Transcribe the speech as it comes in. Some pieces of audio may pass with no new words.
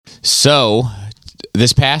So,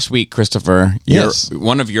 this past week, Christopher, Yes.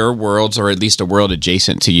 one of your worlds, or at least a world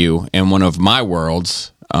adjacent to you, and one of my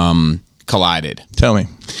worlds collided. Tell me.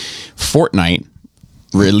 Fortnite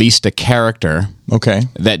released a character Okay.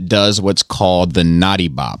 that does what's called the Naughty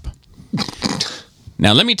Bop.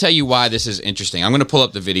 Now, let me tell you why this is interesting. I'm going to pull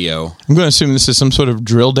up the video. I'm going to assume this is some sort of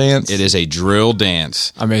drill dance. It is a drill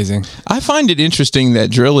dance. Amazing. I find it interesting that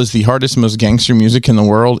drill is the hardest, most gangster music in the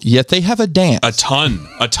world, yet they have a dance. A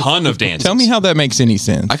ton of dances. Tell me how that makes any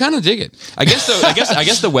sense. I kind of dig it. I guess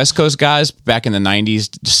the West Coast guys back in the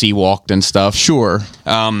 90s sea-walked and stuff. Sure.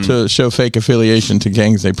 To show fake affiliation to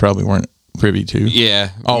gangs they probably weren't privy to. Yeah.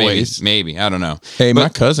 Always. Maybe. I don't know. Hey, my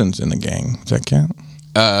cousin's in the gang. Does that count?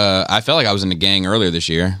 I felt like I was in the gang earlier this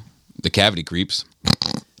year. The Cavity Creeps.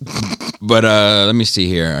 But let me see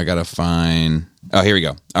here. I got to find... Oh, here we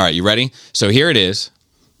go. All right, you ready? So here it is.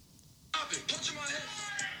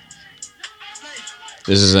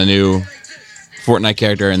 This is a new Fortnite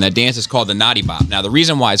character, and that dance is called the Naughty Bop. Now, the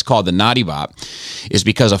reason why it's called the Naughty Bop is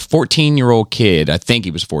because a 14-year-old kid, I think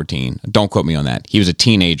he was 14, don't quote me on that, he was a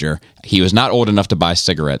teenager. He was not old enough to buy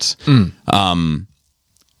cigarettes.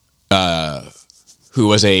 Who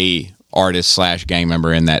was a artist / gang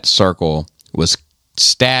member in that circle, was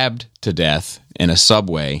stabbed to death in a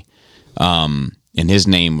subway, and his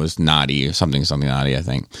name was Naughty or something Naughty, I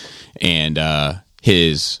think. And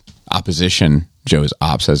his opposition, Joe's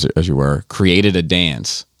ops as you were, created a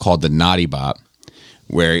dance called the Naughty Bop,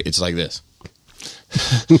 where it's like this.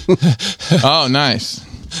 Oh, nice.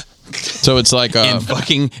 So it's like And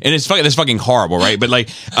it's fucking horrible, right? But like,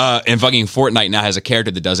 and fucking Fortnite now has a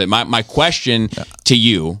character that does it. My question to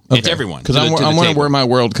you, it's everyone, because I'm wondering where my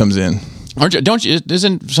world comes in. Don't you?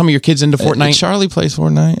 Isn't some of your kids into Fortnite? Charlie plays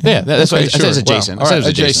Fortnite. Yeah, that's okay, what it says. Adjacent. Well, all right,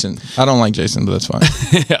 adjacent. I don't like Jason, but that's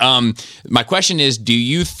fine. My question is: do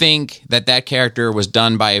you think that character was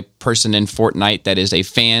done by a person in Fortnite that is a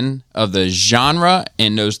fan of the genre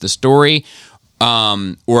and knows the story,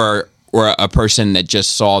 or a person that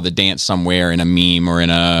just saw the dance somewhere in a meme or in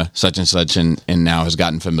a such and such and now has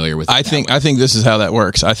gotten familiar with it? I think this is how that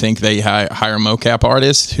works. I think they hire mocap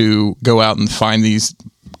artists who go out and find these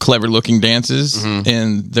clever looking dances,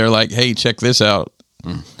 and they're like, hey, check this out.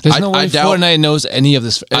 There's no way Fortnite knows any of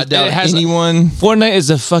this. I doubt anyone. Fortnite is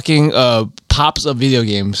the fucking pops of video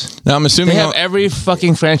games. Now I'm assuming they have every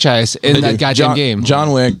fucking franchise in that goddamn game.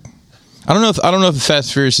 John Wick. I don't know if Fast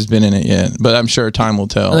and Furious has been in it yet, but I'm sure time will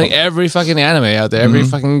tell. Like every fucking anime out there, every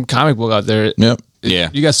fucking comic book out there. Yep. Yeah.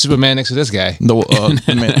 You got Superman next to this guy. The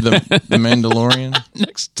Mandalorian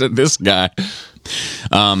next to this guy.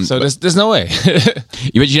 So there's no way.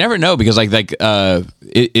 But you never know, because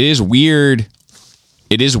it is weird.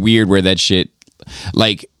 It is weird where that shit,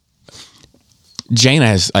 like, Jana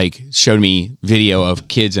has showed me video of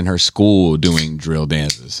kids in her school doing drill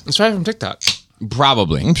dances. It's right from TikTok.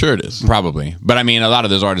 Probably. I'm sure it is. Probably. But I mean, a lot of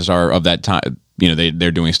those artists are of that time. You know, they're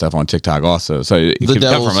doing stuff on TikTok also. So it could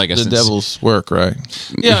come from the devil's work, right?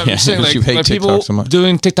 Yeah, I'm saying you hate people TikTok so much.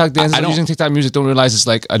 doing TikTok dances, using TikTok music, don't realize it's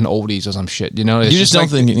like an oldies or some shit. You know, it's you just don't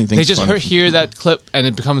think anything. They just hear that clip and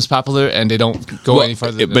it becomes popular, and they don't go any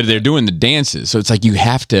further. But they're doing the dances, so it's like you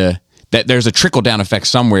have to. That there's a trickle down effect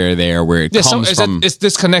somewhere there where it comes from. It's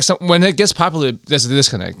disconnect. When it gets popular, there's a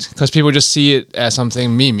disconnect because people just see it as something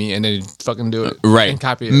memey and they fucking do it right and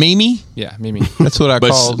copy it. Mimi? Yeah, mimi. That's what I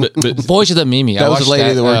call. Voyage of the Mimi. That was a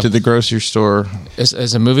lady that worked at the grocery store. It's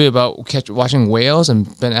a movie about watching whales, and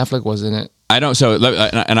Ben Affleck was in it. I don't. So,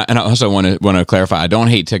 and I also want to clarify. I don't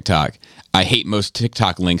hate TikTok. I hate most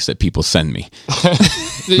TikTok links that people send me.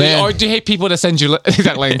 Or do you hate people that send you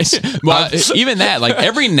TikTok links? Well, even that, like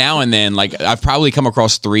every now and then, like I've probably come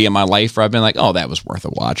across 3 in my life where I've been like, oh, that was worth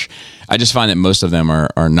a watch. I just find that most of them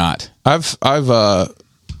are not. I've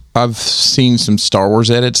seen some Star Wars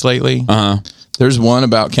edits lately. There's one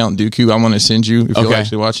about Count Dooku I want to send you if you'll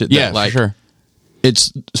actually watch it. Yeah, sure.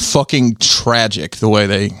 It's fucking tragic the way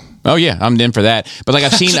they. Oh yeah, I'm in for that. But like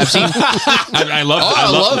I've seen. I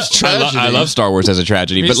love Star Wars as a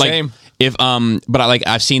tragedy. But like same.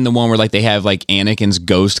 I've seen the one where like they have like Anakin's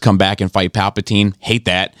ghost come back and fight Palpatine. Hate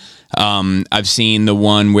that. I've seen the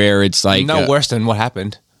one where it's like no worse than what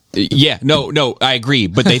happened. Yeah, no, I agree.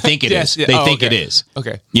 But they think it is. Yeah. They think it is.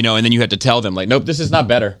 Okay. You know, and then you have to tell them like, nope, this is not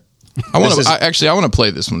better. I want to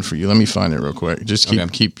play this one for you. Let me find it real quick. Just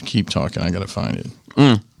keep talking. I gotta find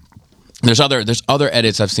it. There's other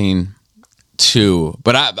edits I've seen too,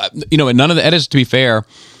 but I none of the edits, to be fair,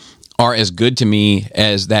 are as good to me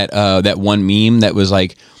as that one meme that was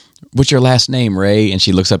like, "What's your last name, Ray?" And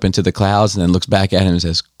she looks up into the clouds and then looks back at him and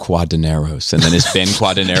says, "Quadineros," and then it's Ben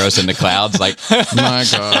Quadineros in the clouds. Like, my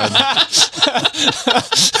God.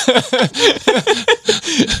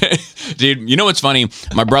 Dude, you know what's funny?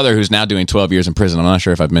 My brother, who's now doing 12 years in prison, I'm not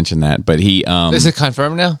sure if I've mentioned that, but he... Is it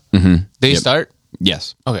confirmed now? Mm-hmm. Did he start?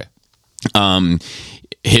 Yes. Okay.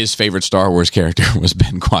 His favorite Star Wars character was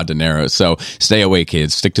Ben Quadanero. So stay away,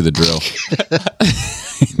 kids. Stick to the drill.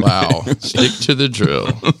 Wow. Stick to the drill.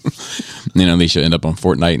 You know, they should end up on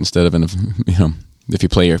Fortnite instead of in a, you know, if you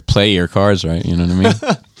play your cards right. You know what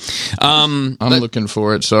I mean? I'm looking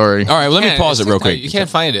for it. Sorry. All right, well, let me pause it real quick. You can't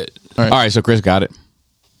find it. All right, so Chris got it.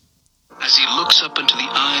 As he looks up into the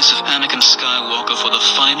eyes of Anakin Skywalker for the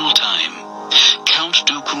final time, Count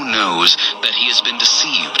Dooku knows that he has been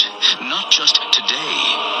deceived, not just today,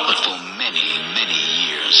 but for many, many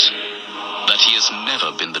years. That he has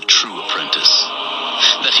never been the true apprentice.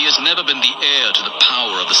 That he has never been the heir to the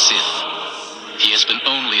power of the Sith. He has been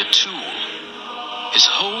only a tool. His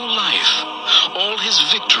whole life, all his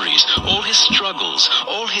victories, all his struggles,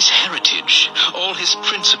 all his heritage, all his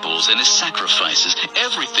principles and his sacrifices,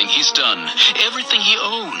 everything he's done, everything he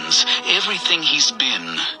owns, everything he's been,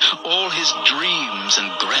 all his dreams and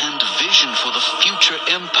grand vision for the future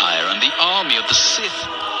empire and the army of the Sith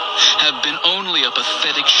have been only a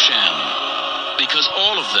pathetic sham. Because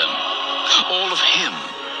all of them, all of him,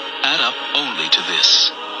 add up only to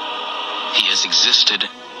this. He has existed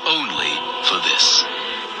only for this.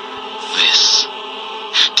 This.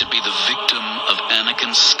 To be the victim of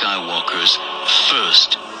Anakin Skywalker's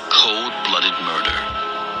first cold-blooded murder.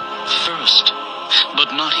 First, but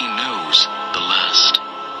not he knows the last.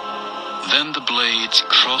 Then the blades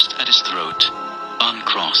crossed at his throat,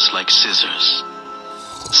 uncrossed like scissors.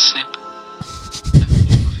 Snip. The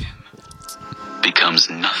view of him becomes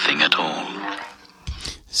nothing at all.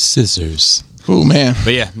 Scissors. Oh man.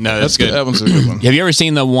 But yeah, no, that's good. That one's a good one. Have you ever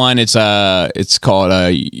seen the one? It's called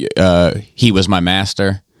He Was My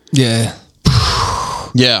Master. Yeah.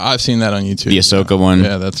 Yeah, I've seen that on YouTube. The Ahsoka one.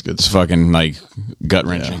 Yeah, that's good. It's fucking like gut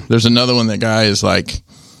wrenching. Yeah. There's another one that guy is like,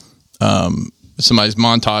 somebody's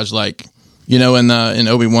montage, like, you know, in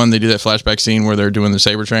Obi-Wan they do that flashback scene where they're doing the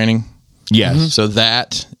saber training. Yes. So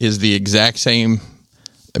that is the exact same.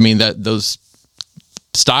 I mean, those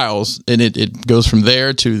styles, and it goes from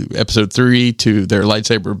there to episode 3 to their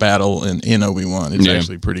lightsaber battle in Obi-Wan. It's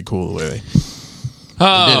actually pretty cool the way they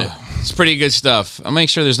did it. It's pretty good stuff. I'll make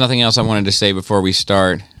sure there's nothing else I wanted to say before we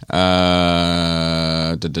start. We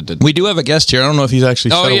do have a guest here. I don't know if he's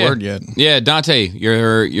actually said a word yet. Yeah, Dante,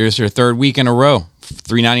 you're your third week in a row.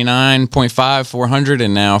 399.5, 400,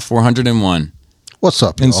 and now 401. What's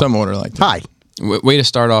up, In y'all? some order like that. Hi. Way to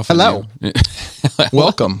start off. Hello.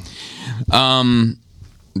 Welcome.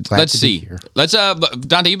 Glad Let's to see. be here. Let's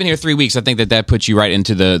Dante, you've been here 3 weeks. I think that puts you right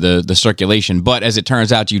into the circulation. But as it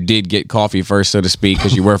turns out, you did get coffee first, so to speak,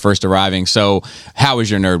 because you were first arriving. So how was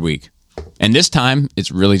your nerd week? And this time,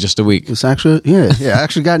 it's really just a week. It's actually, I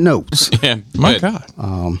actually got notes. Yeah, My good.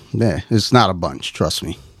 God. Yeah, it's not a bunch. Trust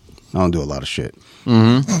me, I don't do a lot of shit.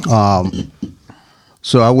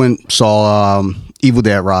 So I went saw Evil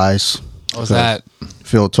Dead Rise. What was that?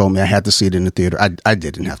 Phil told me I had to see it in the theater. I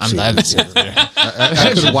didn't have to see glad it. to see it there.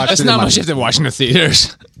 I could have watched That's it. not in my- much if they're watching the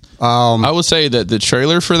theaters. I will say that the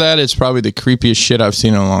trailer for that is probably the creepiest shit I've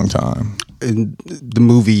seen in a long time. And the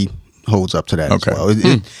movie holds up to that Okay. as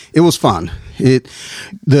well. It was fun.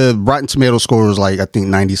 The Rotten Tomato score was like I think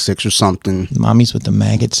 96 or something, Mommy's with the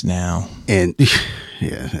maggots now. and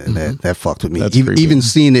yeah, that fucked with me. That's Even, creepy. even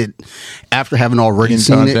seeing it after having already In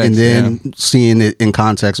seen it, and context, then seeing it in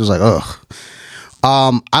context, it was like, ugh.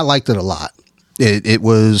 I liked it a lot. It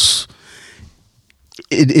was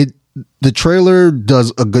the trailer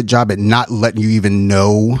does a good job at not letting you even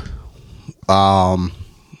know,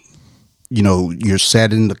 you're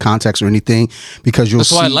set in the context or anything, because you'll That's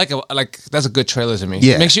see, why I like it. Like that's a good trailer to me.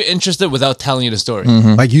 Yeah. It makes you interested without telling you the story.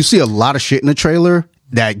 like you see a lot of shit in the trailer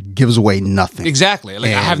that gives away nothing. Exactly.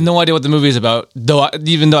 Like I And- have no idea what the movie is about,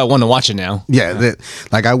 even though I want to watch it now. Yeah,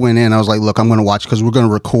 like I went in, I was like, look, I'm going to watch because we're going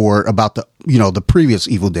to record about the previous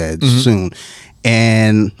Evil Dead soon,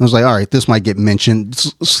 and I was like, all right, this might get mentioned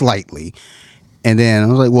slightly, and then I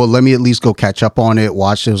was like, well, let me at least go catch up on it,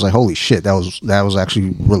 watch it. I was like, holy shit, that was actually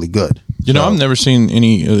really good. You know, I've never seen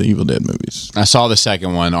any of the Evil Dead movies. I saw the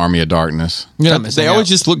second one, Army of Darkness. You're not missing They always out.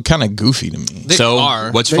 just look kind of goofy to me. They So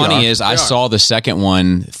are. what's They funny are. is I saw the second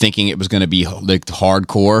one thinking it was going to be like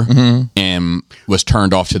hardcore, and was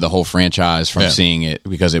turned off to the whole franchise from seeing it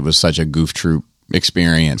because it was such a goof troop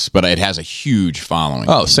experience. But it has a huge following.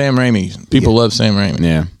 Oh, Sam Raimi. People love Sam Raimi.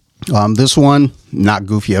 Yeah. This one not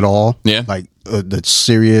goofy at all. Yeah. like the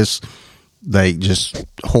serious. Like just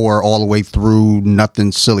horror all the way through,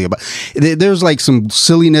 nothing silly about. There's like some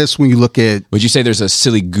silliness when you look at. Would you say there's a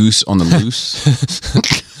silly goose on the loose?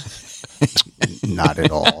 Not at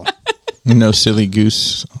all. No silly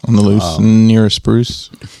goose on the loose near a spruce.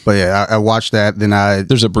 But yeah, I watched that. Then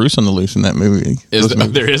There's a Bruce on the loose in that movie.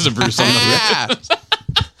 There is a Bruce on the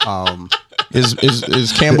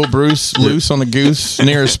Is Campbell Bruce loose on the goose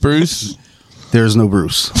near a spruce? there's no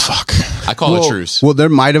Bruce. Fuck. I call it truce. Well, there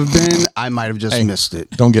might have been. I might have just missed it.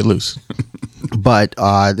 Don't get loose. But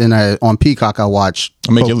then on Peacock, I watched.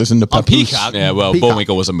 I'll make you listen to Papoose. Peacock? Yeah, well, Peacock.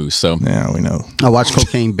 Bullwinkle was a moose, so Yeah, we know. I watched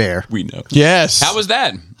Cocaine Bear. we know. Yes. How was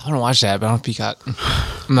that? I want to watch that, but I don't Peacock.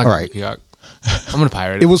 I'm not All going right. to Peacock. I'm going to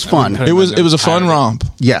pirate it. It was fun. It was a fun romp.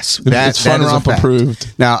 Yes, It's fun is a romp fact.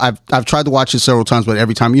 approved. Now I've tried to watch it several times, but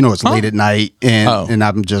every time it's late at night, and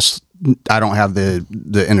I don't have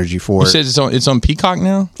the energy for You it. said it's on Peacock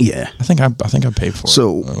now? Yeah. I think I paid for it.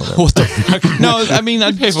 So What the fuck? No, I mean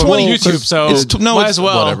I'd pay for on YouTube, so might as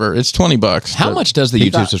well. Whatever. It's $20. How but much does the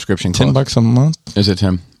YouTube subscription cost? $10 a month? Is it,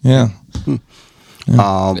 Tim? Yeah.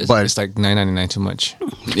 but It's like $9.99 too much.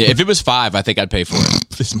 Yeah, if it was $5, I think I'd pay for it.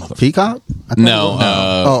 This motherfucker. Peacock? I thought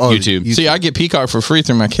No, it was- YouTube. See, I get Peacock for free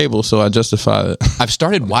through my cable, so I justify it. I've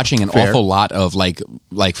started watching an Fair. awful lot of like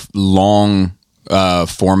long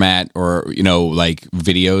format or like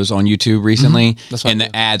videos on YouTube recently, That's what and I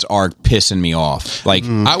the ads are pissing me off. Like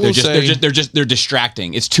I will say- they're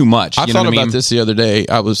distracting. It's too much. I You know thought what about I mean? this the other day.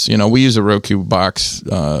 I was, we use a Roku box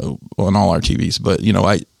on all our TVs, but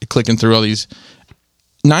I clicking through all these.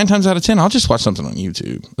 9 times out of 10, I'll just watch something on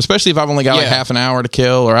YouTube, especially if I've only got like Yeah. half an hour to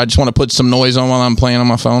kill, or I just want to put some noise on while I'm playing on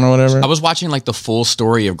my phone or whatever. I was watching like the full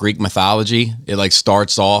story of Greek mythology. It like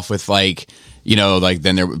starts off with like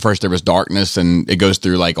then there was darkness, and it goes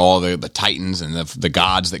through like all the titans and the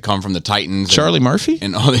gods that come from the titans. Charlie Murphy?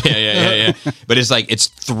 And all yeah. But it's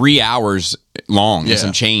 3 hours long Yeah. and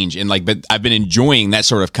some change, and but I've been enjoying that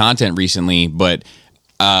sort of content recently, but.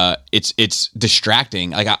 It's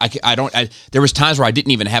distracting. Like there was times where I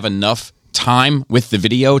didn't even have enough time with the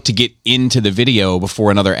video to get into the video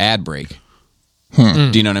before another ad break.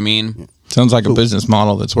 Do you know what I mean? Sounds like a business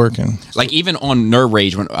model that's working. Like even on Nerd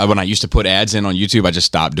Rage, when I used to put ads in on YouTube, I just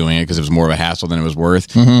stopped doing it because it was more of a hassle than it was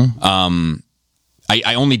worth.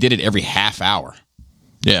 I only did it every half hour.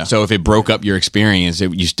 Yeah. So if it broke up your experience,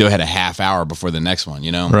 you still had a half hour before the next one,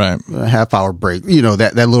 Right. a half-hour break.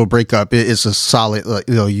 That little breakup. It's a solid.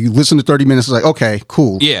 You listen to 30 minutes. It's like, okay,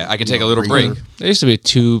 cool. Yeah, I could take a little break. There used to be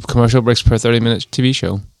 2 commercial breaks per 30-minute TV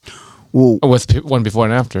show. Well, With one before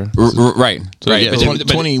and after. Right. Right. yeah, But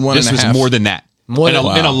 21 this and a was half. more than that. And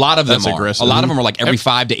a lot of them That's are. aggressive. A lot of them are like every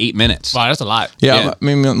 5 to 8 minutes. Wow, that's a lot. Yeah, I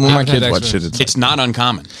mean, when my haven't had kids that watch it, experience. it's It's not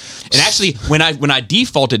uncommon. And actually, when I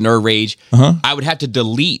defaulted Nerd Rage, I would have to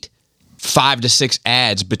delete 5 to 6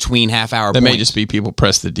 ads between half-hour that points. may just be people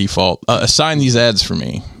press the default. Assign these ads for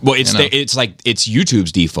me. Well, it's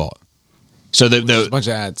YouTube's default. So the A bunch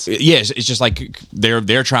of ads. yes, it's just like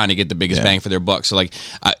they're trying to get the biggest bang for their buck. So like,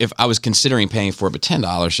 if I was considering paying for it, but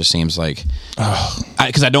 $10 just seems like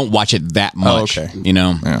because I don't watch it that much. okay.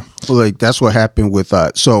 Yeah. like that's what happened with.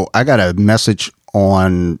 So I got a message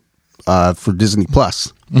on for Disney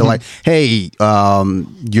Plus. They're like, hey,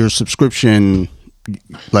 your subscription,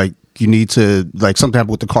 like. You need to like something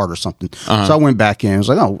happened with the card or something. So I went back in. I was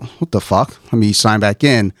like, oh, what the fuck? Let me sign back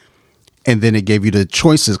in. And then it gave you the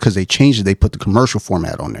choices because they changed it. They put the commercial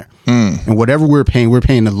format on there. And whatever we're paying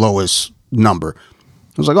the lowest number.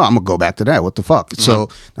 I was like, oh, I'm going to go back to that. What the fuck? So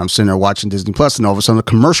I'm sitting there watching Disney Plus, and all of a sudden a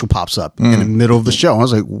commercial pops up in the middle of the show. I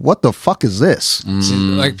was like, what the fuck is this?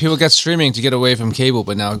 Like people get streaming to get away from cable,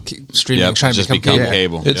 but now streaming Yep, trying to just become become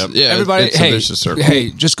cable. cable. It's, Yep. yeah, Everybody, it's a hey, vicious circle. hey,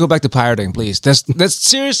 just go back to pirating, please. That's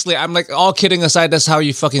seriously. I'm like, all kidding aside, that's how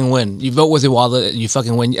you fucking win. You vote with your wallet, and you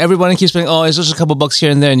fucking win. Everybody keeps saying, oh, it's just a couple bucks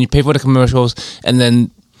here and there, and you pay for the commercials, and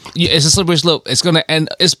then it's a slippery slope. It's gonna end.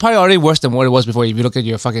 It's probably already worse than what it was before. If you look at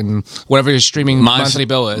your fucking whatever your streaming monthly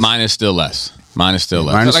bill is. Mine is still less. Mine is Like still-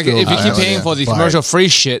 if you keep oh, paying yeah. for the Fire. commercial free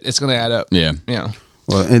shit, it's gonna add up. Yeah. Yeah.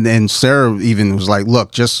 Well, and Sarah even was like,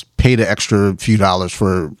 look, just pay the extra few dollars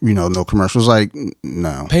for, no commercials. Like,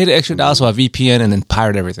 no. Pay the extra dollars for a VPN and then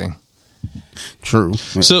pirate everything. True.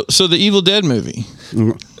 So the Evil Dead movie.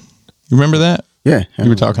 You remember that? Yeah. You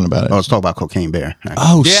were talking about it. I was talking about Cocaine Bear.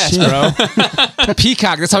 Oh, Yes, shit. bro.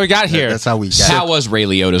 Peacock. That's how we got here. That's how we got How was Ray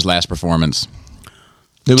Liotta's last performance?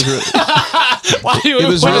 It was really, Why do you it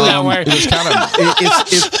was put really, that way? it was kind of,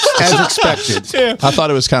 it's as expected. I thought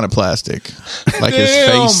it was kind of plastic. Like his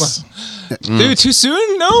Damn. face. Dude, too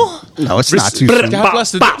soon? No. No, it's not too soon. God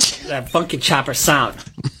bless the. That funky chopper sound.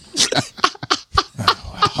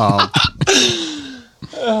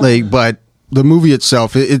 But the movie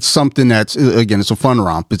itself, it's something that's, again, it's a fun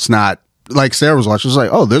romp. It's not like Sarah was watching. It was like,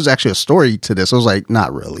 oh, there's actually a story to this. I was like,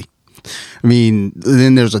 not really. I mean,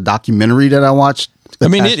 then there's a documentary that I watched I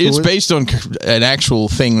mean, attached it's to it. based on an actual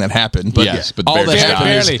thing that happened. But Yes, but the all bear that just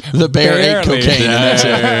happened died. is the bear ate Barely. cocaine. And that's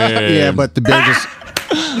it. Yeah, but the bear just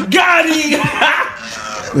Got him!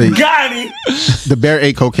 Got him! the bear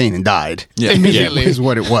ate cocaine and died. Yeah. Immediately. Is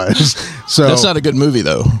what it was. So That's not a good movie,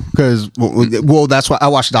 though. because well, that's why I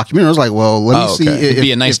watched the documentary. I was like, well, let me Oh, see okay. if, It'd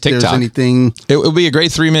be a nice if there's TikTok. anything. It would be a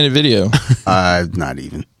great 3-minute video. Not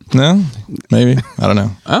even. No? Maybe. I don't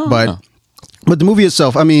know. Oh, But the movie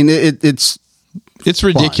itself, I mean, it's It's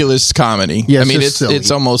ridiculous comedy. Yeah, I it's mean, just it's silly.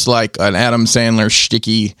 it's almost like an Adam Sandler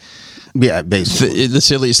shticky, yeah, basically. the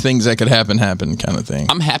silliest things that could happen kind of thing.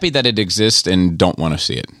 I'm happy that it exists and don't want to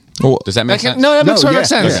see it. Well, Does that make sense? No, that makes No,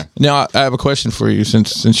 perfect yeah, sense. yeah. Now, I have a question for you.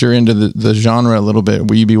 Since you're into the genre a little bit,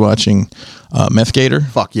 will you be watching Meth Gator?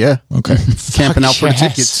 Fuck yeah. Okay. Camping out for the yes.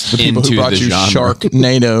 tickets. The people who Into brought the you genre.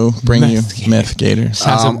 Sharknado bring you Meth Gator.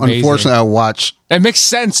 Sounds amazing. Unfortunately, I watched It makes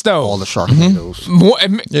sense though. all the Sharknadoes. More,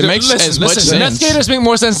 It makes as much listen, sense. Meth Gators make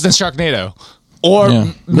more sense than Sharknado. Or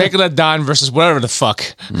Yeah. Megalodon versus whatever the fuck.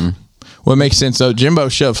 What makes sense though? Jimbo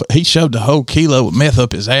shoved a whole kilo of meth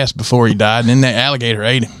up his ass before he died, and then that alligator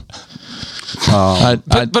ate him. But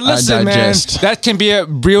listen, I man, digest. that can be a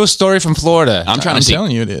real story from Florida. I'm trying I'm to see.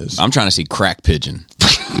 telling you, it is. I'm trying to see Crack Pigeon.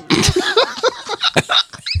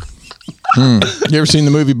 You ever seen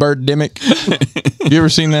the movie Birdemic? You ever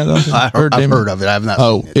seen that? I've heard of it. I have not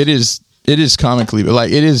Oh, seen it. it is comically, but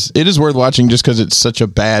like it is worth watching just because it's such a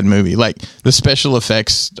bad movie. Like the special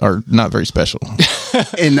effects are not very special.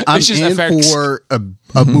 And I'm It's just in effects. for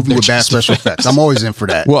a movie with bad special effects. I'm always in for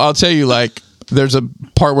that. Well, I'll tell you, like there's a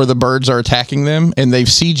part where the birds are attacking them, and they've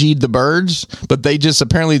CG'd the birds, but they just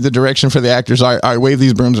apparently the direction for the actors are I wave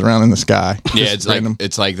these brooms around in the sky. Yeah, Just it's like random.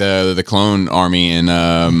 it's like the clone army in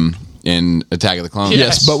Attack of the Clones.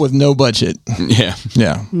 Yes, but with no budget. Yeah.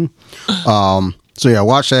 Yeah, So yeah,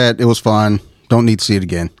 watch that. It was fun. Don't need to see it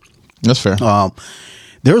again. that's fair.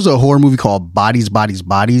 There was a horror movie called Bodies, Bodies,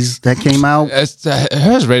 Bodies that came out. It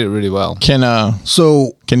has rated really well.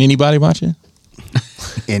 So Can anybody watch it?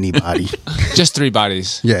 anybody, Just 3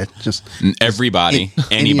 bodies. yeah, just Everybody,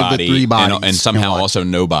 Any of the anybody, three bodies and somehow can watch. also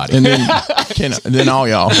nobody. And then then all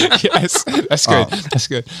y'all. Yes, that's good. That's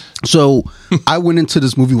good. so. I went into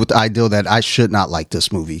this movie with the idea that I should not like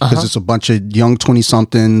this movie because it's a bunch of young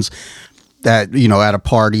 20-somethings that at a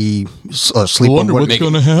party sleep. Wonder what's making,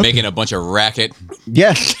 gonna happen. making a bunch of racket.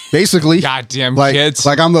 Yeah, basically. Goddamn like, kids.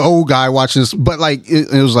 Like I'm the old guy watching this, but like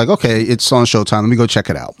it was like, okay, it's on Showtime. Let me go check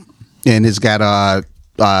it out. And it's got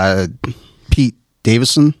Pete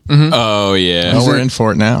Davidson. Oh yeah, Oh, we're in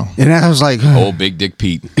for it now. And I was like, old Big Dick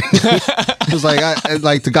Pete. it was like,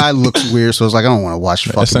 like the guy looks weird, so I was like, I don't want to watch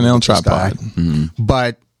fucking SNL with this guy. tripod.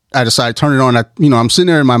 But I decided to turn it on. I'm sitting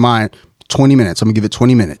there in my mind, 20 minutes. I'm gonna give it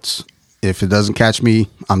 20 minutes. If it doesn't catch me,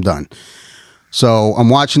 I'm done. So I'm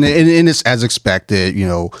watching it, and it's as expected.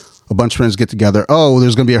 A bunch of friends get together. Oh,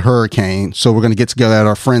 there's gonna be a hurricane, so we're gonna get together at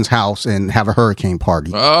our friend's house and have a hurricane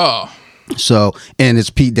party. Oh, So, and it's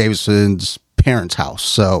Pete Davidson's parents' house.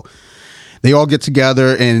 So they all get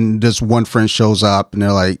together, and this one friend shows up, and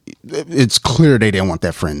they're like, it's clear they didn't want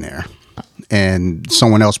that friend there. And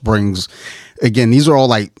someone else brings, again, these are all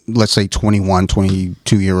like, let's say 21,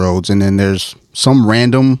 22-year-olds. And then there's some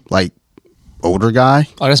random, like, older guy.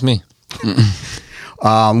 Oh, that's me.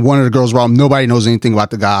 One of the girls, well, nobody knows anything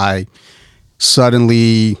about the guy.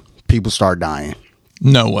 Suddenly, people start dying.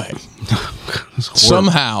 no way.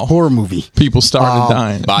 Somehow Horror movie. people started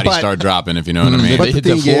dying. Bodies But- start dropping, if you know what I mean. But They the hit the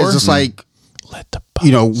thing floor? is, it's like, Let the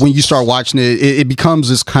when you start watching it becomes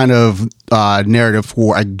this kind of narrative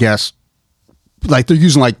for, I guess, like they're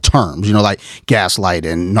using like terms, like gaslight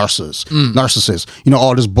and narcissist,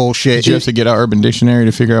 all this bullshit. Did you have to get out Urban Dictionary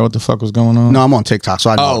to figure out what the fuck was going on? No, I'm on TikTok, so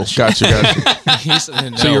I know. Oh, this shit.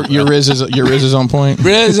 gotcha. So your Riz is on point.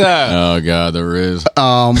 RZA. Oh god, the Riz.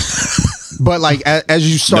 But like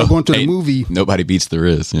as you start going through Hey, the movie, nobody beats the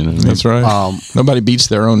Riz. You know what I mean? That's right. Nobody beats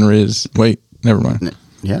their own Riz. Wait, never mind.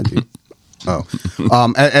 yeah, dude.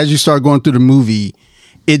 As you start going through the movie,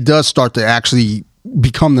 it does start to actually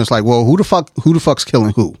become this like, well, who the fuck's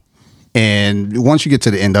killing who? And once you get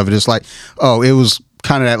to the end of it, it's like, oh, it was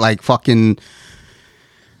kind of that like fucking.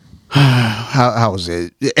 How was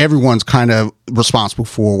it? Everyone's kind of responsible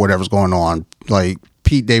for whatever's going on. Like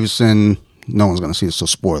Pete Davidson, no one's gonna see it, so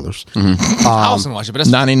spoilers. I wasn't watching, but that's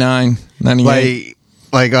 99, 98.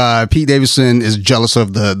 Like Pete Davidson is jealous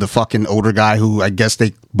of the fucking older guy who I guess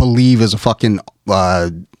they believe is a fucking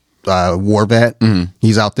war vet.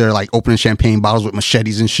 He's out there like opening champagne bottles with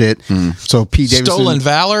machetes and shit. So Pete Davidson, Stolen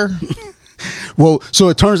valor. well, so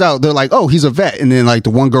it turns out they're like, oh, he's a vet, and then like the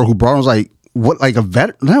one girl who brought him was like, what, like a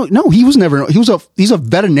vet? No, he was never. He's a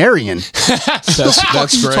veterinarian.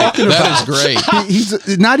 That's great. That is great.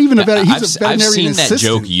 He's not even a vet. He's a veterinarian I've seen assistant. that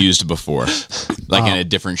joke used before, like in a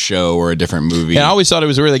different show or a different movie. And I always thought it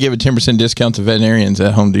was weird they gave a 10% discount to veterinarians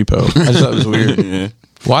at Home Depot. I just thought it was weird.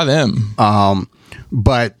 Why them?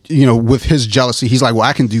 But with his jealousy, he's like, well,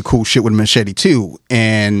 I can do cool shit with a machete too.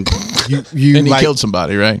 And you And he like, killed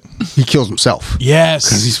somebody, right? he kills himself. Yes.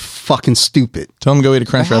 Because he's fucking stupid. Tell him to go eat a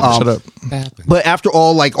crunch wrap. Shut up. But after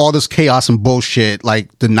all this chaos and bullshit,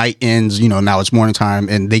 like the night ends, now it's morning time,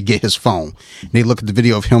 and they get his phone. And they look at the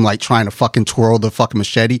video of him like trying to fucking twirl the fucking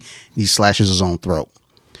machete. He slashes his own throat.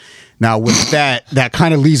 Now with that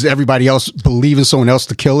kind of leads everybody else believing someone else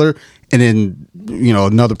the killer, and then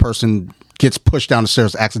another person gets pushed down the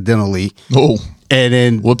stairs accidentally. Oh. And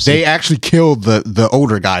then Whoopsie. they actually killed the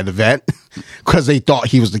older guy, the vet, because they thought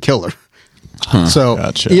he was the killer. So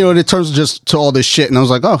Gotcha. it turns just to all this shit, and I was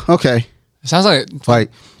like, oh, okay. It sounds like Like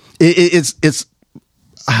it's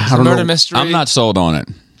I don't murder know. mystery. I'm not sold on it.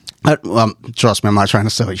 Trust me, I'm not trying to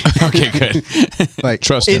sell you. Okay, good. Like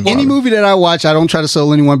Trust in in any water. movie that I watch, I don't try to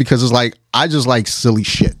sell anyone because it's like I just like silly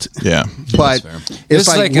shit. Yeah. But It's it's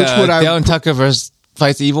like which would I? Dale and Tucker versus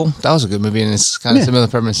Fights Evil. That was a good movie, and it's kind of similar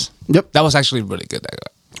premise. Yep. That was actually really good.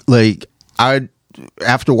 Like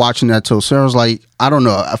after watching that, to Sarah was like, I don't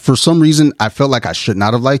know. For some reason, I felt like I should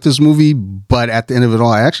not have liked this movie, but at the end of it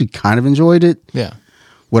all, I actually kind of enjoyed it. Yeah.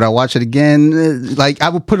 Would I watch it again? Like I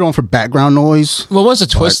would put it on for background noise. Well, once the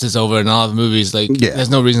twist is over in all the movies, Yeah. there's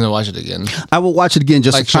no reason to watch it again. I would watch it again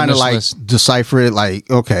just Like to kind of Schindler's like List. decipher it. Like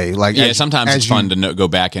okay, like Yeah, as- sometimes as it's you- fun to go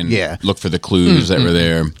back and Yeah. look for the clues that were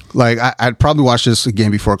there. Like I'd probably watch this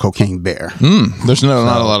again before Cocaine Bear. There's not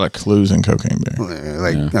a lot of clues in Cocaine Bear.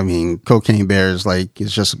 Like I mean, Cocaine Bear is like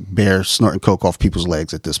it's just bear snorting coke off people's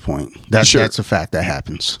legs at this point. That's a fact that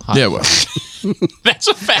happens. Yeah, well. That's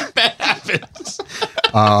a fact that happens.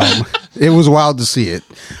 It was wild to see it.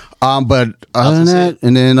 But other than that,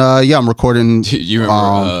 and then I'm recording. You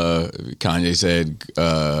remember Kanye said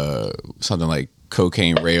something like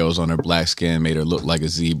cocaine rails on her black skin made her look like a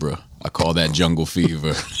zebra. I call that jungle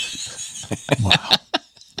fever.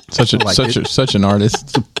 Such an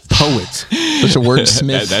artist. poet. Such a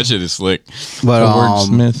wordsmith. that shit is slick. But A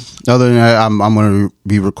wordsmith. other than that, I'm going to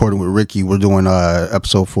be recording with Ricky. We're doing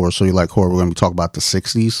episode 4. So you like horror? We're going to be talking about the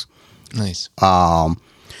 60s. Nice.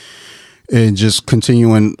 And just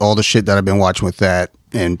continuing all the shit that I've been watching with that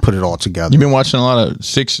and put it all together. You've been watching a lot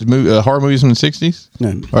of horror movies from the 60s? Yeah.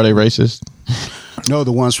 Are they racist? No,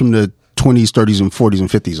 the ones from the 20s, 30s, and 40s and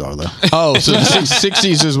 50s are though. Oh, so the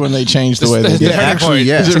 60s is when they changed the way they Yeah, did it. actually,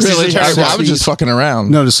 yeah. Is it really? Really? I was just fucking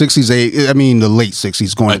around. No, the 60s. The late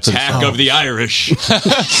 60s going into the Attack of the Irish.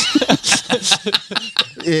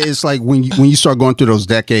 it's like when you start going through those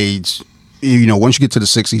decades, once you get to the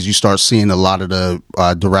 60s, you start seeing a lot of the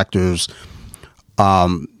directors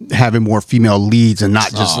having more female leads and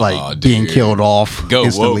not just being dude. killed off Go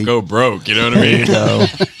instantly. woke, go broke. You know what I mean?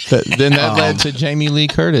 Then that led to Jamie Lee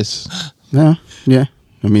Curtis. Yeah.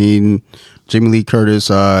 I mean, Jamie Lee Curtis.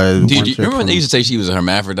 Dude, you remember when they used to say she was a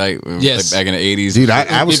hermaphrodite? Yes. Like back in the 80s? Dude,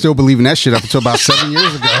 I was still believing that shit up until about 7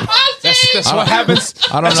 years ago. That's what happens.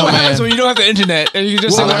 I don't That's know, what man. happens when you don't have the internet and you can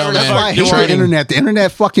just say Well, whatever the man. fuck I you hate want. the internet. The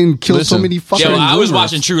internet fucking kills so Listen, many fucking. Yo, I was rumors.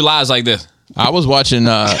 watching True Lies like this. I was watching.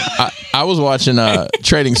 I was watching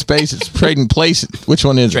Trading Spaces, Trading Places. Which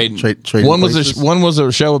one is Trading- it? Trading One was Places? one was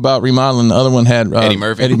a show about remodeling. The other one had Eddie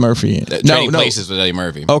Murphy. Eddie Murphy. In it. Trading Places with Eddie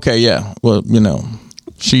Murphy. Okay, yeah. Well,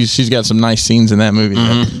 she's got some nice scenes in that movie.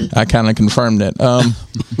 I kind of confirmed that.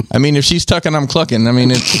 I mean, if she's tucking, I'm clucking. I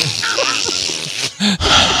mean, it's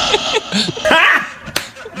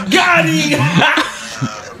Got him!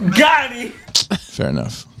 Got him! fair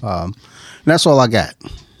enough. That's all I got.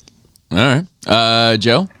 All right.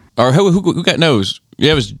 Joe? Or who got nose?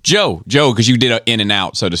 Yeah, it was Joe. Joe, because you did an In and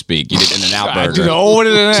Out, so to speak. You did In and Out I burger. do the old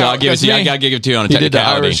In and Out. So I'll give it That's to you. me. I got to give it to you on a He did the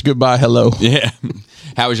technicality. Irish goodbye, hello. Yeah.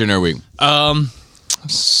 How was your nerd week?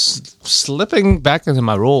 Slipping back into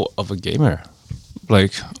my role of a gamer.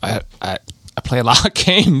 Like I play a lot of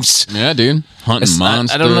games. Yeah, dude. Hunting It's not-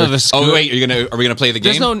 monsters. I don't know if it's Oh, good. wait. Are we gonna play the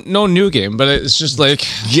game? There's no new game, but it's just like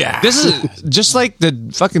Yeah. This is just like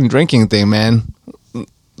the fucking drinking thing, man.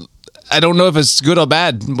 I don't know if it's good or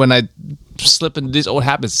bad when I slip into these old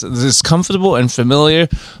habits. It's comfortable and familiar,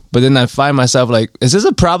 but then I find myself like, is this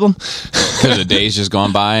a problem? Because the day's just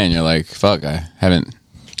gone by and you're like, fuck, I haven't.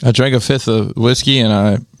 I drank a fifth of whiskey and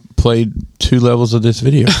I played 2 levels of this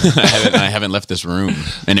video. I haven't left this room,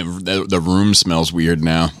 and the room smells weird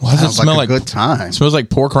now. Why does it Sounds smell like like a good time. It smells like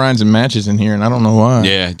pork rinds and matches in here, and I don't know why.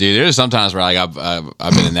 Yeah, dude. There's sometimes where like I've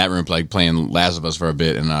been in that room like playing Last of Us for a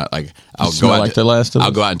bit, and I'll smell go out like The Last of I'll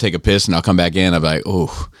Us? go out and take a piss, and I'll come back in. I'll be like,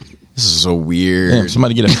 oh, this is so weird. Damn,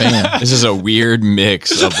 somebody get a fan. This is a weird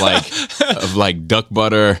mix of like duck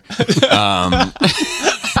butter,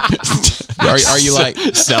 Are you like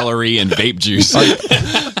celery and vape juice.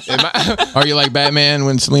 Are you like Batman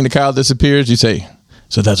when Selena Kyle disappears? You say,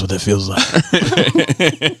 so that's what that feels like.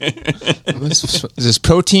 This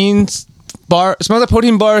protein bar. It smells like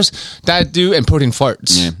protein bars that I do and protein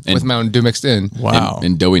farts Yeah, with Mountain Dew mixed in. Wow.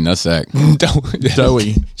 and doughy nutsack.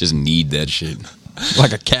 Doughy. Just need that shit.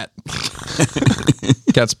 Like a cat.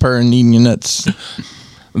 Cat's purring, eating your nuts.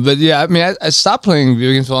 But yeah, I mean, I stopped playing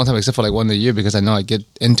video games for a long time, except for like one a year because I know I get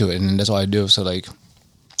into it, and that's all I do. So like,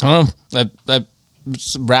 I don't know.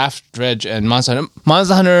 Raft, Dredge, and Monster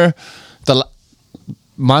Hunter.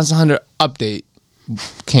 Monster Hunter update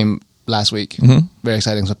came last week. Mm-hmm. Very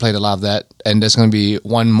exciting. So I played a lot of that, and there's going to be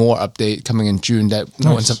one more update coming in June that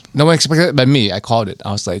no one expected it but me. I called it.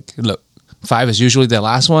 I was like, look. 5 is usually the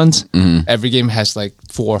last ones. Mm-hmm. Every game has like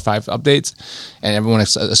 4 or 5 updates, and everyone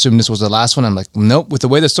assumed this was the last one. I'm like, nope. With the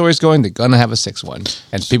way the story's going, they're gonna have a 6th one.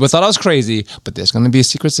 And people thought I was crazy, but there's gonna be a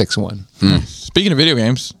secret 6th one. Speaking of video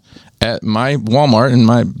games, at my Walmart in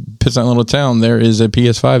my pissant little town, there is a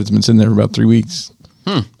PS5 that's been sitting there for about 3 weeks.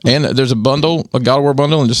 And there's a bundle, a God of War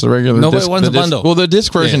bundle, and just a regular. No, disc, one's a bundle. Well, the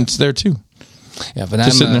disc version's there too. Yeah, but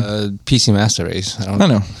Just I'm a PC Master Race. I don't I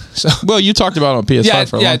know. So Well, you talked about it on PS5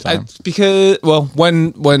 for a long time. Because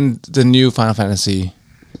when the new Final Fantasy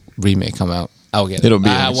remake come out, I'll get it. It'll be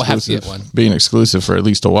we'll have to get one. Be an exclusive for at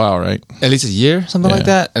least a while, right? At least a year, something like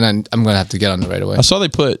Yeah. that. And I'm gonna have to get on it right away. I saw they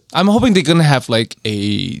put. I'm hoping they're gonna have like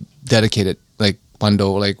a dedicated like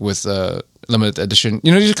bundle like with limited edition.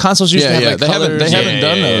 You know, these consoles usually have like they haven't colors.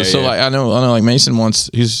 done those. So like I know like Mason wants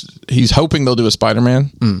he's hoping they'll do a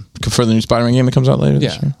Spider-Man for the new Spider-Man game that comes out later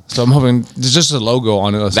this Yeah. year. So I'm hoping there's just a logo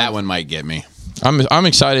on it. That one might get me. I'm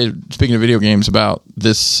excited. Speaking of video games, about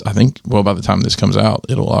this. I think by the time this comes out,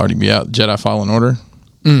 it'll already be out. Jedi Fallen Order.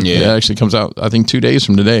 Yeah. It actually comes out. I think 2 days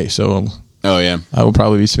from today. So Oh yeah. I will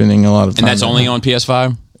probably be spending a lot of time. And that's only on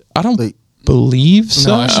PS5. I don't believe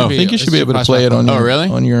so. No, it should I be- think you it should be should able to pass play it back on. on. Your, Oh, really?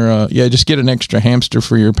 On your just get an extra hamster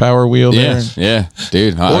for your power wheel there. Yeah,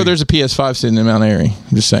 dude. Or there's a PS5 sitting in Mount Airy.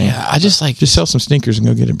 I'm just saying. I just like Just sell some stinkers and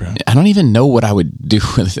go get it, bro. I don't even know what I would do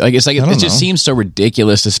with it. Like it don't just know. seems so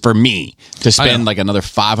ridiculous for me to spend like another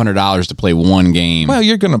 $500 to play one game. Well,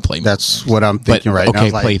 you're gonna play. That's what I'm thinking right okay,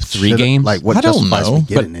 now. Like, play 3 should- games? Like what I don't justifies know, me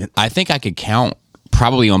getting it? I think I could count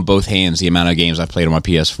probably on both hands the amount of games I've played on my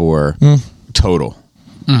PS4 total.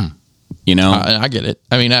 You know, I get it.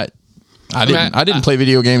 I mean, I didn't play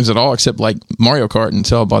video games at all except like Mario Kart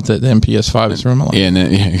until I bought the PS5. It's from my life. yeah, and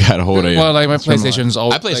then got a hold of it. Well, like my PlayStation's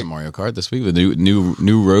always. I played some Mario Kart this week with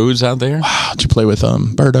new roads out there. Did you play with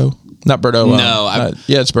Birdo? Not Birdo. No,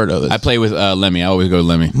 yeah, it's Birdo. I play with Lemmy. I always go to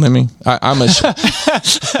Lemmy. Lemmy. I'm a.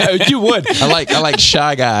 you would. I like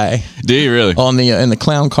Shy Guy Do you really? on the in the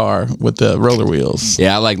clown car with the roller wheels.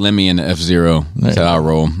 Yeah, I like Lemmy and F-Zero. That's how I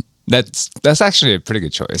roll. That's actually a pretty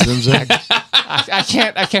good choice. I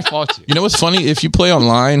can't fault you. You know what's funny? If you play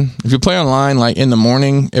online, like in the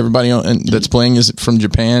morning, everybody that's playing is from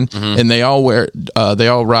Japan, and they all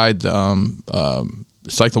ride.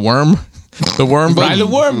 It's like the worm. The worm, Ride the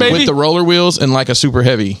worm, baby. with the roller wheels and like a super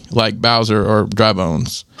heavy, like Bowser or Dry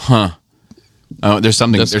Bones. Oh, there's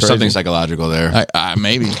something That's something crazy. psychological there.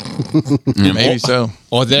 Maybe, maybe so.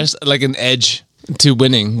 Or there's like an edge to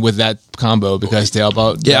winning with that combo because they're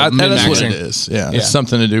about Yeah, that's what min-maxing. it is. Yeah, Yeah. it's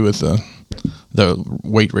something to do with the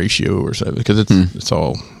weight ratio or something because it's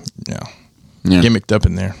all Yeah. gimmicked up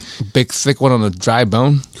in there. Big thick one on a dry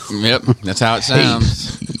bone. Yep, that's how it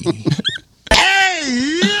sounds.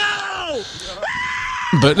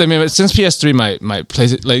 But I mean, since PS3 might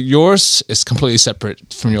place it like yours is completely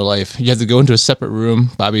separate from your life. You have to go into a separate room,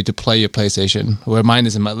 Bobby, to play your PlayStation. Where mine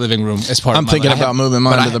is in my living room as part I'm of my thinking life. about moving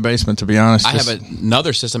mine but to the basement. To be honest, I have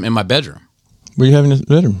another system in my bedroom. Were you having a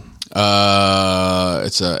bedroom?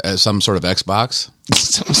 It's some sort of Xbox.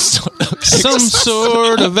 Some sort of- Some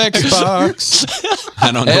sort of Xbox.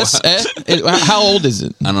 I don't know. How old is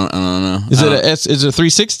it? I don't know. Is it a S? Is it a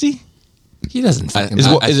 360? He doesn't. Fucking Is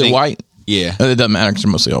know. it think- white? Yeah. It doesn't matter because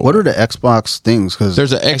they're mostly all What white. are the Xbox things? Because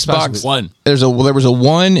There's an Xbox One. There was a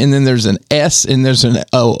 1 and then there's an S and there's an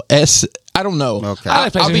S. I don't know. Okay. I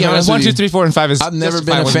like I'll be PlayStation. honest 1, with 2, you. 3, 4, and 5 is. I've never just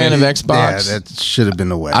been fine a with fan me. of Yeah, Xbox. that should have been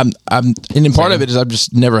the way. and then part of it is I've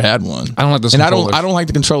just never had one. I don't like those and controllers. I don't like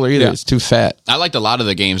the controller either. Yeah. It's too fat. I liked a lot of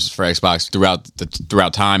the games for Xbox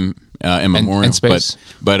throughout time immemorial, and space.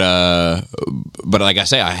 But like I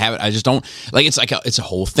say, I just don't like. It's a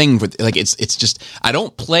whole thing with like it's just I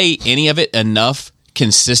don't play any of it enough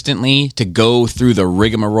consistently to go through the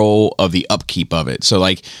rigmarole of the upkeep of it. So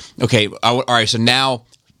like, okay, all right, so now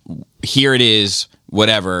here it is.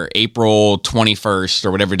 Whatever, April 21st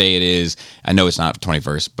or whatever day it is. I know it's not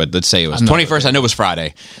 21st, but let's say it was 21st. I know it was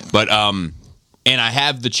Friday. But and I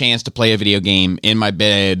have the chance to play a video game in my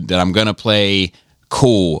bed that I'm going to play.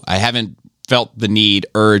 Cool. I haven't felt the need,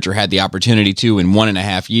 urge, or had the opportunity to in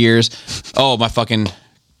 1.5 years. Oh, my fucking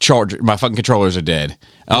controllers are dead.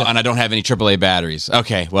 Oh, and I don't have any AAA batteries.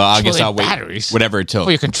 Okay, well, I guess AAA I'll wait. batteries? Whatever it took. Oh,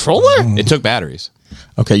 your controller? It took batteries.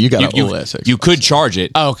 Okay, you got You, an OLS. you could charge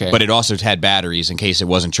it, Oh, okay. but it also had batteries in case it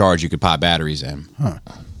wasn't charged. You could pop batteries in.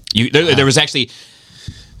 There was actually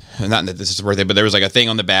not that this is the birthday, but there was like a thing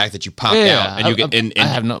on the back that you popped out, and you could. I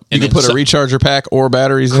have no. You can put a recharger pack or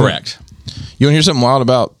batteries in it. correct. You want to hear something wild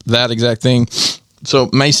about that exact thing?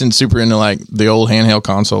 So Mason's super into like the old handheld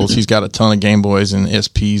consoles. He's got a ton of Game Boys and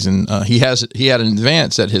SPs, and he had an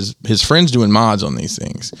Advance that his friends doing mods on these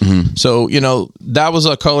things. Mm-hmm. So that was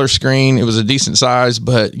a color screen. It was a decent size,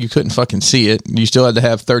 but you couldn't fucking see it. You still had to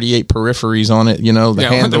have 38 peripheries on it. The handle,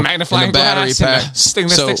 the magnifying and the battery glass and pack, the thing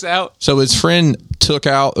that sticks out. So his friend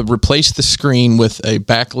replaced the screen with a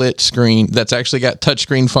backlit screen that's actually got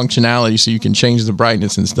touchscreen functionality, so you can change the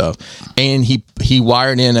brightness and stuff. And he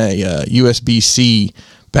wired in a USB-C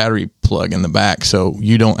battery plug in the back, so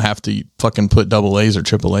you don't have to fucking put AA's or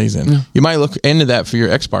AAA's in. Yeah. You might look into that for your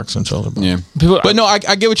Xbox controller. Yeah. But no, I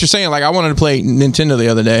get what you're saying. Like, I wanted to play Nintendo the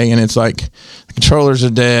other day, and it's like the controllers are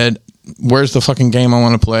dead. Where's the fucking game I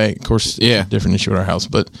want to play? Of course, Yeah. different issue at our house,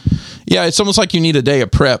 but yeah, it's almost like you need a day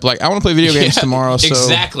of prep. Like, I want to play video games tomorrow, so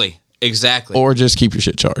Exactly. or just keep your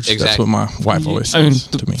shit charged. That's Exactly. what my wife always says I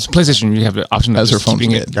mean, to me. PlayStation, you have the option of As her just phone's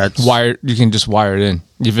keeping dead. it That's- wired. You can just wire it in.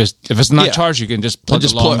 If it's not Yeah. charged, you can just plug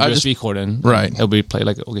just the long plug- I USB just- cord in. Right. It'll be play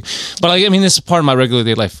like okay. But like, I mean, this is part of my regular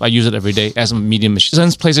day life. I use it every day as a media machine.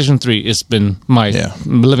 Since PlayStation 3, it's been my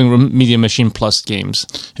living room media machine plus games.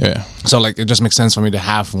 Yeah, So like, it just makes sense for me to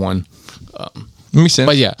have one. makes sense.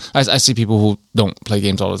 But yeah, I see people who don't play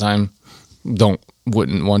games all the time,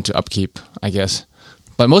 wouldn't want to upkeep, I guess.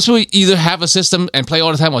 But most people either have a system and play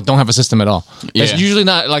all the time or don't have a system at all. Yeah. It's usually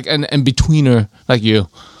not like an in-betweener like you.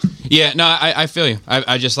 Yeah, no, I feel you.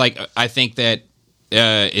 I just like I think that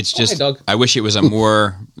it's just. Doug. I wish it was a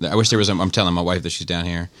more. I wish there was. I'm telling my wife that she's down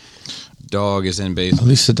here. Dog is in base. At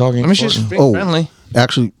least the dog ain't I mean, she's farting. friendly.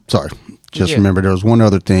 Actually, sorry. Just Yeah. remember there was one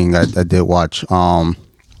other thing I did watch.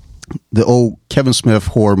 The old Kevin Smith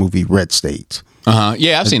horror movie Red State.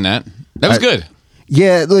 Yeah, I've seen that. That was good.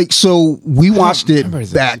 Yeah, like so we watched it remember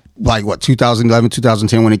that. back like 2011,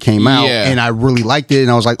 2010 when it came out, Yeah. and I really liked it, and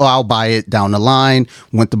I was like, oh, I'll buy it down the line.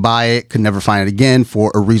 Went to buy it, could never find it again for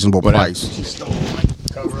a reasonable price. She stole my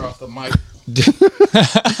cover off the mic.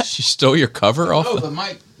 She stole your cover off. Oh, the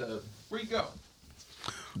mic. Where'd you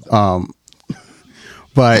go?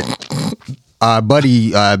 But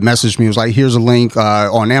buddy messaged me, was like, here's a link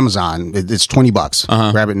on Amazon. It's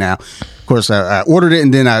 $20. Grab it now. Of course, I ordered it,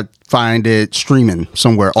 and then I find it streaming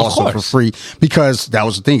somewhere also for free, because that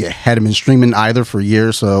was the thing. It hadn't been streaming either for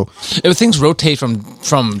years. So If things rotate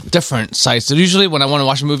from different sites, so usually when I want to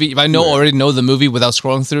watch a movie, if I already know the movie without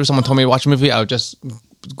scrolling through, someone told me to watch a movie, I would just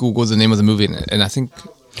Google the name of the movie, and I think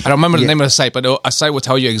I don't remember the name of the site, but a site will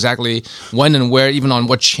tell you exactly when and where, even on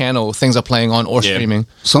what channel things are playing on or streaming.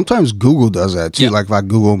 sometimes Google does that too. Yeah. Like if I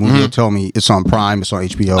Google a movie, it'll tell me it's on Prime, it's on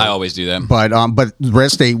HBO. I always do that. But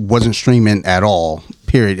Red State wasn't streaming at all.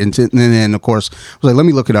 Period. And then of course I was like, let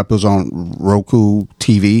me look it up. It was on Roku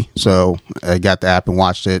TV, so I got the app and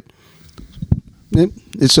watched it. It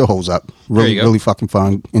still holds up. Really, you go. really fucking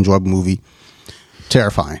fun, enjoyable movie.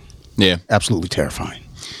 Terrifying, Yeah. absolutely terrifying.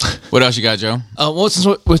 What else you got, Joe? Well, since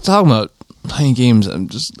we're talking about playing games, I'm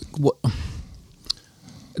just like, what?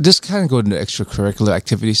 This kind of go into extracurricular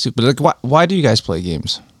activities too. But like, why do you guys play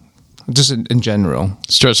games? Just in general.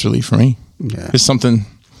 Stress relief for me. Yeah. It's something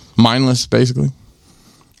mindless, basically.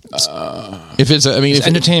 If it's, It's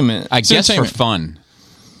entertainment. I guess for entertainment. fun.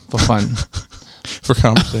 for fun. for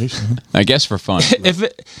conversation. I guess for fun.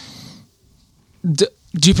 Do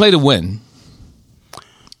you play to win?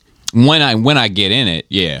 when I get in it,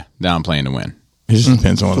 yeah, now I'm playing to win. It just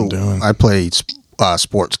depends on what I'm doing. I played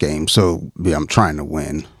sports games, so yeah, I'm trying to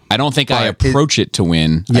win. I don't think I But approach it to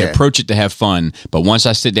win. I Yeah. approach it to have fun. But once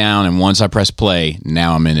I sit down and once I press play,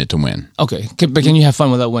 now I'm in it to win. Okay, but can you have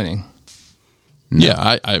fun without winning?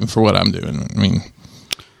 Yeah, I for what I'm doing. I mean,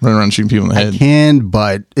 running around shooting people in the I head. can,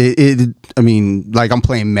 but I mean, like I'm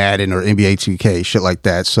playing Madden or NBA 2K, shit like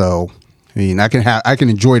that. So, I mean, I can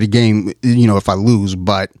enjoy the game, if I lose,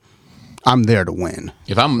 but I'm there to win.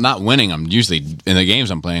 If I'm not winning, I'm usually in the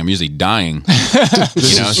games I'm playing. I'm usually dying.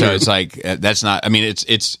 So it's like that's not. I mean,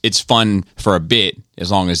 it's fun for a bit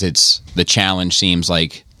as long as the challenge seems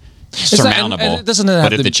like surmountable. and it doesn't have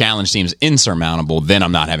but if to- the challenge seems insurmountable, then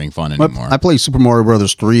I'm not having fun anymore. I played Super Mario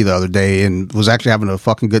Brothers 3 the other day and was actually having a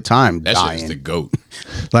fucking good time That dying. shit's the goat.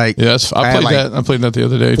 Like, Yeah, I had played that. I played that the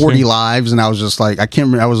other day. 40 too. lives, and I was just like, I can't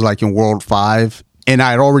remember. I was like in World 5, and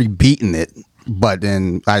I had already beaten it, but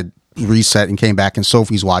then I reset and came back, and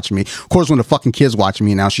Sophie's watching me. Of course, when the fucking kid's watching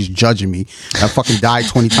me, now she's judging me. I fucking died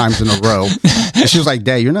 20 times in a row. And she was like,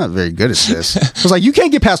 Dad, you're not very good at this. I was like, you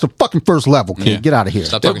can't get past the fucking first level, kid. Yeah. Get out of here.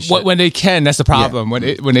 Stop talking shit. When they can, that's the problem. When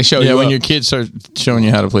they show Yeah, you when up. your kids start showing you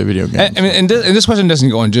how to play video games. I mean, and this question doesn't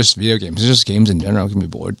go on just video games. It's just games in general. It can be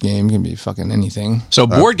board game, it can be fucking anything. So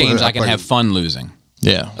board games, I I can play- have fun losing.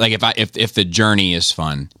 Yeah. Like if the journey is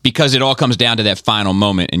fun, because it all comes down to that final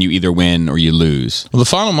moment, and you either win or you lose. Well, the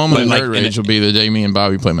final moment But of like, Nerd in Rage a- will be the day me and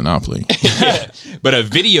Bobby play Monopoly. But a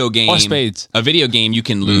video game, Or spades. A video game, you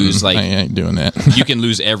can lose I ain't doing that. you can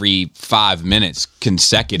lose every 5 minutes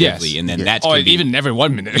consecutively, Yes. and then that's Or even every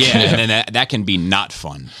 1 minute. yeah, and then that can be not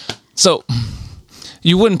fun. So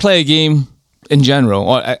you wouldn't play a game in general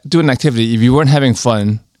or do an activity if you weren't having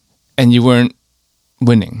fun and you weren't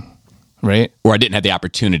winning, right? Or I didn't have the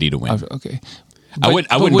opportunity to win. Okay. I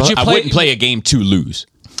wouldn't play a game to lose.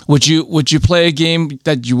 Would you play a game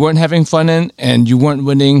that you weren't having fun in and you weren't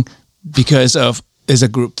winning because of is a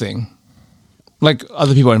group thing? Like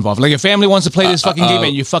other people are involved. Like your family wants to play this fucking game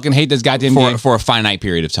and you fucking hate this goddamn game. For a finite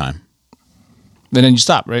period of time. Then you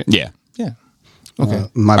stop, right? Yeah. Yeah. Okay.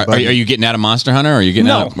 My Are buddy, you getting out of Monster Hunter? Or are you getting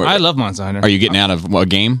No, out of, I love Monster Hunter. Are you getting out of a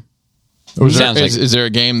game? Was there, Sounds like- is there a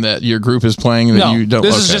game that your group is playing that No, you don't?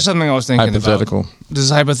 this is okay. just something I was thinking Hypothetical. about. This is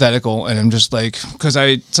hypothetical, and I'm just like, because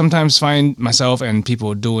I sometimes find myself and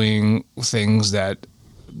people doing things that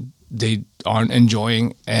they aren't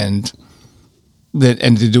enjoying, and they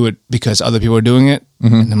do it because other people are doing it,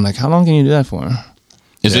 and I'm like, how long can you do that for?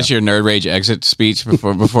 Is this your Nerd Rage exit speech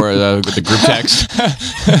before the group text?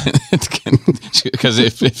 Because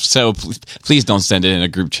if so, please don't send it in a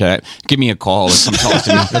group chat. Give me a call or come talk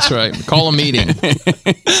to me. That's right. Call a meeting.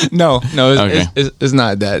 No, Okay. it's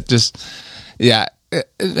not that. Just I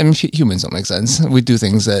mean, humans don't make sense. We do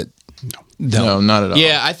things that don't. No, not at all.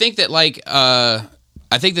 Yeah, I think that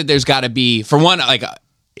I think that there's got to be, for one,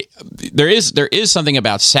 there is something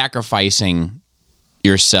about sacrificing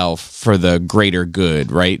yourself for the greater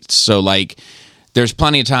good, right? So there's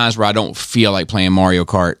plenty of times where I don't feel like playing Mario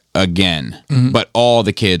Kart again, but all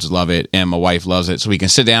the kids love it and my wife loves it, so we can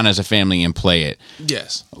sit down as a family and play it.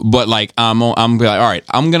 Yes. But I'm be like, all right,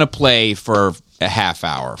 I'm gonna play for a half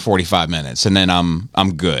hour, 45 minutes, and then I'm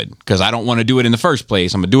good because I don't want to do it in the first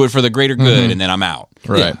place. I'm gonna do it for the greater good, and then I'm out.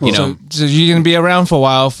 Right. You know. So you're gonna be around for a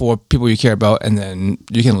while for people you care about, and then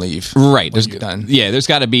you can leave. Right. When you're done. Yeah, there's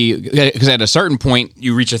got to be, because at a certain point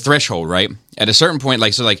you reach a threshold, right? At a certain point,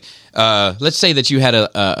 let's say that you had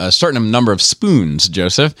a certain number of spoons,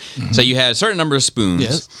 Joseph. So you had a certain number of spoons,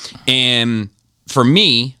 Yes. and for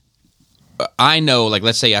me, I know,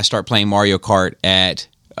 let's say I start playing Mario Kart at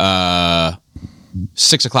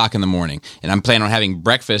 6 o'clock in the morning, and I'm planning on having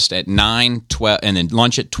breakfast at 9, 12, and then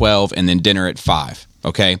lunch at 12, and then dinner at 5.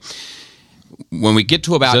 Okay. When we get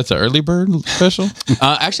to about Is that the early bird special?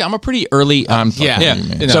 actually, I'm a pretty early. I'm fucking yeah. you,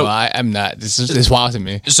 man. No, So I'm not. This is wild to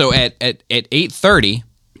me. So at 8:30,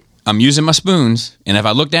 I'm using my spoons, and if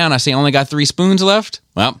I look down, I see I only got 3 spoons left.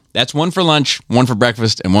 Well, that's one for lunch, one for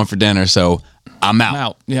breakfast, and one for dinner. So I'm out. I'm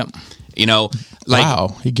out. Yep. You know,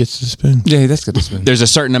 Wow, he gets the spoon. Yeah, that's good. This one. there's a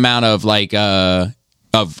certain amount of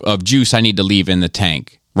of juice I need to leave in the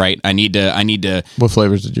tank. Right? I need to What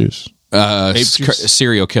flavor's the juice?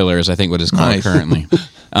 serial killers, I think what it's called Nice. currently.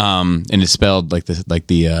 And it's spelled like the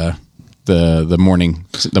morning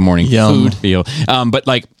Yum. food deal. But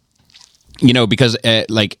because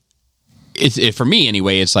it's for me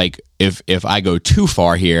anyway, it's like if I go too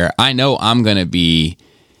far here, I know I'm gonna be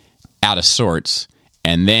out of sorts.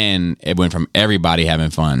 And then it went from everybody having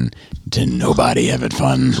fun to nobody having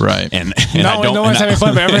fun. Right. And No one's having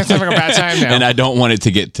fun, but everyone's having a bad time now. and I don't want it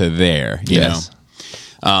to get to there, you Yes.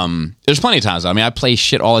 know? There's plenty of times. I mean, I play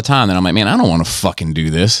shit all the time, and I'm like, man, I don't want to fucking do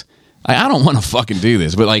this. I don't want to fucking do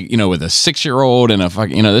this. But with a 6-year-old and a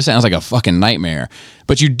fucking, this sounds like a fucking nightmare.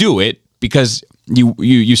 But you do it because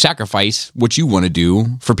you sacrifice what you want to do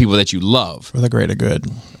for people that you love. For the greater good.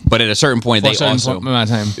 But at a certain point, For they a certain also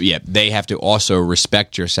amount of time. yeah, they have to also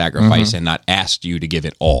respect your sacrifice and not ask you to give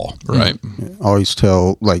it all. Right. I always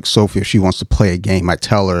tell like Sophie if she wants to play a game, I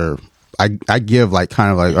tell her I give like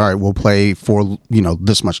kind of like, all right, we'll play for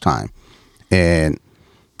this much time, and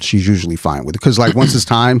she's usually fine with it because like once it's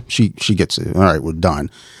time, she gets it. All right, we're done.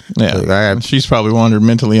 Yeah, Like, she's probably wandered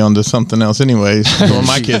mentally onto something else anyways. Well,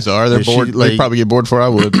 my kids are. They're She, bored. like- they probably get bored before I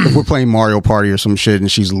would. if we're playing Mario Party or some shit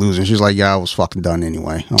and she's losing, she's like, yeah, I was fucking done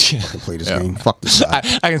anyway. I don't fucking play this game. Fuck this guy.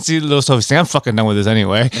 I can see little Sophie saying, I'm fucking done with this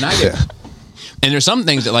anyway. And I get, and there's some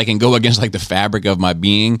things that like can go against like the fabric of my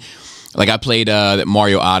being. Like I played that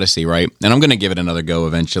Mario Odyssey, right? And I'm gonna give it another go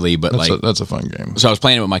eventually. But That's a fun game. so I was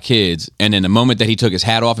playing it with my kids, and then the moment that he took his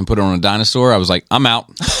hat off and put it on a dinosaur, I was like, I'm out.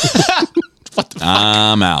 What the fuck?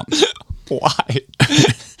 I'm out. Why?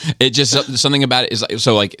 It just something about it is like,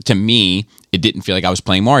 so like to me, it didn't feel like I was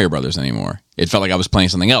playing Mario Brothers anymore. It felt like I was playing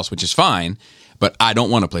something else, which is fine. But I don't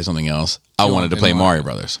want to play something else. I wanted to play Mario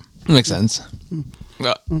Brothers. Makes sense.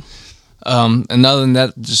 And other than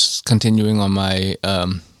that, just continuing on my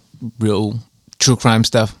real true crime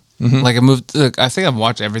stuff. Like I moved. Look, I think I've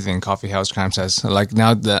watched everything Coffee House Crime Says. Like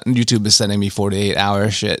now, the YouTube is sending me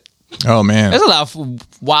 48-hour shit. Oh man, There's a lot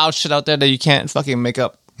of wild shit out there that you can't fucking make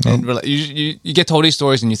up. And you get told these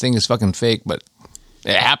stories and you think it's fucking fake, but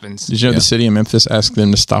it happens. did you know the city of Memphis asked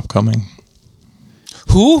them to stop coming?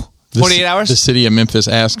 Who? 48 hours? The city of Memphis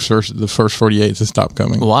asked the first 48 to stop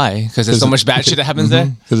coming. Why? Because there's so much bad shit that happens there.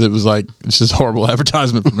 Because it was like it's just horrible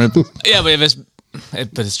advertisement for Memphis. Yeah, but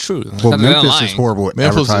but it's true. Well, They're not Memphis is lying. horrible at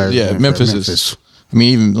Memphis, advertising. yeah, Memphis is. I mean,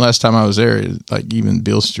 even last time I was there, like even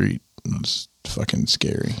Beale Street was fucking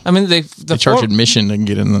scary. I mean, they They charge admission to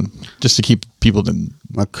get in just to keep people to.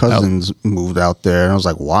 My cousins moved out there, and I was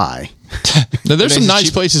like, why? Now, there's some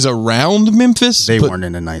nice places around Memphis. They but weren't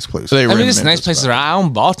in a nice place. They were I mean, in there's nice Memphis, places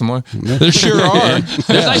around Baltimore. There sure are.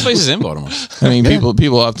 There's nice places in Baltimore. I mean,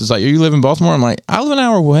 people often say, "You live in Baltimore?" I'm like, "I live an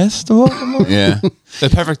hour west of Baltimore." Yeah. The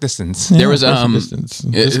perfect distance. There was Perfect distance.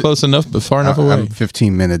 It's close enough, but far enough away. I'm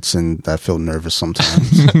 15 minutes, and I feel nervous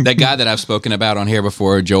sometimes. that guy that I've spoken about on here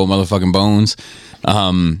before, Joel motherfucking Bones.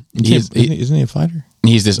 Isn't he a fighter?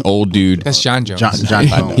 He's this old dude. That's John Jones. John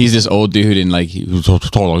Bones. He's this old dude, and like he was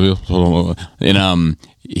and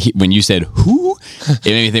when you said who, it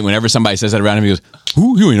made me think. Whenever somebody says that around him, he goes,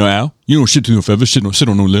 "Who? You ain't no owl. You don't shit to no feather. Sit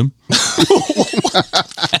on no limb."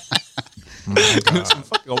 Some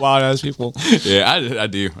fucking wild ass people. Yeah, I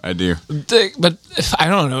do. But I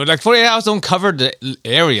don't know. Like 48 hours don't cover the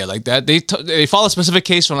area like that. They follow a specific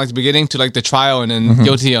case from like the beginning to like the trial and then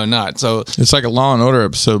guilty or not. So It's like a Law and Order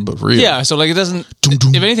episode, but real. yeah, so like it doesn't.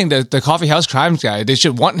 If anything, the coffee house crimes guy, they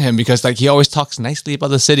should want him because like he always talks nicely about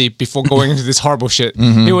the city before going into this horrible shit.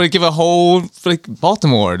 He would give a whole like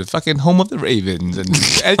Baltimore, the fucking home of the Ravens, and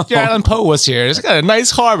Edgar Allan Poe was here. It's got a nice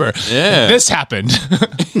harbor. Yeah. This happened.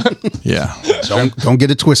 Yeah. Don't get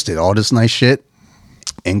it twisted. All this nice shit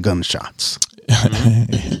and gunshots.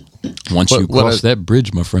 Once you What cross that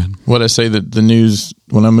bridge, my friend. What I say that the news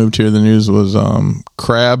when I moved here, the news was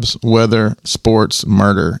crabs, weather, sports,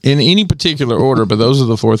 murder in any particular order, but those are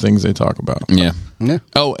the four things they talk about. Yeah, Yeah.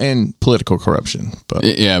 Oh, and political corruption. But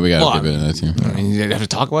yeah, we got Well, a bit of that too. I mean, you have to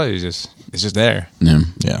talk about it. It's just there. Yeah,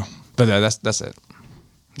 yeah. But that's it.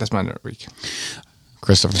 That's my nerd week.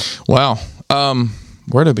 Christopher. Wow.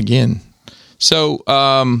 Where to begin? So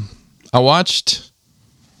I watched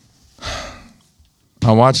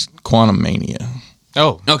Quantum Mania.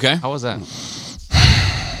 Oh, Okay. how was that?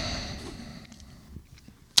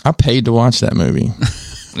 I paid to watch that movie.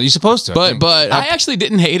 You're supposed to. I think. But I actually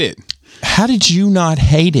didn't hate it. how did you not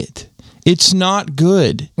hate it? It's not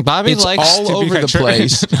good. Bobby it's likes all to be over the contrarian.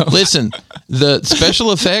 place. No. Listen, the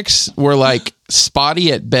special effects were like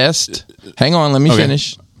spotty at best. Hang on, let me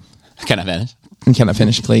finish. Can I finish? Can I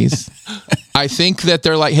finish, please? I think that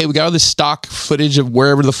they're like, hey, we got all this stock footage of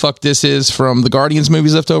wherever the fuck this is from the Guardians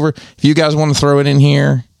movies left over. If you guys want to throw it in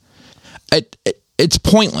here, it's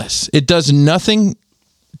pointless. It does nothing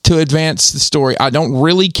to advance the story. I don't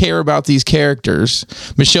really care about these characters.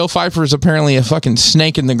 Michelle Pfeiffer is apparently a fucking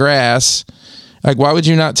snake in the grass. Like, why would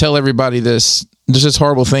you not tell everybody this? There's this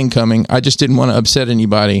horrible thing coming. I just didn't want to upset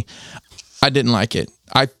anybody. I didn't like it.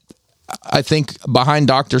 I think behind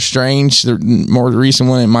Doctor Strange, the more recent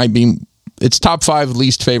one, it might be. It's top 5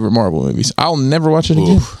 least favorite Marvel movies. I'll never watch it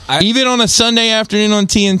again. Even on a Sunday afternoon on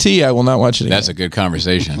TNT, I will not watch it again. That's a good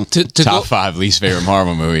conversation. To Top go- 5 least favorite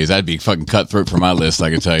Marvel movies. That'd be fucking cutthroat for my list, I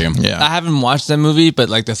can tell you. Yeah. I haven't watched that movie, but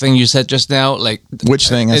like the thing you said just now, like Which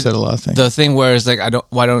thing? I said a lot of things. the thing where it's like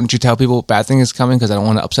why don't you tell people bad thing is coming because I don't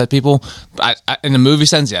want to upset people. I in the movie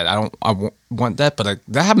sense, yeah, want that, but like,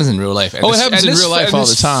 that happens in real life. And Oh, it happens in real life all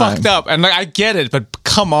the time. Fucked up, and like I get it, but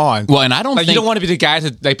come on. Well, and I don't like think you don't want to be the guy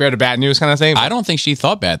to like bear the bad news kind of thing. I don't think she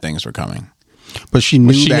thought bad things were coming. But she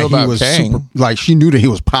knew she that knew he about was Kang. super, like she knew that he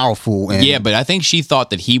was powerful. And Yeah, but I think she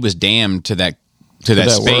thought that he was damned to that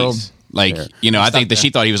that space. world. Like, I think that she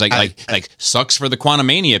thought he was like sucks for the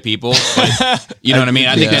Quantumania people. Like, you know what I mean?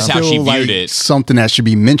 I think that's how she feel viewed like it. Something that should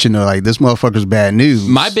be mentioned. Though, like this motherfucker's bad news.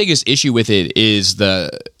 My biggest issue with it is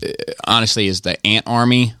honestly, the ant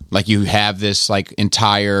army. Like you have this like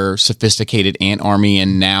entire sophisticated ant army,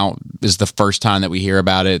 and now is the first time that we hear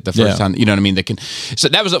about it. The first time, you know what I mean? So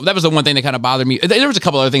that was the one thing that kind of bothered me. There was a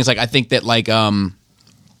couple other things. Like I think that like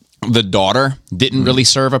the daughter didn't really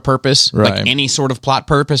serve a purpose, Right. like any sort of plot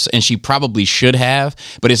purpose, and she probably should have.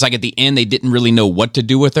 But it's like at the end, they didn't really know what to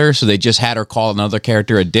do with her, so they just had her call another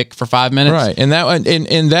character a dick for 5 minutes. Right, and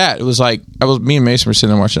that it was like me and Mason were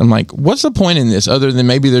sitting there watching. I'm like, what's the point in this other than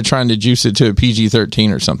maybe they're trying to juice it to a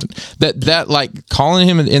PG-13 or something? That like calling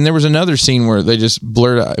him, and there was another scene where they just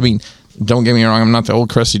blurred out. I mean, don't get me wrong, I'm not the old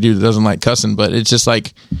crusty dude that doesn't like cussing, but it's just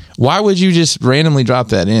like, why would you just randomly drop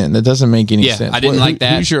that in? That doesn't make any sense. I didn't like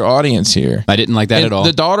that. Who's your audience here? I didn't like that at all.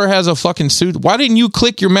 The daughter has a fucking suit. Why didn't you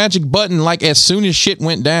click your magic button like as soon as shit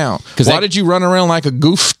went down? Why did you run around like a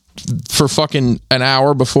goof for fucking an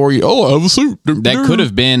hour before you? Oh, I have a suit. That could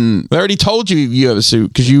have been. They already told you have a suit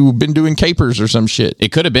because you've been doing capers or some shit.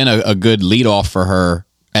 It could have been a good lead off for her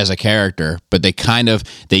as a character, but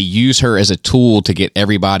they use her as a tool to get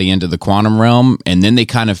everybody into the quantum realm, and then they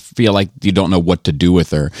kind of feel like you don't know what to do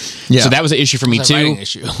with her. Yeah. So that was an issue for me too.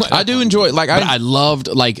 I do enjoy it. Like I loved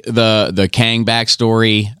like the Kang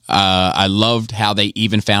backstory. I loved how they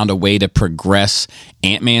even found a way to progress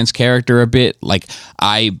Ant-Man's character a bit. Like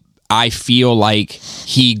I feel like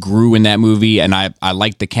he grew in that movie, and I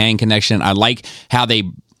like the Kang connection. I like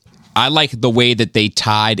the way that they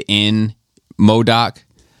tied in MODOK.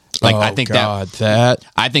 Like I think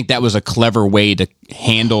that was a clever way to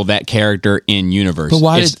handle that character in universe. But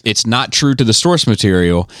why it's not true to the source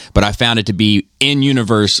material, but I found it to be in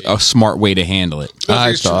universe a smart way to handle it.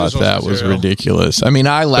 I thought that was ridiculous. I mean,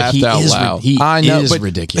 I laughed out loud. I know, but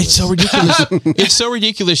ridiculous. It's so ridiculous. It's so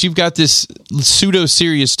ridiculous. You've got this pseudo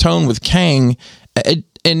serious tone with Kang.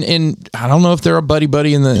 And I don't know if they're a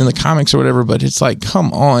buddy in the comics or whatever, but it's like,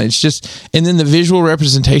 come on, it's just. And then the visual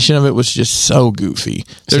representation of it was just so goofy.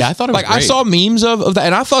 See, I thought it was like great. I saw memes of that,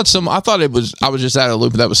 and I thought I was just out of the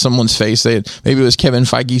loop. That was someone's face. Maybe it was Kevin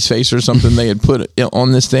Feige's face or something they had put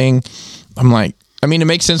on this thing. I'm like, I mean, it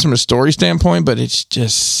makes sense from a story standpoint, but it's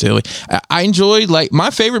just silly. I enjoyed, like,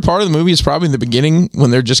 my favorite part of the movie is probably the beginning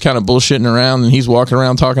when they're just kind of bullshitting around and he's walking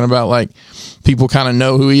around talking about, like, people kind of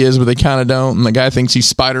know who he is, but they kind of don't. And the guy thinks he's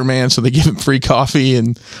Spider-Man, so they give him free coffee.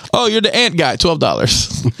 And, oh, you're the ant guy,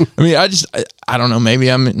 $12. I mean, I don't know.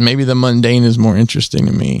 Maybe the mundane is more interesting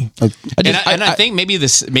to me. I think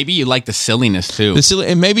maybe you like the silliness too.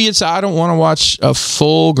 And maybe it's I don't want to watch a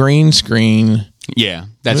full green screen. Yeah,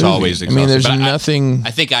 that's movie. always exhausting. I mean, there's but nothing.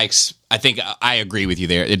 I think I agree with you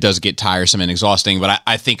there. It does get tiresome and exhausting, but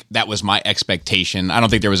I think that was my expectation. I don't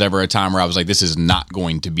think there was ever a time where I was like, this is not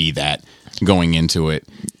going to be that going into it.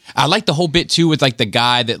 I like the whole bit too with like the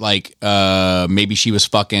guy that like maybe she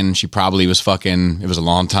probably was fucking. It was a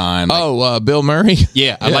long time. Like, Bill Murray.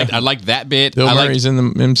 Yeah, I liked that bit. Bill Murray's in the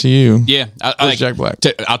MCU. Yeah, I like Jack Black.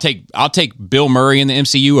 I'll take Bill Murray in the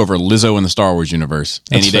MCU over Lizzo in the Star Wars universe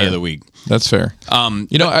any day of the week. That's fair.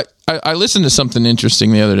 I listened to something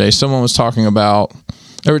interesting the other day. Someone was talking about.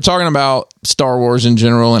 They were talking about Star Wars in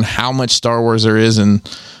general and how much Star Wars there is, and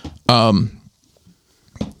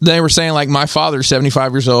they were saying, like, my father's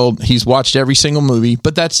 75 years old. He's watched every single movie,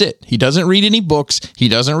 but that's it. He doesn't read any books. He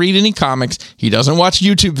doesn't read any comics. He doesn't watch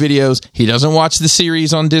YouTube videos. He doesn't watch the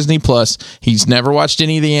series on Disney Plus. He's never watched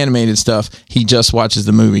any of the animated stuff. He just watches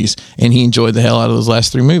the movies, and he enjoyed the hell out of those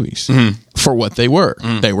last 3 movies for what they were.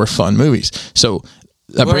 They were fun movies. So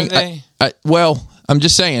I'm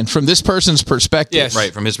just saying, from this person's perspective. Yes.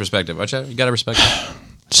 Right, from his perspective. Watch out. You got to respect it.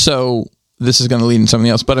 So this is going to lead into something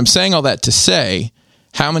else, but I'm saying all that to say,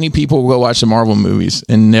 how many people will go watch the Marvel movies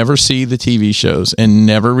and never see the TV shows and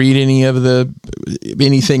never read anything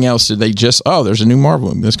else? They just, there's a new Marvel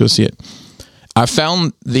movie. Let's go see it. I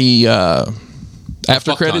found the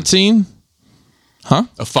after credit scene. Huh?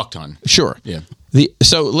 A fuck ton. Sure. Yeah.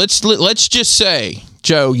 So let's just say,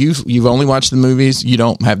 Joe, you've only watched the movies. You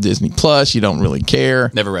don't have Disney Plus. You don't really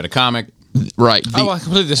care. Never read a comic. Right. I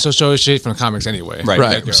completely dissociate from the comics anyway.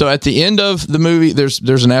 Right. So at the end of the movie,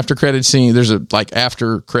 there's an after credit scene. There's a like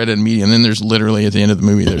after credit media, and then there's literally at the end of the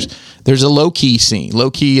movie there's a low key scene.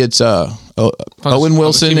 Low key, it's a Owen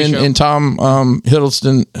Wilson TV show. and Tom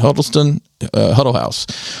Hiddleston, Huddle House,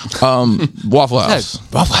 Waffle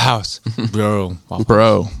House. Waffle House, bro.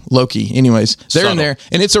 Bro, Loki. Anyways, they're in Subtle. there,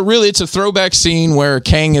 and it's a throwback scene where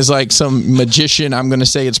Kang is like some magician. I'm going to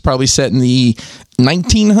say it's probably set in the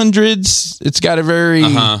 1900s. It's got a very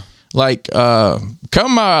like,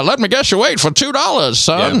 come, let me guess your weight for $2,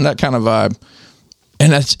 son. Yeah. That kind of vibe.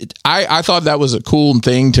 And I thought that was a cool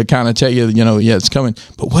thing to kind of tell you, yeah, it's coming.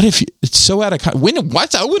 But what if it's so out of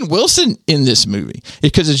what's Owen Wilson in this movie?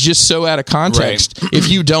 Because it's just so out of context if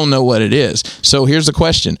you don't know what it is. So here's the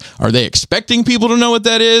question. Are they expecting people to know what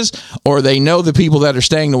that is? Or they know the people that are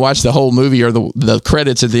staying to watch the whole movie or the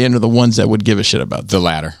credits at the end are the ones that would give a shit about The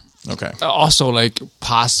latter. Okay. Also, like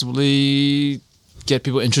possibly get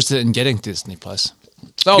people interested in getting Disney Plus.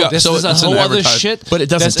 Oh, Yeah, this so is a it's an whole other advertise- shit. but it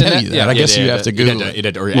doesn't that's tell you that. Yeah, I guess you have to Google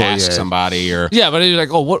it. Or ask somebody or... yeah, but you're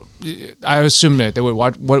like, oh, what? I assume that they would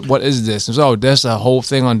watch. What is this? And so, there's a whole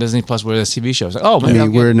thing on Disney Plus where there's TV shows. Like, oh, I maybe I'll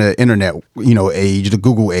mean, get- we're in the internet, age, the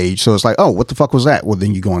Google age. So it's like, oh, what the fuck was that? Well,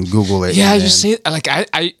 then you go and Google it. yeah, and you see, like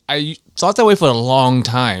I thought that way for a long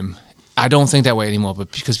time. I don't think that way anymore,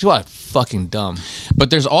 but because people are fucking dumb. But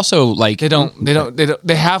there's also like...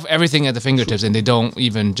 They have everything at the fingertips and they don't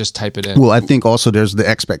even just type it in. Well, I think also there's the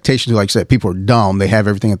expectation, like I said, people are dumb. They have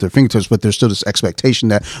everything at their fingertips, but there's still this expectation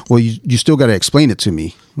that, well, you still got to explain it to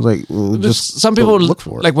me. Like, well, just some people look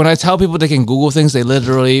for it. like when I tell people they can Google things, they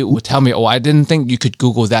literally would tell me, "Oh, I didn't think you could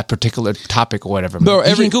Google that particular topic or whatever." Bro,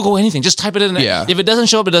 You can Google anything. Just type it in. Yeah. If it doesn't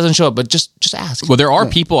show up, it doesn't show up. But just ask. Well, there are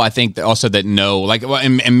people I think that also that know, like, well,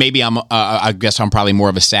 and maybe I guess I'm probably more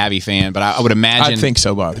of a savvy fan, but I would imagine I think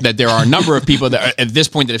so, Bobby. that there are a number of people that are, at this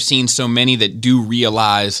point that have seen so many that do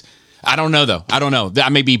realize. I don't know though. I don't know. I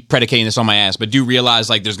may be predicating this on my ass, but do realize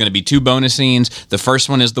like there's going to be 2 bonus scenes. The first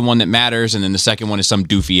one is the one that matters, and then the second one is some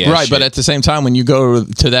doofy ass. Right, shit. but at the same time, when you go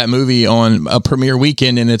to that movie on a premiere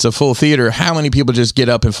weekend and it's a full theater, how many people just get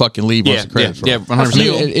up and fucking leave once the credits roll?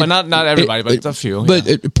 100%. But not everybody, but a few.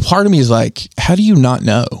 But part of me is like, how do you not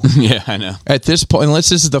know? Yeah, I know. At this point, unless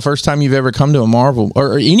this is the first time you've ever come to a Marvel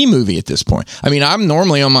or any movie at this point. I mean, I'm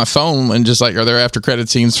normally on my phone and just like, are there after credit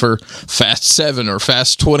scenes for Fast 7 or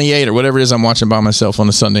Fast 28 or whatever it is I'm watching by myself on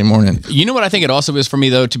a Sunday morning? You know what I think it also is for me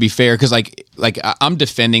though, to be fair, because like I'm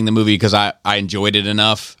defending the movie because I enjoyed it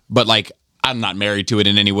enough, but like I'm not married to it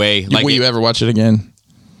in any way. Like, Will you ever watch it again?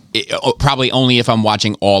 Probably only if I'm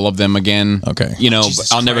watching all of them again. Okay. But Jesus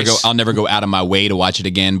I'll never Christ. go. I'll never go out of my way to watch it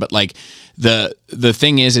again. But like the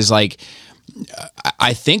thing is like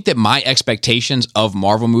I think that my expectations of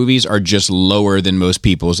Marvel movies are just lower than most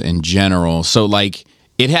people's in general. So like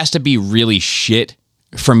it has to be really shit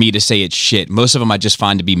for me to say it's shit. Most of them I just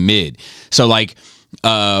find to be mid. So like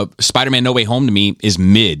Spider-Man No Way Home to me is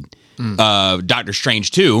mid. Doctor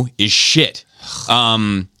Strange 2 is shit.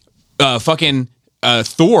 Fucking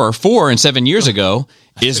Thor 4 and 7 years ago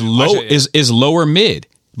is lower mid,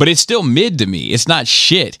 but it's still mid to me. It's not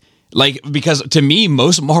shit. Like, because to me,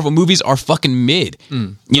 most Marvel movies are fucking mid.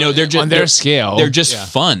 They're just On their scale, They're just yeah.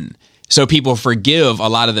 fun. So people forgive a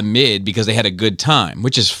lot of the mid because they had a good time,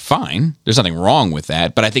 which is fine. There's nothing wrong with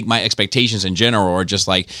that. But I think my expectations in general are just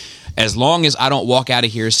like, as long as I don't walk out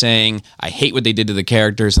of here saying I hate what they did to the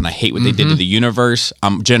characters and I hate what they did to the universe,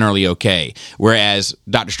 I'm generally okay. Whereas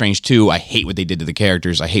Doctor Strange 2, I hate what they did to the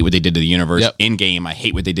characters. I hate what they did to the universe. Yep. Endgame, I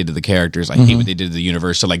hate what they did to the characters. I hate what they did to the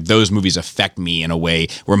universe. So like those movies affect me in a way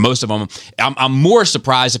where most of them, I'm more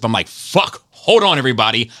surprised if I'm like, fuck, hold on,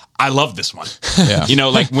 everybody. I love this one. Yeah.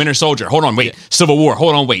 Like Winter Soldier. Hold on, wait. Civil War.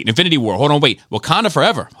 Hold on, wait. Infinity War. Hold on, wait. Wakanda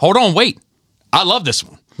Forever. Hold on, wait. I love this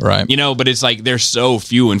one. Right. But it's like they're so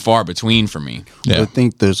few and far between for me. Yeah. I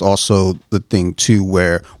think there's also the thing too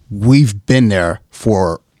where we've been there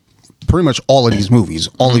for pretty much all of these movies,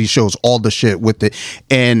 all of these shows, all the shit with it.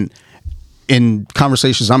 And in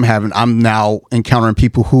conversations I'm having, I'm now encountering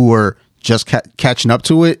people who are just catching up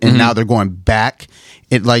to it, and now they're going back.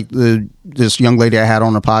 It like this young lady I had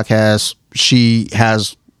on the podcast. She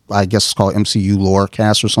has, I guess it's called MCU Lore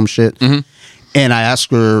Cast or some shit. And I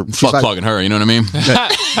asked her, she's Fuck like, plugging her, you know what I mean?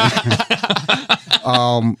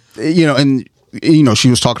 and she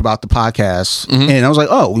was talking about the podcast, and I was like,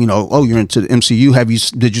 oh, you're into the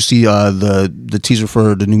MCU. Did you see the teaser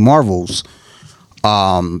for the new Marvels,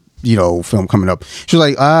 film coming up? She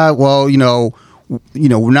was like, well,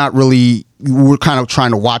 we're not really. We're kind of trying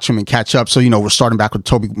to watch them and catch up. So, we're starting back with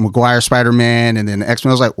Tobey Maguire Spider-Man and then X-Men.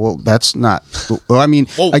 I was like, well, that's not. Well, I mean,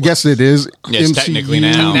 I guess it is Yes, MCU technically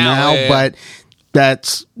now. yeah. but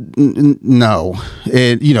that's no.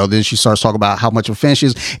 And, then she starts talking about how much of a fan she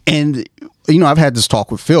is. And, I've had this talk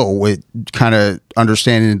with Phil with kind of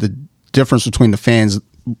understanding the difference between the fans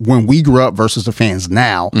when we grew up versus the fans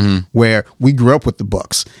now, where we grew up with the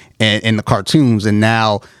books and the cartoons, and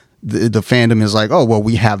now the fandom is like, oh, well,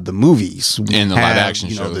 we have the movies And the live action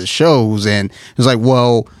shows. the shows, and it's like,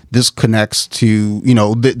 well, this connects to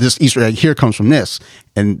this Easter egg here comes from this,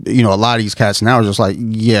 and a lot of these cats now are just like,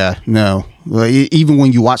 yeah, no, like, even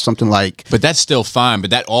when you watch something like, But that's still fine. But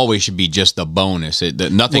that always should be just a bonus.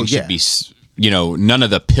 Nothing Well, should yeah. be, none of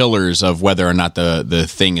the pillars of whether or not the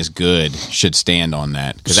thing is good should stand on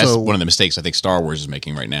that. Because that's So- one of the mistakes I think Star Wars is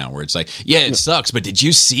making right now, where it's like, yeah, it sucks, but did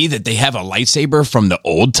you see that they have a lightsaber from the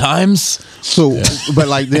old times? so, but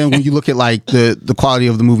like then when you look at like the quality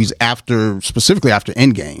of the movies specifically after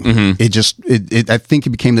Endgame, it I think it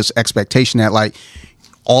became this expectation that like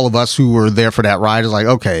all of us who were there for that ride is like,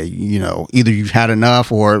 okay, either you've had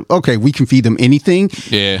enough or okay, we can feed them anything.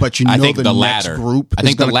 Yeah, but I think the the next latter group. I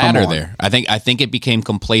think the is gonna come latter on. there. I think it became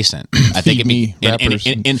complacent. I think Feed me rappers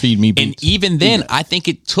and feed me and beats. even then, I think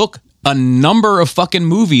it took a number of fucking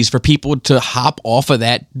movies for people to hop off of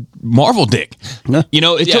that Marvel dick. Yeah.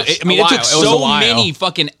 It Yes, took. I mean, a it took while. It was a so while. many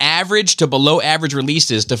fucking average to below average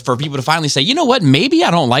releases for people to finally say, you know what, maybe I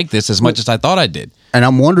don't like this as much as I thought I did. And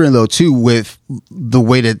I'm wondering though too, with the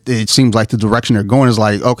way that it seems like the direction they're going is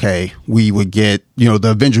like, okay, we would get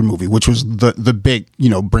the Avenger movie, which was the big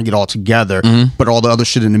bring it all together, but all the other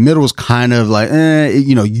shit in the middle is kind of like,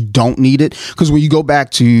 you don't need it, because when you go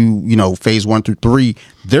back to phase 1 through 3,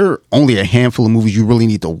 there are only a handful of movies you really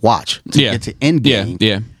need to watch to get to Endgame.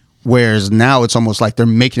 Yeah. Whereas now it's almost like they're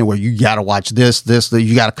making it where you got to watch this,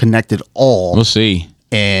 you got to connect it all. We'll see.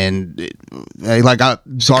 And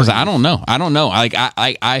Because I don't know. Like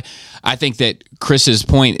I think that Chris's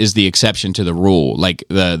point is the exception to the rule. Like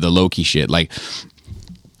the Loki shit. Like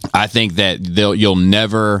I think that you'll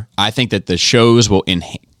never. I think that the shows will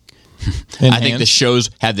enhance. I think the shows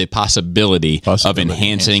have the possibility of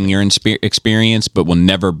enhancing your experience, but will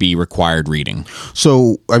never be required reading.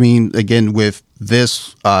 So, I mean, again, with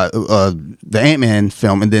this, the Ant-Man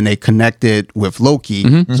film, and then they connect it with Loki,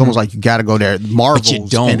 it's almost like you got to go there. Marvels, But you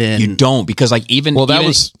don't. and then, You don't, because like even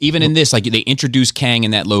was- in this, like they introduce Kang in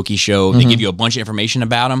that Loki show. They give you a bunch of information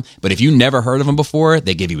about him, but if you never heard of him before,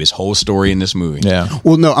 they give you his whole story in this movie. Yeah.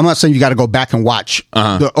 Well, no, I'm not saying you got to go back and watch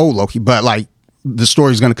the old Loki, but like the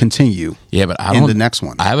story's going to continue. Yeah, but I in don't. the next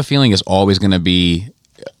one. I have a feeling it's always going to be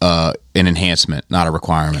an enhancement, not a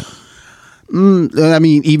requirement. I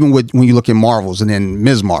mean, even when you look at Marvels and then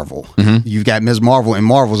Ms. Marvel, you've got Ms. Marvel and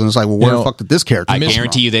Marvels, and it's like, well, where the fuck did this character? I come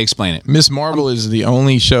guarantee you they explain it. Miss Marvel is the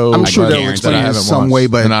only show I'm sure I they'll guarantee explain that I it in haven't some watched, way,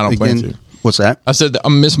 but and I don't plan again, to. what's that? I said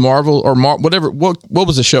Miss Marvel or whatever. What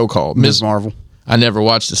was the show called? Ms. Marvel. I never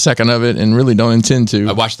watched a second of it and really don't intend to.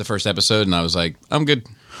 I watched the first episode and I was like, I'm good.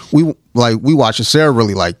 We watched it. Sarah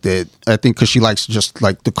really liked it. I think because she likes just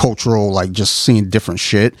like the cultural, like just seeing different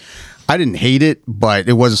shit. I didn't hate it, but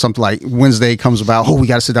it wasn't something like Wednesday comes about. Oh, we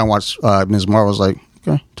got to sit down and watch Ms. Marvel. I was like,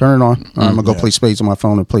 okay, turn it on. I'm gonna go play spades on my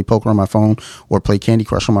phone, or play poker on my phone, or play Candy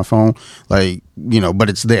Crush on my phone. Like but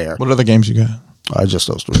it's there. What other games you got? Just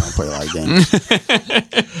those three. I don't play a lot of games.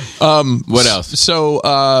 What else? So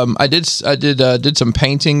I did some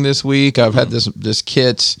painting this week. I've had this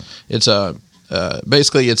kit. It's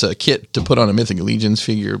basically it's a kit to put on a Mythic Legions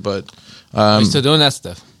figure, but You're still doing that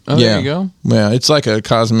stuff. Oh, yeah, there you go. Yeah, it's like a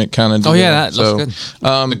cosmic kind of. Oh, yeah, that looks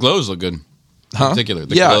good. The glows look good. In particular,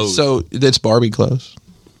 the yeah, glows. so it's Barbie clothes.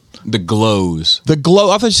 The glows. The glow.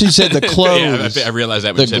 I thought you said the clothes. Yeah, I realized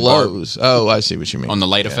that when The you said Barb. glows. Oh, I see what you mean. On the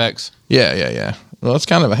light effects. Yeah. Well, it's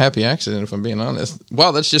kind of a happy accident, if I'm being honest.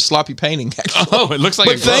 Wow, that's just sloppy painting. Actually. Oh, it looks like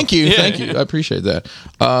But a glow. thank you. I appreciate that.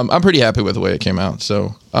 I'm pretty happy with the way it came out.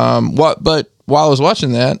 So, but while I was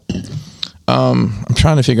watching that, I'm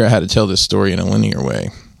trying to figure out how to tell this story in a linear way.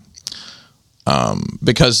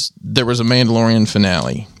 Because there was a Mandalorian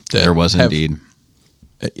finale. There was indeed.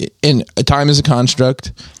 And time is a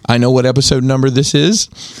construct. I know what episode number this is,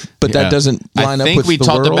 but that doesn't line up with the I think we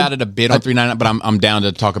talked world. about it a bit on 399, but I'm down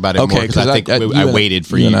to talk about it more because I think I waited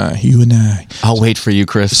for you. You and I. I'll wait for you,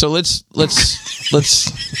 Chris. So let's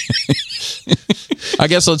I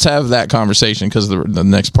guess let's have that conversation because the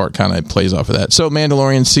next part kind of plays off of that. So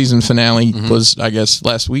Mandalorian season finale was, I guess,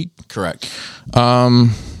 last week. Correct.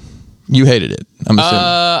 You hated it. I'm assuming.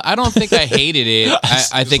 I don't think I hated it.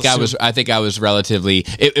 I think I was relatively.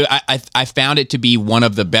 I found it to be one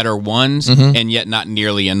of the better ones, and yet not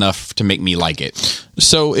nearly enough to make me like it.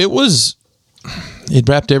 So it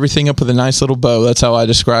wrapped everything up with a nice little bow. That's how I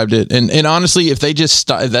described it. And honestly, if they just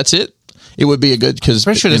that's it would be a good, because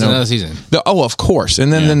Pretty sure there's another season. Oh, of course.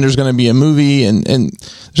 And then there's going to be a movie, and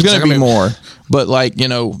there's going to be more. But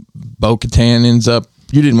Bo-Katan ends up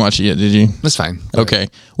You didn't watch it yet, did you? That's fine. Okay.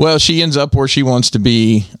 Well, she ends up where she wants to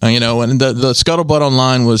be, and the scuttlebutt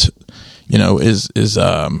online was, is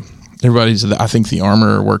everybody's, I think the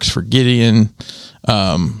armor works for Gideon,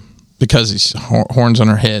 because he's horns on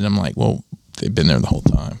her head. I'm like, well, they've been there the whole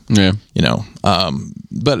time. Yeah.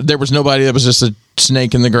 But there was nobody. That was just a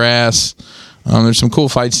snake in the grass. There's some cool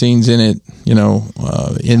fight scenes in it,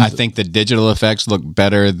 I think the digital effects look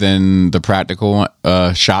better than the practical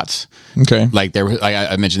shots. Okay. Like there was,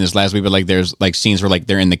 I mentioned this last week, but like there's like scenes where like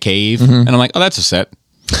they're in the cave, and I'm like, oh, that's a set.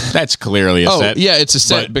 That's clearly a set. Yeah, it's a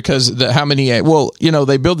set But- because how many? Well,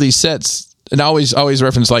 they build these sets. And I always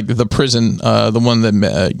reference like the prison, the one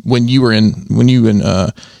that when you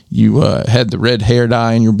had the red hair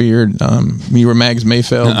dye in your beard, you were Mags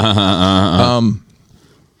Mayfeld.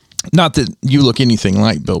 Not that you look anything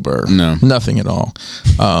like Bill Burr. No. Nothing at all.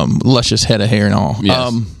 Luscious head of hair and all.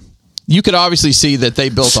 Yes. You could obviously see that they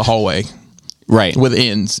built a hallway Right. with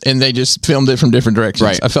ends, and they just filmed it from different directions.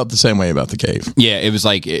 Right. I felt the same way about the cave. Yeah, it was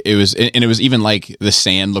like it was, and it was even like the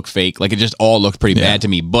sand looked fake. Like it just all looked pretty bad to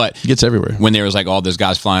me. But It gets everywhere. when there was like all those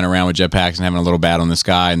guys flying around with jetpacks and having a little battle in the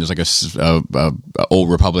sky, and there's like a old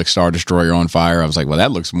Republic Star Destroyer on fire, I was like, well,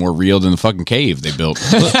 that looks more real than the fucking cave they built.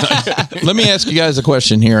 Let me ask you guys a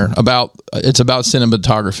question here about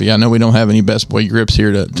cinematography. I know we don't have any Best Boy grips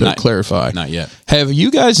here to clarify. Not yet. Have you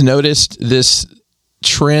guys noticed this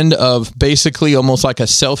trend of basically almost like a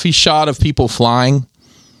selfie shot of people flying?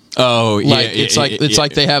 Oh, yeah. Like it's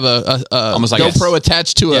like they have a Almost like GoPro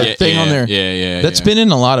attached to a thing on there. Yeah. That's been in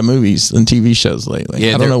a lot of movies and TV shows lately.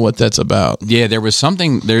 Yeah, I don't know what that's about. Yeah, there was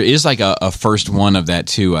something. There is like a first one of that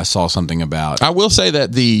too. I saw something about. I will say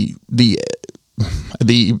that the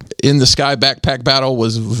in the sky backpack battle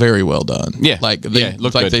was very well done. Yeah. like Yeah, it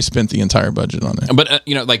looked good. they spent the entire budget on it. But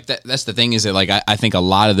like that's the thing is that like I think a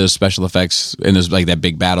lot of those special effects in those like that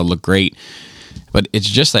big battle look great, but it's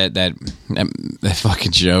just that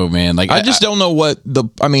fucking show, man. Like I just don't know what the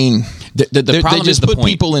problem they is just the put point.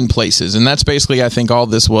 people in places, and that's basically I think all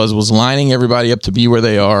this was lining everybody up to be where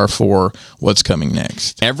they are for what's coming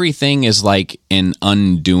next. Everything is like an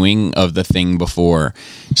undoing of the thing before.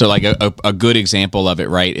 So like a good example of it,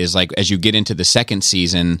 right, is like as you get into the second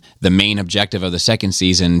season, the main objective of the second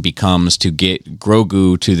season becomes to get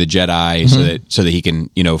Grogu to the Jedi so that he can,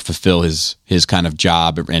 fulfill his kind of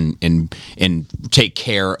job and take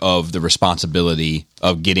care of the responsibility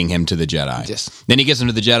of getting him to the Jedi. Yes. Then he gets him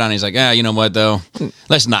to the Jedi and he's like, you know what though?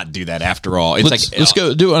 Let's not do that after all. It's Let's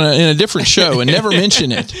go do it in a different show and never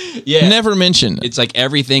mention it. Yeah. Never mention it. It's like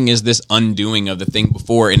everything is this undoing of the thing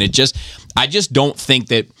before, and I just don't think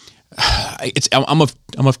that I'm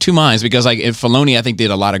of two minds because like Filoni I think did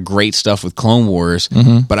a lot of great stuff with Clone Wars,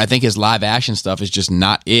 but I think his live action stuff is just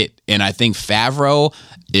not it, and I think Favreau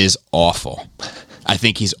is awful. I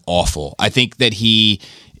think he's awful. I think that he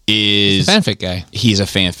is Fanfic guy. He's a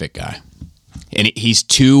fanfic guy, and he's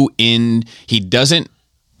too in. He doesn't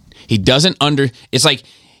under. It's like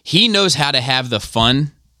he knows how to have the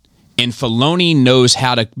fun, and Filoni knows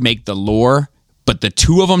how to make the lore. But the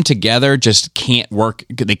two of them together just can't work.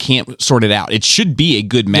 They can't sort it out. It should be a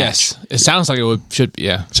good match. Yes, it sounds like should be.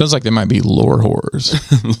 Yeah, Sounds like there might be lore horrors.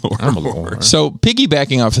 lore. So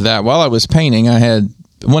piggybacking off of that, while I was painting, I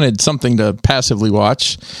wanted something to passively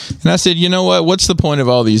watch, and I said, you know what? What's the point of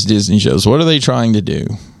all these Disney shows? What are they trying to do?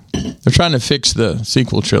 They're trying to fix the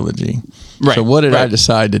sequel trilogy. Right, So what did I right.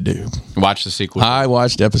 decide to do? Watch the sequel. I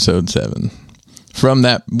watched episode 7 from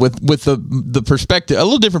that with the perspective, a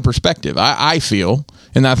little different perspective. I feel,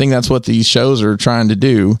 and I think that's what these shows are trying to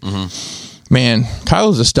do. Man,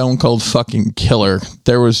 Kylo's a stone cold fucking killer.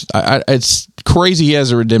 It's crazy. He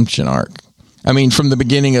has a redemption arc. I mean, from the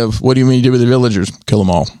beginning of what do you mean you do with the villagers? Kill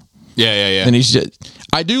them all. Yeah. And he's just,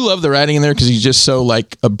 I do love the writing in there because he's just so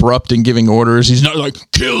like abrupt in giving orders. He's not like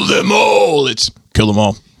kill them all. It's kill them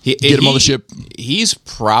all. Get them on the ship. He's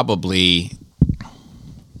probably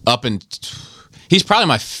He's probably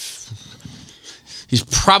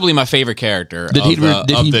my favorite character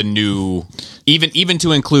the new, even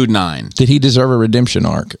to include 9. Did he deserve a redemption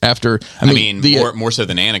arc after? I mean, more so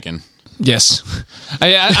than Anakin. Yes,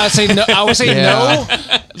 I'd say no. I would say no,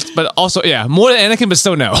 but also more than Anakin, but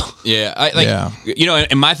still no. Yeah,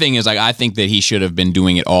 and my thing is like I think that he should have been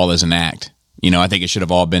doing it all as an act. I think it should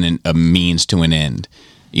have all been a means to an end.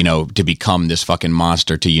 To become this fucking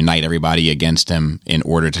monster, to unite everybody against him in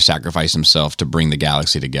order to sacrifice himself to bring the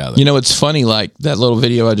galaxy together. It's funny, like that little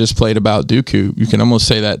video I just played about Dooku, you can almost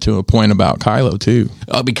say that to a point about Kylo too.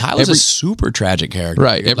 I mean, Kylo's a super tragic character.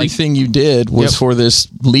 Right. Everything you did was for this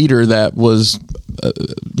leader that was,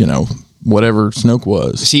 whatever Snoke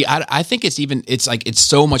was. See, I think it's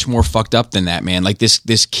so much more fucked up than that, man. Like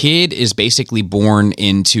this kid is basically born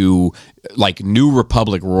into like New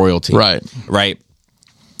Republic royalty, right.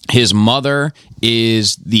 His mother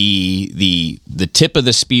is the tip of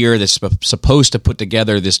the spear that's supposed to put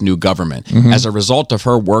together this new government. As a result of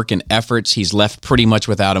her work and efforts, he's left pretty much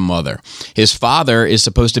without a mother. His father is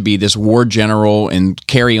supposed to be this war general and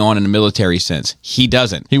carry on in a military sense. He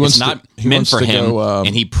doesn't. It's not meant for him,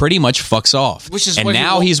 and he pretty much fucks off. Which is and what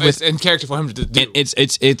now he's with in character for him to do.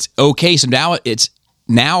 It's okay. So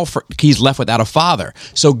now he's left without a father.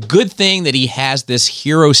 So good thing that he has this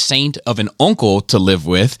hero saint of an uncle to live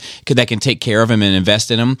with that can take care of him and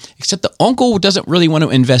invest in him. Except the uncle doesn't really want to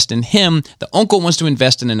invest in him. The uncle wants to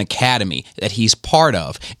invest in an academy that he's part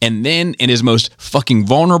of. And then in his most fucking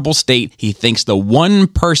vulnerable state, he thinks the one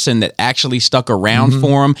person that actually stuck around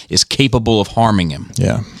for him is capable of harming him.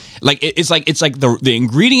 Yeah. Like it's like the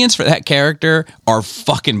ingredients for that character are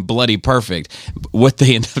fucking bloody perfect. What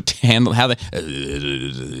they end up to handle, how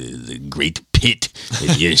the great pit.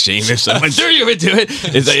 You're ashamed if someone threw you into it.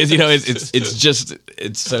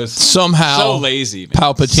 It's so somehow so lazy. Man.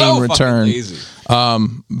 Palpatine so returned. Lazy.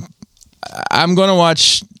 I'm going to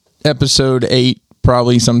watch episode 8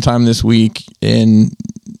 probably sometime this week, and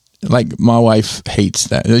like my wife hates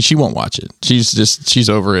that. She won't watch it. She's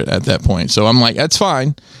over it at that point. So I'm like, that's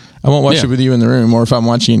fine. I won't watch it with you in the room, or if I'm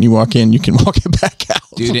watching and you walk in, you can walk it back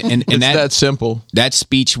out. Dude, and it's that simple. That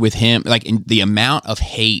speech with him, like in the amount of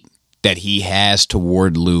hate that he has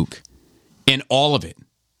toward Luke, and all of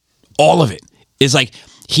it is like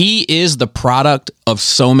he is the product of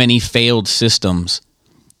so many failed systems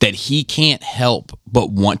that he can't help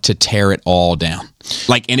but want to tear it all down.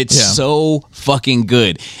 Like, and it's so fucking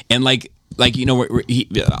good. And like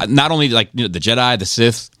not only like the Jedi, the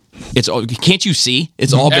Sith. It's all, can't you see?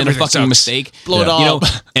 It's all been a fucking mistake. Blow it all.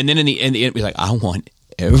 And then in the end, we're like, I want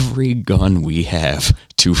every gun we have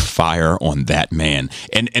to fire on that man.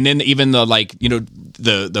 And then even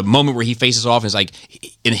the moment where he faces off is like,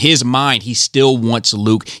 in his mind, he still wants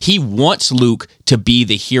Luke. He wants Luke to be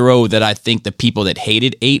the hero that I think the people that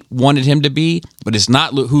hated 8 wanted him to be, but it's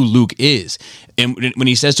not who Luke is. And when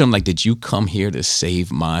he says to him, like, did you come here to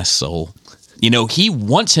save my soul? He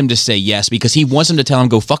wants him to say yes because he wants him to tell him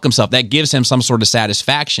go fuck himself. That gives him some sort of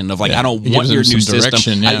satisfaction of like, I don't want your new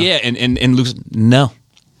system. And Luke's no.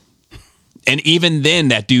 And even then,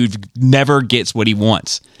 that dude never gets what he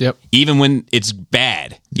wants. Yep. Even when it's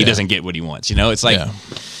bad, he doesn't get what he wants. It's like,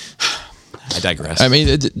 I digress. I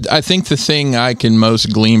mean, I think the thing I can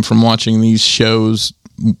most glean from watching these shows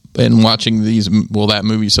and watching that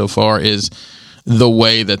movie so far is the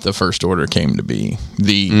way that the First Order came to be.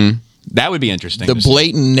 That would be interesting. The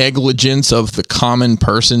blatant negligence of the common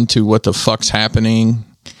person to what the fuck's happening.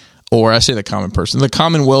 Or I say the common person. The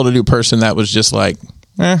common well-to-do person that was just like,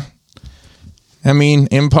 I mean,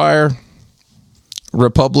 Empire,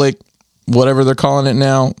 Republic, whatever they're calling it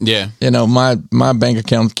now. Yeah. My bank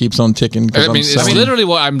account keeps on ticking. It's literally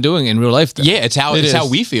what I'm doing in real life. Though. Yeah, it's how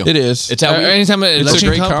we feel. It is. It's how anytime an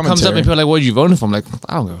election comes up and people are like, what are you voting for? I'm like,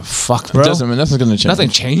 I don't give a fuck, bro. Nothing's going to change. Nothing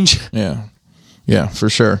change. Yeah. Yeah, for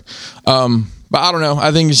sure. But I don't know.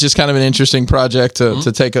 I think it's just kind of an interesting project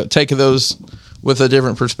to take those with a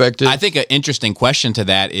different perspective. I think an interesting question to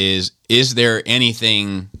that is there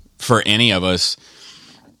anything for any of us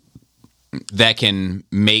that can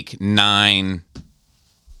make 9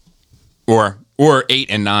 or 8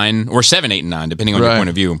 and 9 or 7, 8, and 9, depending on your point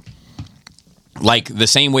of view, like the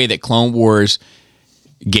same way that Clone Wars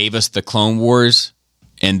gave us the Clone Wars,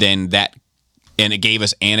 and it gave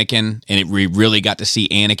us Anakin, and we really got to see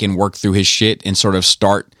Anakin work through his shit and sort of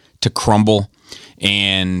start to crumble,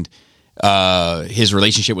 and his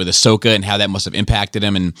relationship with Ahsoka and how that must have impacted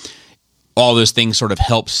him, and all those things sort of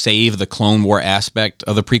help save the Clone War aspect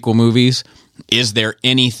of the prequel movies. Is there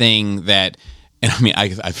anything that, and I mean,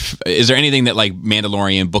 is there anything that like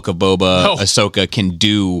Mandalorian, Book of Boba, Ahsoka can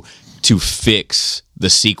do to fix the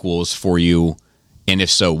sequels for you? And if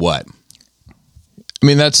so, what? I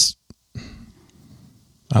mean, that's...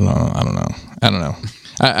 I don't know.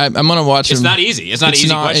 I'm gonna watch. It's not easy. It's not an easy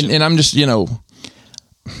question. And I'm just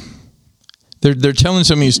they're telling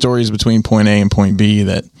so many stories between point A and point B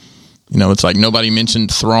that it's like nobody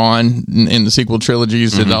mentioned Thrawn in the sequel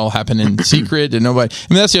trilogies. It all happened in secret, and nobody.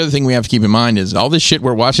 I mean, that's the other thing we have to keep in mind is all this shit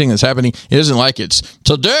we're watching that's happening. It isn't like it's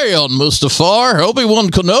today on Mustafar. Obi-Wan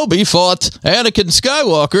Kenobi fought Anakin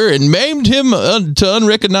Skywalker and maimed him to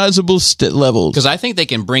unrecognizable levels. Because I think they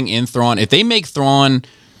can bring in Thrawn if they make Thrawn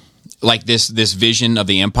like this vision of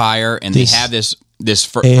the Empire, and they have this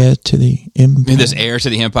heir to the empire. This heir to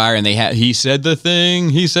the empire, and he said the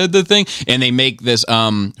thing, and they make this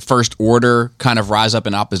First Order kind of rise up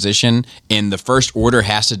in opposition, and the First Order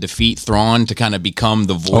has to defeat Thrawn to kind of become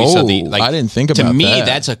the voice of the. Like, I didn't think about that. To me, that.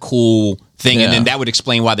 that's a cool thing, and then that would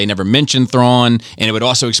explain why they never mentioned Thrawn, and it would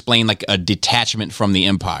also explain like a detachment from the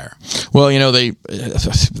Empire. Well, they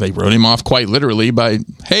wrote him off quite literally by,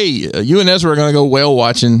 hey, you and Ezra are going to go whale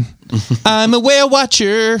watching. I'm a whale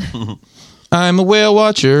watcher. I'm a whale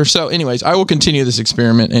watcher. So, anyways, I will continue this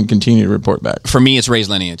experiment and continue to report back. For me, it's Rey's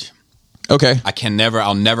lineage. Okay.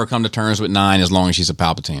 I'll never come to terms with 9 as long as she's a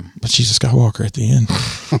Palpatine. But she's a Skywalker at the end.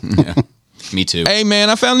 Yeah, me too. Hey, man,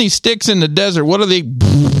 I found these sticks in the desert. What are they?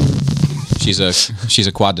 She's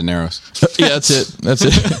a Quad Daenerys. Yeah, that's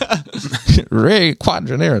it. Rey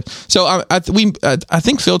Quadraneros. So I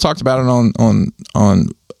think Phil talked about it on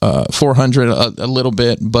 400 a little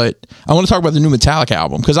bit, but I want to talk about the new Metallica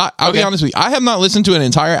album because I'll be honest with you, I have not listened to an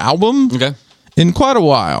entire album in quite a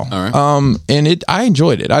while. All right. And I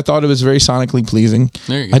enjoyed it. I thought it was very sonically pleasing.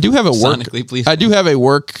 There you go. I do have Sonically pleasing. I do have a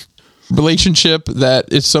work relationship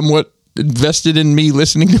that is somewhat invested in me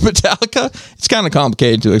listening to Metallica. It's kind of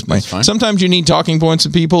complicated to explain. Sometimes you need talking points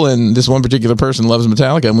of people, and this one particular person loves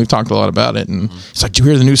Metallica, and we've talked a lot about it. And it's like, "Did you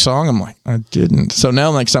hear the new song?" I'm like, "I didn't." So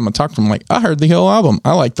now next time I talk to him, I'm like, "I heard the whole album.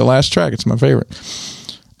 I like the last track. It's my favorite."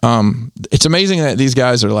 It's amazing that these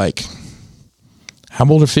guys are like, how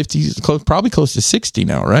old are 50? Probably close to 60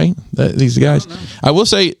 now, right? These guys. I will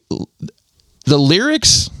say the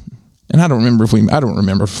lyrics. And I don't remember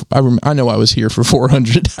I know I was here for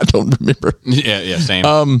 400. I don't remember. Yeah, same.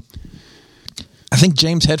 I think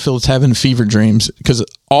James Hetfield's having fever dreams because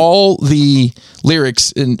all the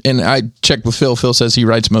lyrics, and I checked with Phil. Phil says he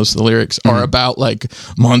writes most of the lyrics are about like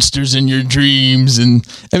monsters in your dreams. And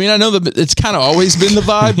I mean, I know that it's kind of always been the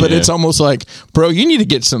vibe, but it's almost like, bro, you need to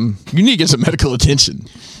get some medical attention.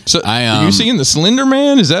 So, are you seeing the Slender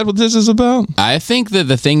Man? Is that what this is about? I think that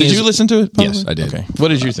the thing Did you listen to it? Probably? Yes, I did. Okay. What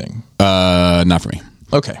did you think? Not for me.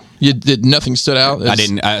 Okay. You did nothing stood out? I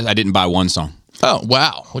didn't buy one song. Oh,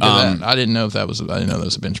 wow. Look at that. I didn't know that was a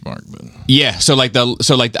benchmark, but yeah. So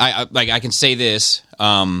I can say this.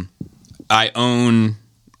 I own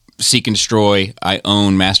Seek and Destroy. I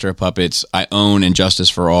own Master of Puppets. I own Injustice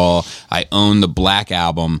for All. I own the Black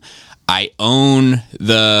Album. I own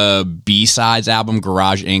the B-Sides album,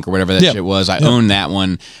 Garage Inc. or whatever that shit was. I own that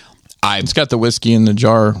one. It's got the whiskey in the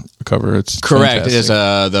jar cover. It's correct. Fantastic. It is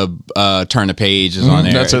the Turn the Page is on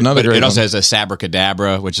there. That's another great It also one. has a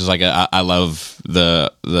Sabracadabra, which is like I love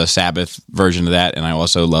the Sabbath version of that, and I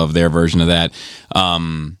also love their version of that.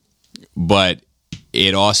 But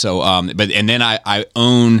it also and then I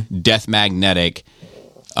own Death Magnetic.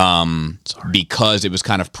 Because it was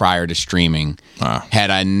kind of prior to streaming. Had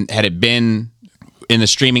it been in the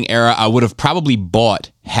streaming era, I would have probably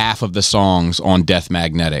bought half of the songs on Death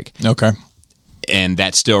Magnetic. Okay. And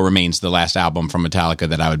that still remains the last album from Metallica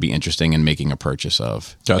that I would be interested in making a purchase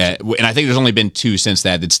of. Gotcha. And I think there's only been 2 since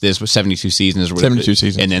that. This was 72 Seasons. 72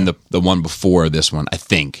 Seasons. And then the one before this one, I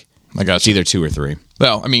think. I got It's either 2 or 3.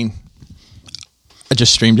 Well, I mean, I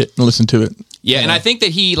just streamed it and listened to it. Yeah, and I think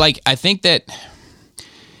that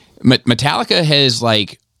Metallica has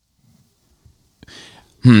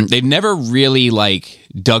they've never really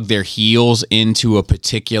dug their heels into a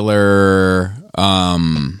particular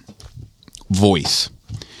voice.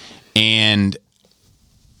 And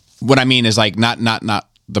what I mean is not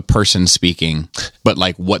the person speaking, but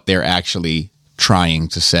what they're actually trying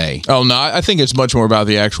to say. Oh no, I think it's much more about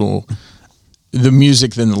the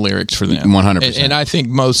music than the lyrics for them. 100%. And I think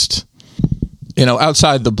most,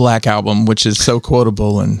 outside the Black Album, which is so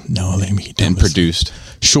quotable and produced.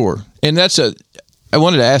 Sure. And I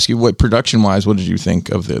wanted to ask you, what production wise, what did you think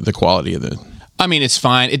of the quality of the? I mean, it's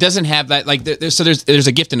fine. It doesn't have that there's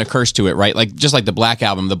a gift and a curse to it, right? Just like the Black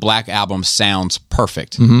Album sounds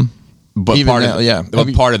perfect. Mm-hmm. But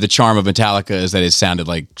part of the charm of Metallica is that it sounded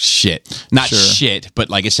like shit. Not shit, but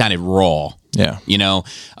it sounded raw. Yeah.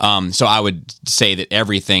 So I would say that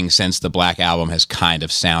everything since the Black Album has kind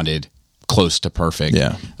of sounded close to perfect.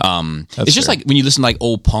 Yeah. It's just when you listen to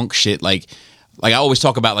old punk shit, I always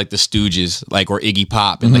talk about the Stooges, or Iggy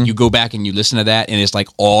Pop, and you go back and you listen to that, and it's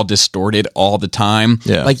all distorted all the time.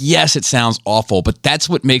 Yeah. Yes, it sounds awful, but that's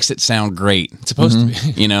what makes it sound great. It's supposed to be,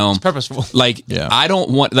 It's purposeful. I don't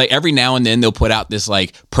want every now and then they'll put out this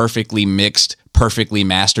perfectly mixed, perfectly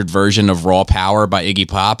mastered version of Raw Power by Iggy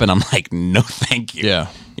Pop, and I'm like, no, thank you. Yeah.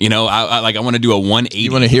 I want to do a 180.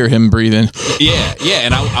 You want to hear him breathing. Yeah,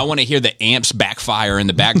 and I want to hear the amps backfire in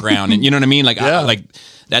the background, and you know what I mean?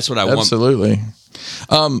 That's what I want. Absolutely.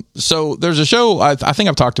 So there's a show I think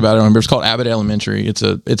I've talked about it. It's called Abbott Elementary. It's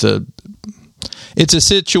it's a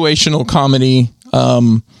situational comedy,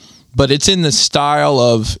 but it's in the style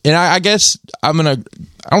of, and I guess I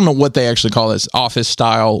don't know what they actually call this, Office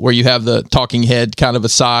style, where you have the talking head kind of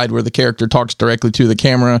aside where the character talks directly to the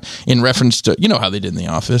camera in reference to, you know how they did in The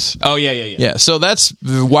Office. Oh, yeah. Yeah, so that's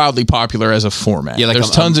wildly popular as a format. Yeah, like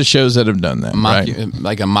there's tons of shows that have done that. Right?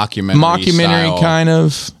 Like a mockumentary style. Kind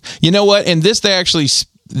of. You know what? And this, they actually,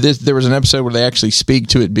 there was an episode where they actually speak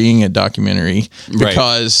to it being a documentary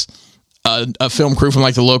because a film crew from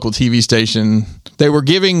like the local TV station, they were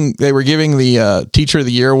giving the Teacher of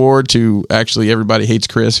the Year award to actually Everybody Hates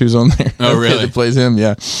Chris, who's on there. Oh, really? That plays him,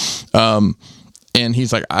 yeah. And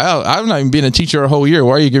he's like, I've not even been a teacher a whole year.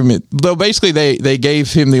 Why are you giving me? Though basically they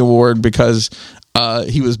gave him the award because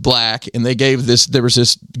he was black, and they gave there was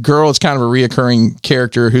this girl, it's kind of a reoccurring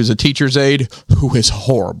character who's a teacher's aide who is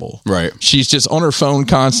horrible. Right. She's just on her phone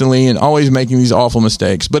constantly and always making these awful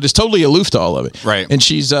mistakes, but is totally aloof to all of it. Right. And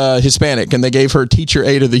she's Hispanic, and they gave her Teacher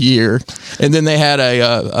Aide of the Year. And then they had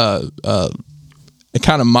a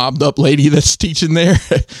kind of mobbed up lady that's teaching there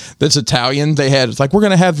that's Italian. It's like, we're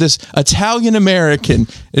going to have this Italian American.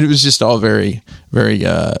 It was just all very, very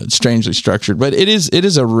strangely structured, but it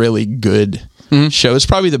is a really good show. It's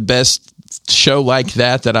probably the best show like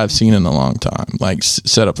that I've seen in a long time, like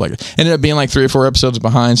set up like it. Ended up being like 3 or 4 episodes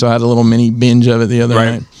behind, so I had a little mini binge of it the other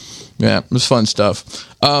night. Yeah, it was fun stuff.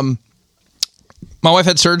 My wife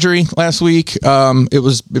had surgery last week. It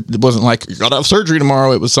wasn't like, you gotta have surgery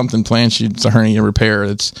tomorrow. It was something planned. It's a hernia repair.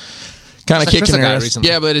 It's kind of kicking her ass. recently.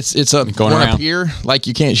 Yeah, but it's up Going one around. up here. Like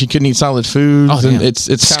she couldn't eat solid foods, and damn.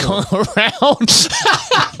 it's kind of Going around.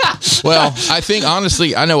 well. I think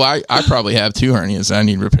honestly, I know I probably have 2 hernias that I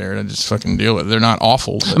need repaired. I just fucking deal with it. They're not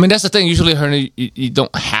awful. I mean, that's the thing. Usually, hernia, you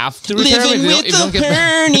don't have to repair them. If you don't get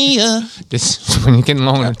hernia. It's when you're getting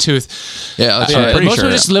long in a tooth. Yeah, that's Yeah, what I'm pretty most sure.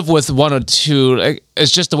 people just live with 1 or 2. Like,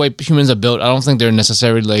 it's just the way humans are built. I don't think they're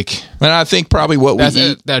necessarily like And I think probably what we That's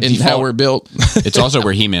eat that and how default. we're built. It's also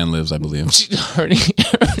where He-Man lives, I believe. hernia.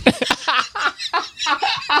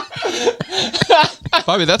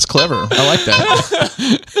 Bobby, that's clever. I like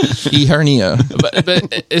that. hernia.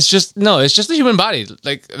 but it's just the human body.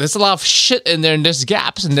 Like, there's a lot of shit in there, and there's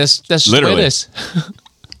gaps, and that's just the way Literally. it is.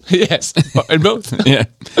 Yes, in both. Yeah.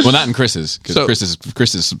 Well, not in Chris's, because So-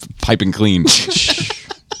 Chris is piping clean.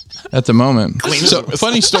 At the moment. So,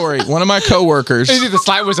 funny story. One of my coworkers. You see the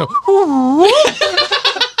slide whistle.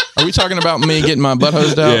 Are we talking about me getting my butt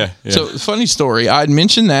hosed out? Yeah. So, funny story. I'd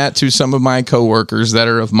mentioned that to some of my coworkers that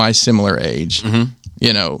are of my similar age. Mm-hmm.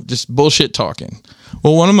 You know, just bullshit talking.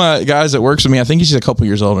 Well, one of my guys that works with me, I think he's a couple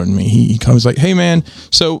years older than me. He comes like, "Hey, man,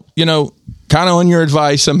 so, you know, kind of on your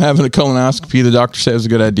advice, I'm having a colonoscopy. The doctor said it was a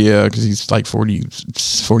good idea," because he's like 48,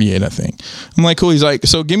 I think. I'm like, cool. He's like,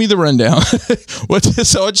 "So give me the rundown." What's this?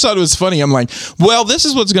 So I just thought it was funny. I'm like, well, this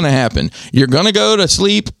is what's going to happen. You're going to go to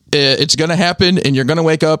sleep. It's going to happen, and you're going to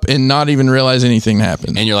wake up and not even realize anything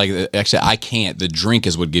happened. And you're like, actually, I can't. The drink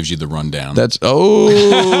is what gives you the rundown. There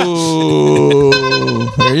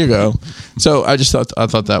you go. So I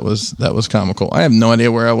thought that was comical. I have no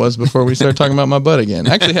idea where I was before we started talking about my butt again.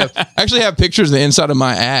 I actually have pictures of the inside of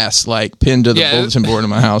my ass like pinned to the bulletin board in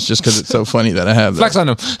my house just because it's so funny that I have that. Flex on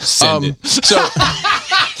them. Send it. So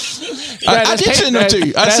I did send them to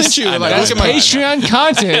you. I sent you like That's look at my Patreon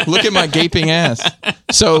content. look at my gaping ass.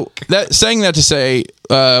 So saying that to say,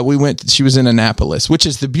 we went. She was in Annapolis, which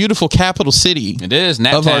is the beautiful capital city. It is,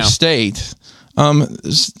 Nat of our Town. state.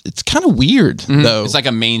 It's kind of weird though. It's like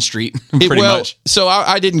a main street, pretty much. So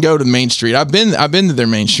I didn't go to Main Street. I've been to their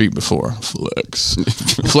Main Street before.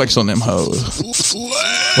 Flex on them hoes.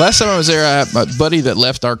 Last time I was there, I had my buddy that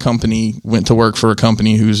left our company went to work for a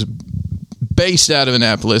company who's based out of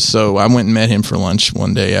Annapolis. So I went and met him for lunch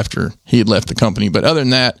one day after he had left the company. But other than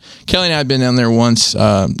that, Kelly and I had been down there once,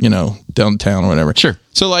 downtown or whatever. Sure.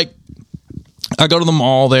 So like, I go to the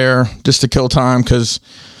mall there just to kill time because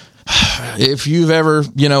if you've ever,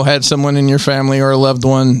 had someone in your family or a loved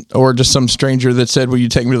one or just some stranger that said, "Will you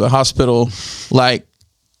take me to the hospital?" Like,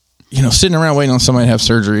 sitting around waiting on somebody to have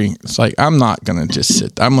surgery. It's like, I'm not going to just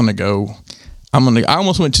sit. I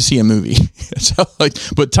almost went to see a movie. So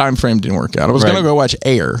but time frame didn't work out. I was going to go watch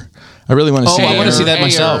Air. I really want to see I want to Air. see that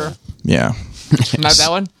myself. Yeah. Not that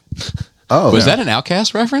one. Oh, Was that an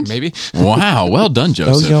Outcast reference? Maybe. Wow. Well done, Throw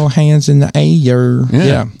Joseph. your hands in the air.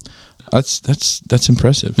 Yeah. That's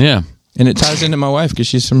impressive. Yeah. And it ties into my wife because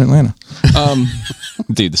she's from Atlanta.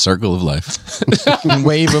 Dude, the circle of life. And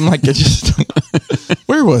wave them like it just.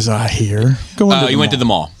 Where was I here? You went to the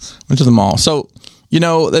mall. Went to the mall. So,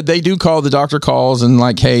 they do call, the doctor calls and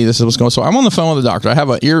like, "Hey, this is what's going on." So I'm on the phone with the doctor. I have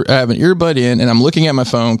an earbud in and I'm looking at my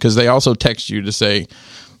phone because they also text you to say,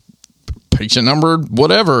 patient number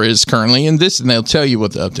whatever is currently in this, and they'll tell you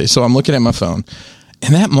what the update. So I'm looking at my phone,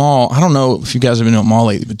 and that mall, I don't know if you guys have been to a mall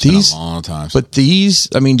lately, but these, a long time. but these,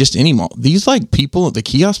 I mean, just any mall, these like people, the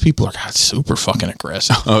kiosk people are super fucking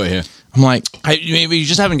aggressive. Oh yeah. I'm like, Maybe you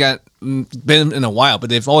just haven't been in a while, but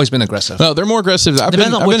they've always been aggressive. no, they're more aggressive.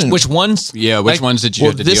 Depending on which ones. Yeah, which ones did you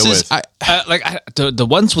have to deal with? The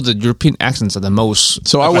ones with the European accents are the most.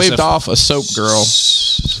 So I aggressive. waved off a soap girl.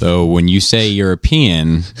 So when you say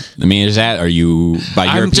European, I mean, are you by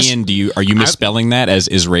I'm European? Are you misspelling that as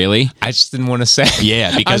Israeli? I just didn't want to say.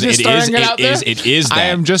 Yeah, because I'm just it throwing it out there. is that. I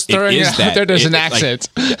am just throwing it out there. There's an accent.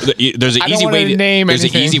 There's an I don't easy wanna way. name There's an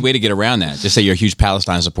anything. easy way to get around that. Just say you're a huge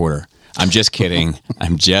Palestine supporter. I'm just kidding.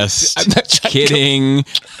 I'm just kidding.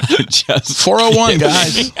 Just 401,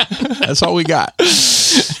 guys. That's all we got.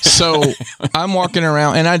 So I'm walking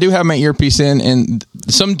around, and I do have my earpiece in, and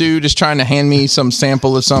some dude is trying to hand me some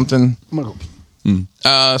sample of something.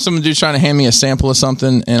 Some dude's trying to hand me a sample of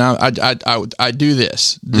something, and I do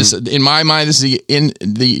this. This in my mind, this is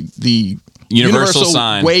the Universal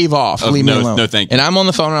sign wave off. of Leave me no- alone. no thank you. And I'm on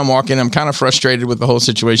the phone and I'm walking. I'm kind of frustrated with the whole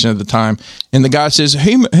situation at the time. And the guy says,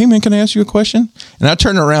 "Hey man, can I ask you a question?" And I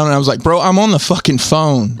turned around and I was like, "Bro, I'm on the fucking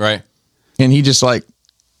phone." right. And he just like,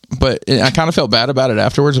 but I kind of felt bad about it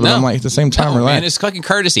afterwards. But I'm like, at the same time, No, relax. man, it's fucking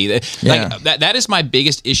courtesy. Yeah. Like that is my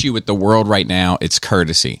biggest issue with the world right now. It's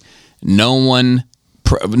courtesy. Not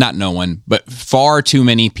no one, but far too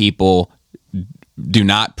many people do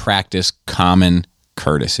not practice common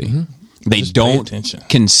courtesy. They Just pay don't attention.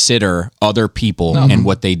 consider other people and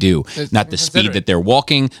what they do. Not the speed inconsiderate. that they're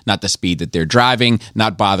walking, not the speed that they're driving,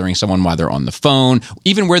 not bothering someone while they're on the phone,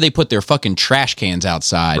 even where they put their fucking trash cans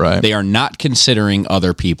outside. Right. They are not considering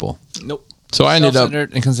other people. Nope. So I ended up.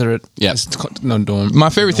 Self-centered and considerate. Yeah. No dorm.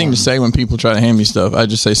 My favorite thing to say when people try to hand me stuff, I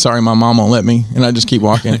just say, "Sorry, my mom won't let me," and I just keep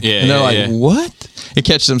walking. Yeah, and they're yeah, like, yeah. "What?" It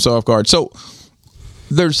catches them so off guard. So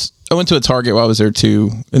I went to a Target while I was there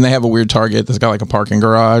too, and they have a weird Target that's got like a parking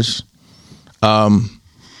garage.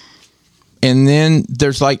 And then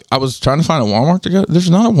there's like, I was trying to find a Walmart to go. There's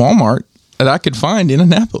not a Walmart that I could find in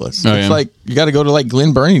Annapolis. Oh, It's yeah. like, you got to go to like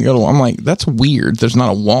Glen Burnie to go to. I'm like, that's weird. There's not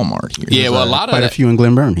a Walmart here. Yeah, well, a lot of Quite a that, few in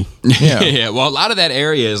Glen Burnie. Yeah. yeah, well, a lot of that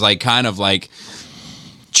area is like kind of like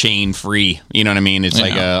chain free. You know what I mean? It's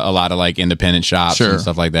like a lot of like independent shops Sure. and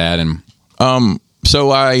stuff like that, and So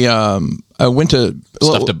I went to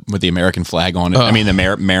stuff with the American flag on it. I mean, the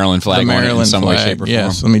Maryland flag on it in some way, shape, or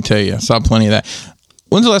yes, form. let me tell you, I saw plenty of that.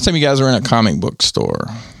 When's the last time you guys were in a comic book store?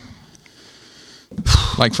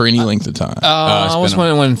 Like for any length of time. I was been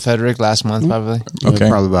a- one in Frederick last month, probably. Okay.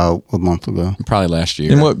 Probably about a month ago. Probably last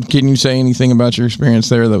year. And what can you say anything about your experience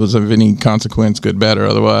there that was of any consequence, good, bad, or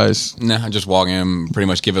otherwise? No, I just walk in, pretty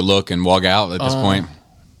much give it a look, and walk out at this point.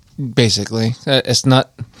 Basically, it's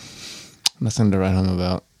not nothing to write home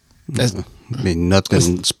about. I mean,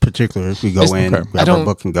 nothing particular. If we go in, okay. grab our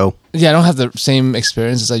book and go. Yeah, I don't have the same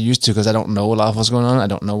experience as I used to because I don't know a lot of what's going on. I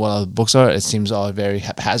don't know what other books are. It seems all very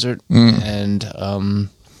haphazard, and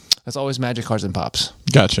that's always magic cards and pops.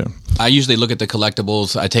 Gotcha. I usually look at the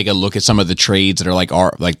collectibles. I take a look at some of the trades that are like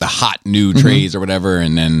the hot new trades or whatever,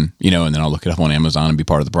 and then and then I'll look it up on Amazon and be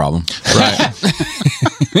part of the problem. Right.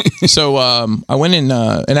 So I went in,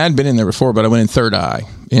 and I hadn't been in there before, but I went in Third Eye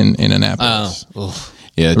in Annapolis.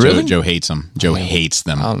 Yeah, Really? Joe hates them. Joe hates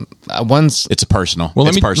them. Once It's personal. Well,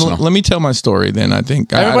 it's personal. let me tell my story then. I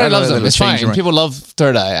think everybody I loves know them, that it's changed fine. my- People love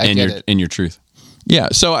Third Eye. I in get your it. in your truth. Yeah,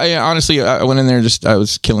 so I honestly I went in there I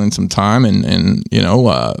was killing some time and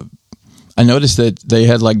I noticed that they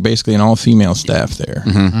had like basically an all female staff there.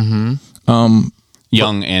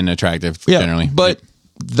 Young and attractive, Yeah, generally. but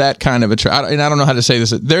that kind of attractive, and I don't know how to say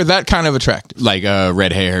this. They're that kind of attractive. like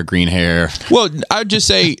red hair, green hair. Well, I'd just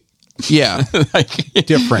say, yeah.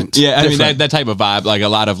 Different. Yeah, I mean Different. that type of vibe, like a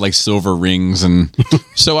lot of like silver rings and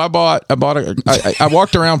So I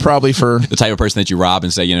walked around probably for, the type of person that you rob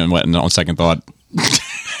and say, you know what, and on second thought,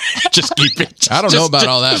 just keep it. I don't know about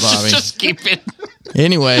all that, Bobby. Just keep it.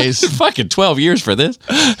 Anyways, Fucking 12 years for this.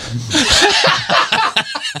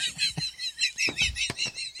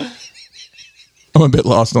 I'm a bit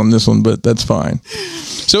lost on this one, but that's fine.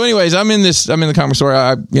 So, anyways, I'm in the comic store.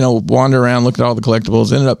 I wander around, look at all the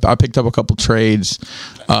collectibles. I picked up a couple trades.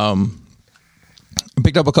 And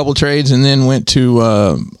then went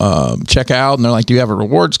to check out, and they're like, "Do you have a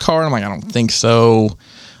rewards card?" I'm like, "I don't think so."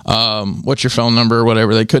 What's your phone number?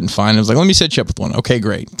 Whatever. They couldn't find it. I was like, "Let me set you up with one." Okay,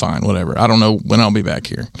 great, fine, whatever. I don't know when I'll be back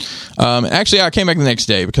here. Actually, I came back the next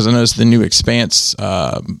day because I noticed the new Expanse,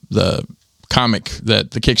 the comic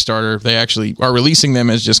that the Kickstarter, they actually are releasing them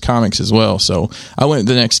as just comics as well. So I went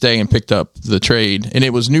the next day and picked up the trade, and it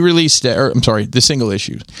was new release day. Or I'm sorry, the single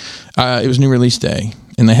issue. It was new release day,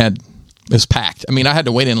 and they had was packed. I mean, I had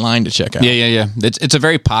to wait in line to check out. Yeah. It's a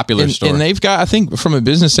very popular store. And they've got, I think, from a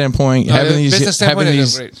business standpoint, having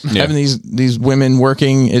these women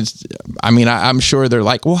working. It's, I mean, I'm sure they're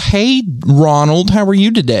like, well, hey, Ronald, how are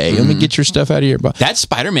you today? Let me get your stuff out of here. That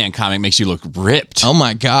Spider-Man comic makes you look ripped. Oh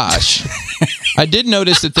my gosh! I did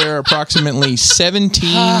notice that there are approximately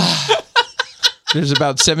 17. There's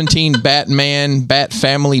about 17 Bat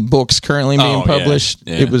Family books currently being published.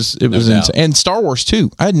 Yeah. It was insane. And Star Wars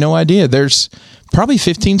too. I had no idea. There's probably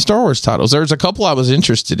 15 Star Wars titles. There's a couple I was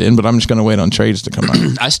interested in, but I'm just going to wait on trades to come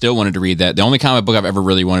out. I still wanted to read that. The only comic book I've ever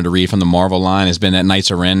really wanted to read from the Marvel line has been that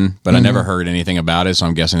Knights of Ren, but I never heard anything about it, so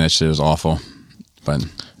I'm guessing that shit was awful. But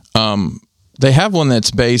they have one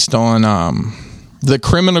that's based on the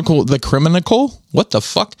criminal. What the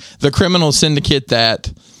fuck? The criminal syndicate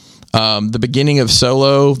that. The beginning of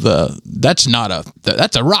Solo, that's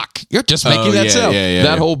a rock. You're just making that self.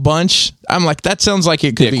 That whole bunch. I'm like, that sounds like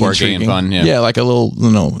it could be quirky intriguing. and fun. Yeah, like a little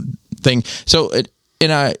thing. So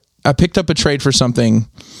I picked up a trade for something.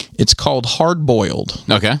 It's called Hard Boiled.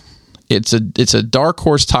 Okay. It's a Dark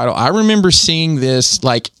Horse title. I remember seeing this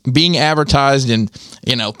like being advertised in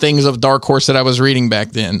things of Dark Horse that I was reading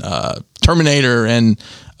back then. Terminator and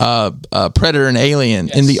Predator and Alien,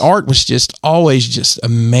 and the art was just always just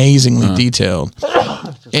amazingly detailed.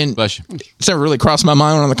 And it's never really crossed my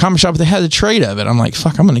mind on the comic shop, but they had a trade of it. I'm like,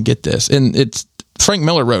 fuck, I'm going to get this. And it's Frank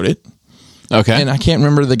Miller wrote it. Okay. And I can't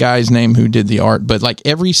remember the guy's name who did the art, but like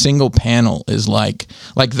every single panel is like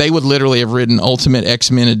they would literally have written Ultimate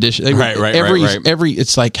X-Men edition. Right. Every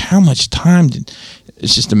it's like, how much time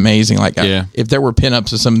it's just amazing. Like if there were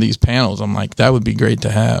pinups of some of these panels, I'm like, that would be great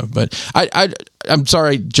to have. But I'm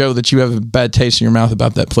sorry, Joe, that you have a bad taste in your mouth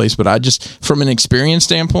about that place. But I just, from an experience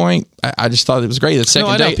standpoint, I just thought it was great. The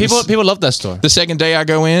second day, people love that store. The second day I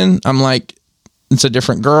go in, I'm like, it's a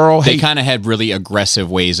different girl. They kind of had really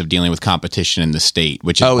aggressive ways of dealing with competition in the state,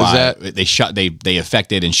 which is why they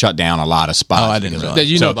affected and shut down a lot of spots. Oh, I didn't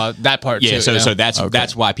realize. Know about that part too. So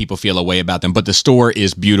that's why people feel a way about them. But the store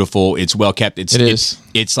is beautiful. It's well kept. It's like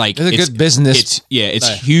it's a good business. It's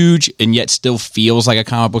huge and yet still feels like a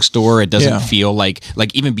comic book store. It doesn't feel like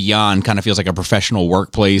even Beyond kind of feels like a professional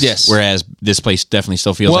workplace. Yes. Whereas this place definitely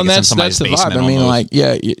still feels like it's in somebody's basement. I mean, almost.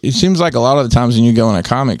 it seems like a lot of the times when you go in a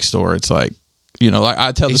comic store, it's like, like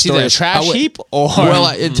I tell the story. A trash heap, or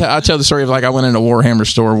I tell the story of like I went in a Warhammer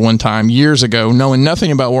store one time years ago, knowing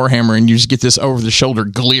nothing about Warhammer, and you just get this over the shoulder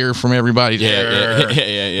glare from everybody.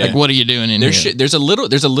 Yeah. Like, what are you doing in here? There's a little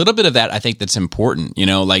bit of that I think that's important.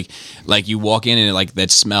 Like you walk in and like that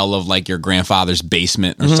smell of like your grandfather's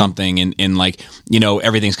basement or something, and like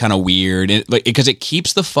everything's kind of weird, because it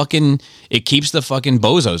keeps the fucking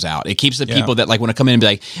bozos out. It keeps the people that like want to come in and be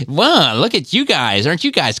like, wow, look at you guys, aren't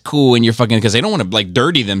you guys cool? And you're fucking, because they don't want to like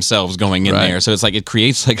dirty themselves going in there. So it's like it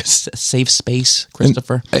creates like a safe space,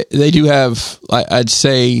 Christopher. And they do have, I'd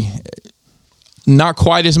say, not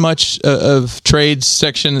quite as much of trades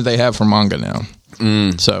section that they have for manga now.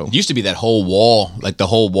 So it used to be that whole wall, like the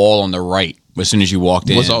whole wall on the right, as soon as you walked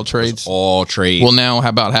in, was all trades. All trades. Well, now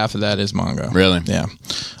about half of that is manga. Really? Yeah.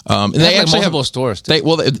 And they actually have multiple stores.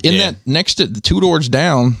 That next to the 3 doors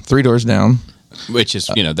down. Which is,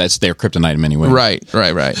 that's their kryptonite in many ways. Right.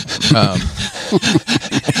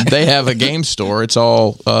 They have a game store. It's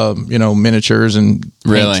all, miniatures and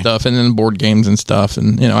stuff, and then board games and stuff.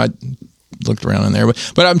 And, I looked around in there.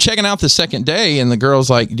 But I'm checking out the second day, and the girl's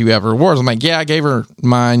like, do you have rewards? I'm like, yeah, I gave her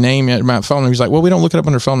my name and my phone number. He's like, well, we don't look it up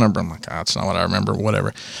on her phone number. I'm like, that's not what I remember,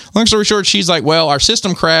 whatever. Long story short, she's like, well, our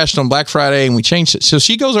system crashed on Black Friday, and we changed it. So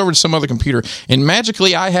she goes over to some other computer, and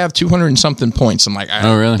magically I have 200 and something points. I'm like, I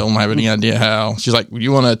don't have any idea how. She's like,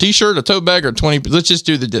 you want a t-shirt, a tote bag, or 20? Let's just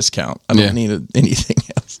do the discount. I don't need anything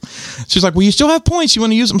else. She's like, well, you still have points. You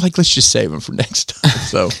want to use them? I'm like, let's just save them for next time.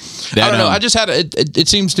 So I don't know. I just had it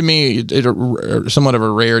seems to me somewhat of a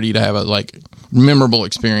rarity to have a like memorable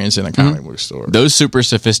experience in a comic book store. Those super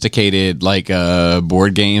sophisticated like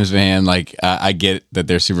board games, man. Like I get that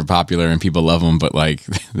they're super popular and people love them, but like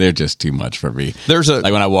they're just too much for me. There's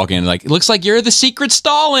like when I walk in, like it looks like you're the secret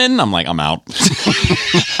Stalin. I'm like, I'm out.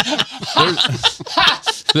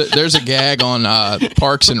 There's a gag on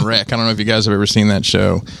Parks and Rec. I don't know if you guys have ever seen that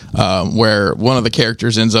show, where one of the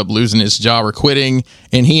characters ends up losing his job or quitting,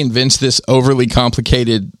 and he invents this overly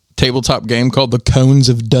complicated tabletop game called the Cones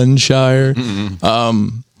of Dunshire.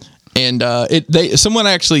 Someone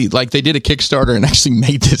actually they did a Kickstarter and actually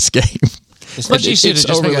made this game. It's much easier to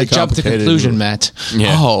just make a jump to conclusion, Matt.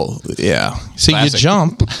 Yeah. Oh, yeah. So Classic. you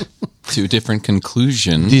jump to different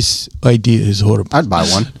conclusions. This idea is horrible. I'd buy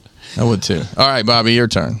one. I would too. All right, Bobby, your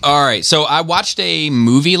turn. All right. So I watched a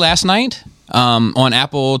movie last night on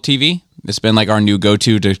Apple TV. It's been like our new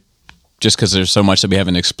go-to to just because there's so much that we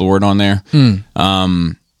haven't explored on there.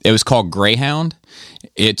 It was called Greyhound.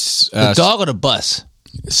 It's The dog or the bus?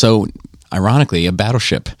 so ironically a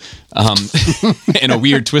battleship, in a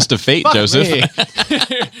weird twist of fate, Joseph.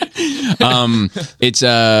 It's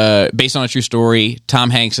based on a true story. Tom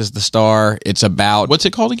Hanks is the star. It's about What's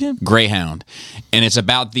it called again? Greyhound, and it's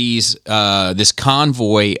about these this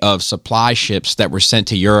convoy of supply ships that were sent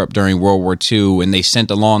to Europe during World War II, and they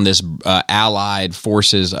sent along this allied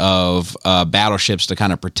forces of battleships to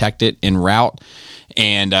kind of protect it en route.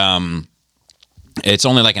 And it's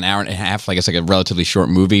only like an hour and a half. Like it's like a relatively short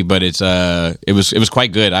movie, but it was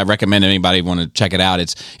quite good. I recommend anybody want to check it out.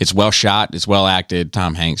 It's well shot. It's well acted.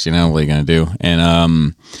 Tom Hanks, what are you gonna do?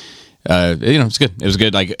 And it's good. It was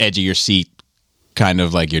good. Like edge of your seat, kind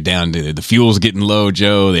of like you're down to the fuel's getting low,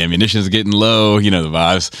 Joe. The ammunition's getting low. The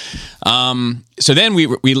vibes. So then we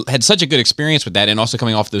had such a good experience with that, and also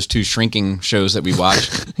coming off those 2 Shrinking shows that we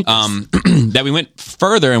watched, that we went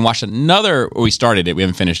further and watched another. We started it. We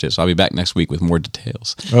haven't finished it, so I'll be back next week with more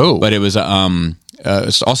details. Oh, but it was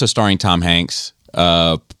it's also starring Tom Hanks.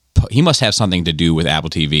 He must have something to do with Apple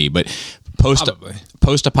TV, but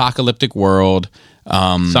post-apocalyptic world.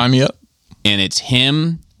 Sign me up. And it's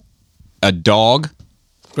him, a dog.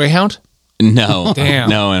 Greyhound? No, Damn.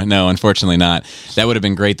 no, unfortunately not. That would have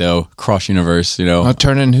been great though. Cross universe,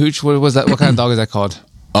 Turn and Hooch. What was that? What kind of dog is that called?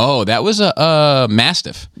 Oh, that was a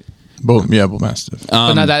Mastiff. Bull Mastiff.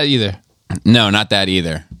 But not that either. No, not that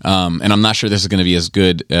either. And I'm not sure this is going to be as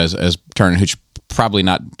good as Turn and Hooch. Probably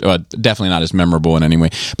not. Definitely not as memorable in any way.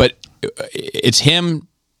 But it's him,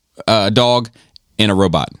 a dog, and a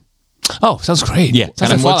robot. Oh, sounds great. Yeah. Sounds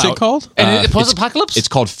And like what's Fallout. it called? And post-apocalypse? It's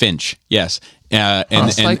called Finch. Yes.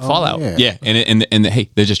 It's like Fallout. Yeah, and hey,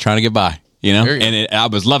 they're just trying to get by, And I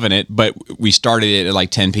was loving it, but we started it at like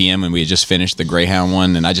 10 p.m. and we had just finished the Greyhound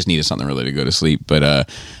one, and I just needed something really to go to sleep. But I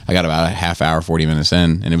got about a half hour, 40 minutes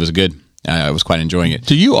in, and it was good. I was quite enjoying it.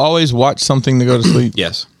 Do you always watch something to go to sleep?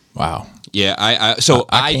 Yes. Wow. Yeah, I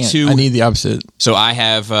can't. too. I need the opposite. So I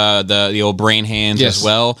have the old brain hands Yes. as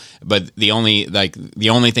well, but the only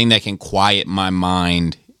thing that can quiet my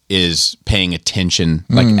mind is paying attention,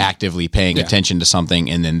 like actively paying attention to something,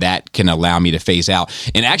 and then that can allow me to phase out.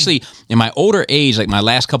 And actually, in my older age, like my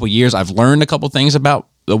last couple years, I've learned a couple things about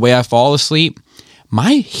the way I fall asleep.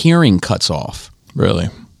 My hearing cuts off. Really?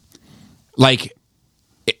 Like,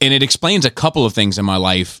 and it explains a couple of things in my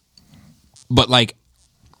life, but like,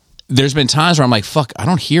 there's been times where I'm like, fuck, I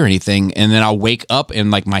don't hear anything. And then I'll wake up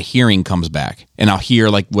and like my hearing comes back and I'll hear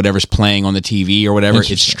like whatever's playing on the TV or whatever.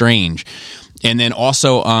 It's strange. And then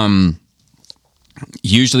also,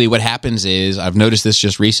 usually what happens is, I've noticed this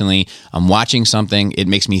just recently, I'm watching something, it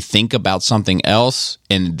makes me think about something else,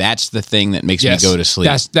 and that's the thing that makes me go to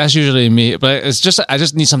sleep. That's usually me. But it's just, I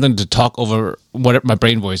just need something to talk over what my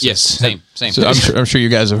brain voice is. Yes, same. So I'm sure you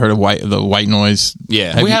guys have heard of the white noise.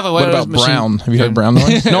 Yeah. We have a white What about noise machine. brown? Have you heard brown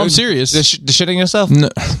noise? No, I'm serious. The shitting yourself?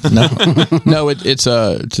 No, it's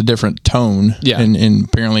a different tone. Yeah. and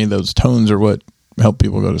apparently those tones are what help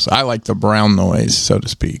people go to sleep. I like the brown noise, so to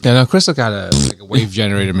speak. Yeah, no, Crystal got a wave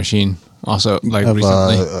generator machine also, like Have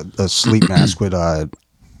recently. a sleep mask with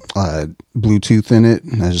Bluetooth in it,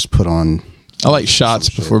 and I just put on. I like shots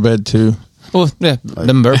before bed too. Well, yeah,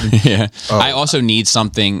 them bourbon. Yeah. I also need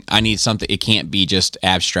something. I need something. It can't be just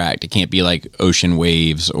abstract. It can't be like ocean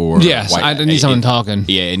waves or. Yes, I need someone talking.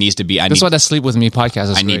 Yeah, it needs to be. That's why that Sleep With Me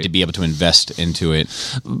podcast is I need great. to be able to invest into it.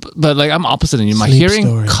 But like, I'm opposite of you. My Sleep hearing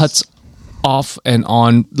stories. cuts off and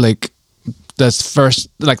on like that's first,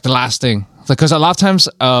 like the last thing. Because a lot of times,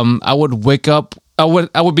 I would wake up. I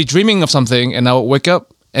would be dreaming of something, and I would wake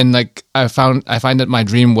up, and like I find that my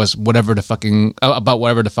dream was whatever the fucking about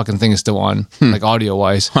whatever the fucking thing is still on, like audio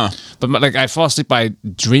wise. But like I fall asleep by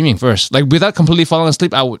dreaming first, like without completely falling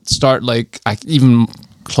asleep. I would start even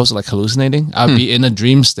close to like hallucinating. I'd be in a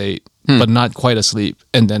dream state, but not quite asleep,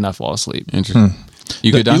 and then I fall asleep. Interesting.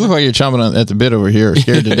 You good? You look like you're chomping at the bit over here,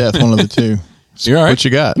 scared to death. One of the two. You're all right. What you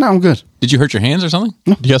got? No, I'm good. Did you hurt your hands or something?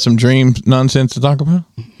 You got some dream nonsense to talk about?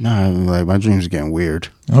 No, like my dreams are getting weird.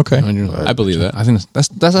 Okay. I believe that. I think that's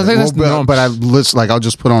I think that's the norm. But I listen, like I'll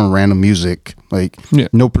just put on random music, like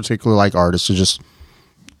no particular like artist, so just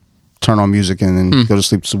turn on music and then go to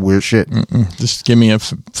sleep to some weird shit. Just give me a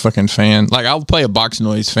fucking fan. Like I'll play a box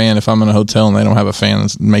noise fan if I'm in a hotel and they don't have a fan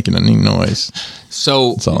that's making any noise.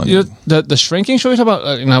 So That's all I You need. know, the Shrinking show you're talking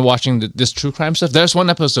about, and I'm watching this true crime stuff. There's one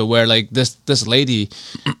episode where like this lady,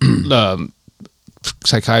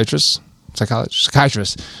 psychiatrist,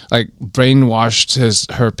 psychiatrist, like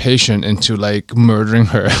brainwashed her patient into like murdering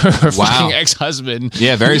her fucking ex-husband.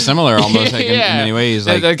 Yeah, very similar almost like, in many ways.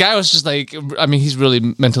 Like, the guy was just like, I mean, he's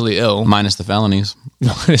really mentally ill. minus the felonies.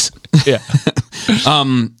 Yeah.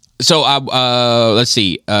 So let's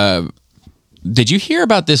see. Did you hear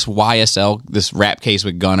about this YSL, this rap case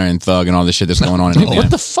with Gunna and Thug and all this shit that's going on in Indiana?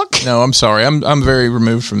 What the fuck? No, I'm sorry. I'm very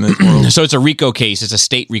removed from this world. So it's a RICO case. It's a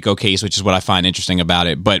state RICO case, which is what I find interesting about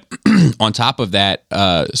it. But on top of that,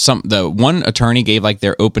 the one attorney gave like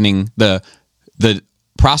their opening. The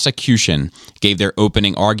prosecution gave their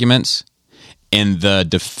opening arguments, and the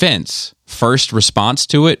defense first response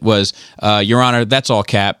to it was, "Your Honor, that's all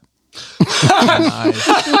cap."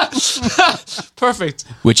 Perfect.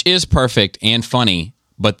 Which is perfect and funny,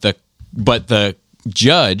 but the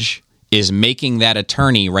judge is making that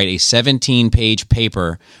attorney write a 17-page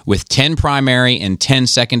paper with 10 primary and 10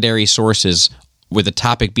 secondary sources, with the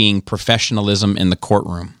topic being professionalism in the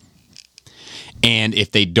courtroom. And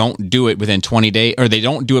if they don't do it within 20 days, or they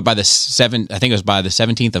don't do it by the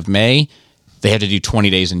 17th of May, they have to do 20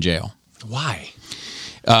 days in jail. Why?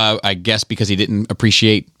 I guess because he didn't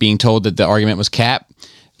appreciate being told that the argument was cap.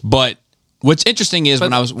 But what's interesting is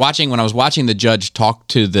when I was watching the judge talk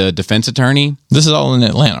to the defense attorney. This is all in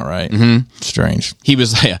Atlanta, right? Mm-hmm. Strange. He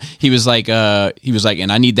was like,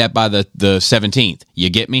 and I need that by the 17th. You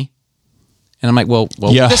get me? And I'm like, well,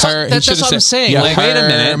 yeah, that's what I'm saying. Well, Like, wait a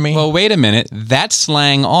minute. Well, wait a minute. That's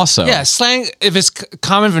slang also. yeah, slang. If it's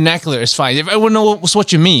common vernacular, it's fine. If everyone knows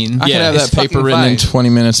what you mean, I can have it's that paper fucking written in fine. 20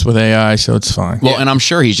 minutes with AI, so it's fine. Well, and I'm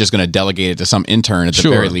sure he's just going to delegate it to some intern at the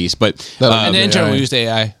Sure. very least. But And the intern will use the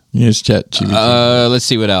AI. Use ChatGPT. let's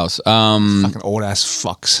see what else. Fucking old ass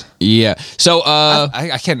fucks. Yeah. So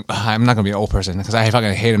I can't. I'm not gonna be an old person because I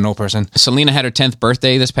fucking hate an old person. Selena had her 10th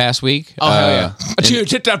birthday this past week. Oh hell yeah!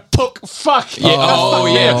 Dude, hit that poke. Fuck. Yeah,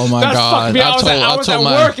 Oh my that God! fucked me. I was at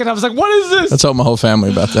work and I was like, "What is this?" I told my whole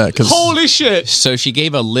family about that because Holy shit! So she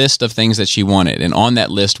gave a list of things that she wanted, and on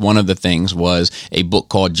that list, one of the things was a book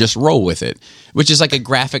called "Just Roll with It," which is like a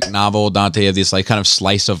graphic novel. Dante of this like kind of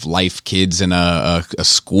slice of life kids in a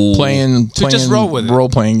school playing just roll with it. role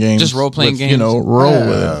playing games, Just role-playing games. You know, roll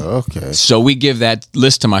with it. Okay. So we give that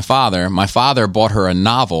list to my father. My father bought her a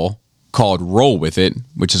novel called "Roll with It,"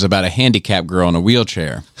 which is about a handicapped girl in a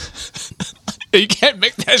wheelchair. You can't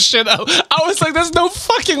make that shit up. I was like, "There's no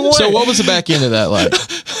fucking way." So what was the back end of that like?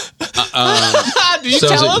 Did you So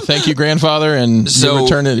tell is him? it, thank you, grandfather, and you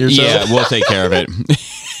return it yourself? Yeah, we'll take care of it.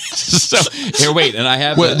 So here, wait, and I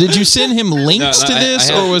have. Well, did you send him links to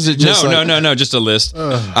this, or was it just no, just a list?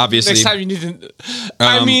 Obviously, Next time you need to.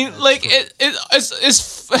 I mean, like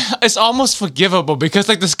it's almost forgivable because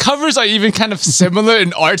like the covers are even kind of similar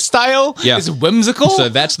in art style. Yeah. It's whimsical. So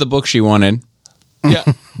that's the book she wanted, yeah.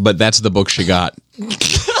 but that's the book she got.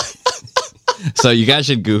 So you guys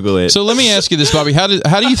should Google it. So let me ask you this, Bobby. How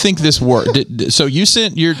do you think this worked? So you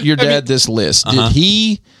sent your dad this list.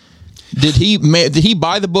 Did he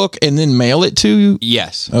buy the book and then mail it to you?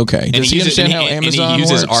 Yes. Okay. Does he understand how Amazon and he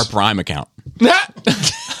uses works? our Prime account.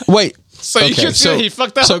 Wait. So you can see he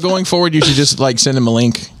fucked up. So going forward, you should just like send him a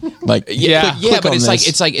link. Like Yeah. click but on it's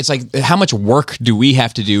this. like how much work do we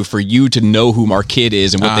have to do for you to know who our kid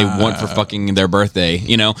is and what they want for fucking their birthday?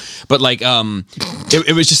 You know. But like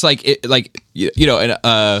it was just like you know,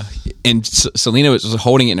 and Selena was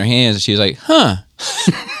holding it in her hands and she was like, huh.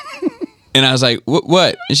 And I was like,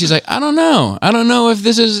 what? And she's like, I don't know if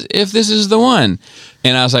this is the one.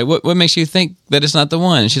 And I was like, what makes you think that it's not the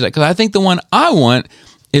one? And she's like, because I think the one I want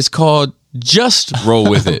is called Just Roll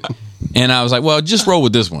With It. And I was like, well, just roll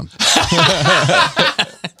with this one.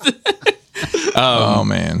 Oh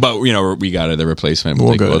man. But you know, we got her the replacement.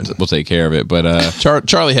 Well, We'll good. take care of it. But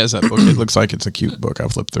Charlie has that book. It looks like it's a cute book. I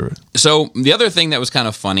flipped through it. so the other thing that was kind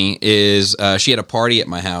of funny is she had a party at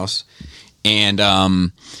my house. And,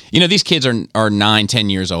 you know, these kids are 9-10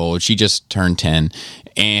 years old. She just turned 10.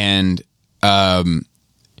 And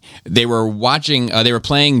they were watching, they were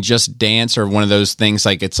playing Just Dance or one of those things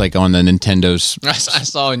like it's like on the Nintendo's. I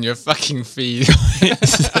saw in your fucking feed.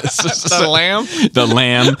 The lamb? The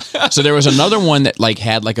lamb. So there was another one that like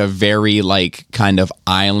had like a very like kind of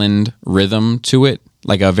island rhythm to it.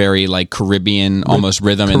 Like a very like Caribbean almost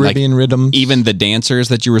rhythm. Caribbean and like rhythms. Even the dancers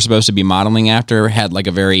that you were supposed to be modeling after had like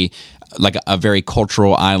a very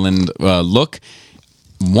cultural island look.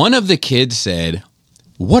 One of the kids said,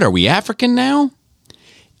 "What are we, African now?"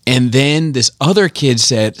 And then this other kid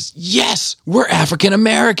said, "Yes, we're African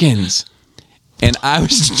Americans." And I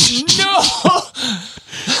was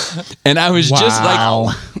And I was just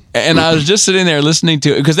like, and I was just sitting there listening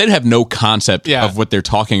to it because they'd have no concept of what they're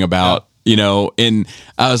talking about, you know. And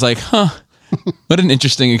I was like, huh. What an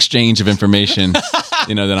interesting exchange of information, that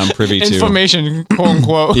I'm privy to. Information, quote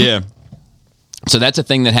unquote. Yeah. So that's a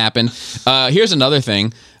thing that happened. Here's another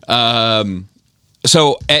thing.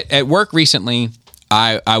 So at work recently,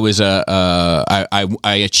 I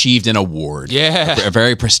achieved an award. Yeah. A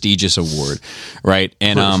very prestigious award, right?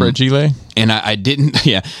 And For a Gile? and I didn't.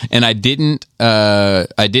 Yeah, and I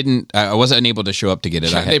wasn't able to show up to get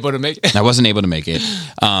it. Able to make it. I wasn't able to make it.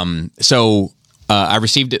 So I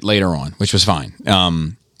received it later on, which was fine.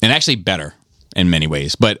 And actually better in many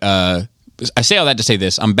ways. But I say all that to say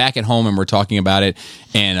this: I'm back at home and we're talking about it,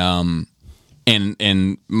 and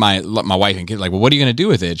my wife and kids are like, well, what are you going to do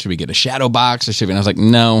with it? Should we get a shadow box or should we? And I was like,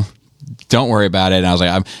 no, don't worry about it. And I was like,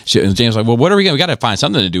 and James was like, well, what are we got to find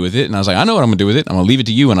something to do with it. And I was like, I know what I'm going to do with it. I'm going to leave it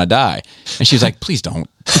to you when I die. And she's like, please don't.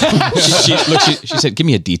 she said, give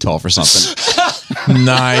me a detail for something.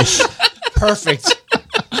 Nice. Perfect.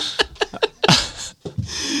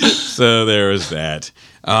 So there was that.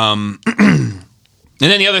 And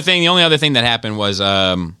then the only other thing that happened was,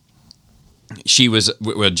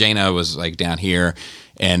 Jaina was like down here,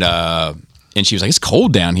 and she was like, it's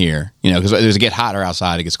cold down here, because it get hotter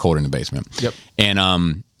outside, it gets colder in the basement. Yep. And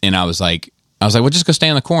I was like, well, just go stay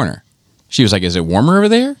in the corner. She was like, is it warmer over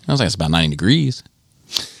there? I was like, it's about 90 degrees.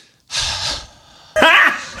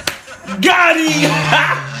 Got him!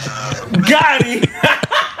 Got him!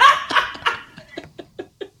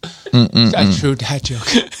 That's true dad joke.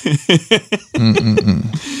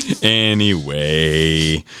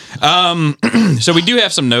 Anyway, so we do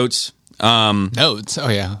have some notes. Notes. Oh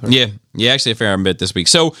yeah. Yeah, actually a fair bit this week.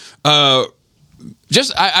 So, I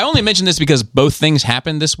only mention this because both things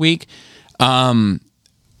happened this week.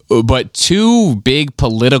 But two big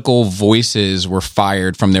political voices were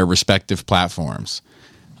fired from their respective platforms.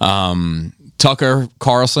 Tucker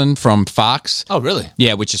Carlson from Fox. Oh, really?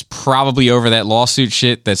 Yeah, which is probably over that lawsuit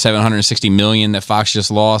shit, that $760 million that Fox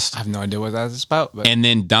just lost. I have no idea what that is about. But. And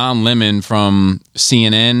then Don Lemon from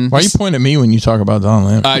CNN. Why are you pointing at me when you talk about Don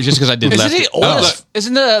Lemon? Just because I did left. Isn't he old?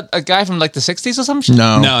 Isn't it a guy from like the 60s or some shit?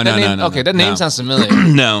 No. No. Okay, that name sounds familiar.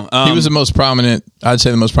 No. He was the most prominent, I'd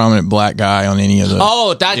say the most prominent black guy on any of the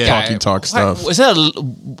Oh, that guy. Talkie Talk stuff. Was that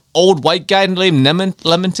an old white guy named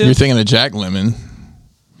Lemon too? You're thinking of Jack Lemmon,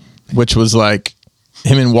 which was like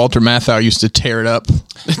him and Walter Matthau used to tear it up.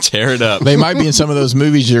 Tear it up. They might be in some of those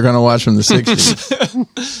movies you're going to watch from the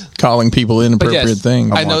 60s, calling people inappropriate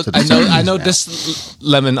things. I know this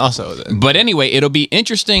Lemon also. Then. But anyway, it'll be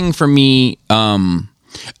interesting for me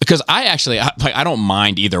because I don't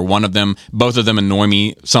mind either one of them. Both of them annoy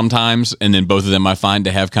me sometimes, and then both of them I find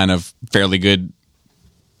to have kind of fairly good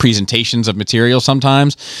presentations of material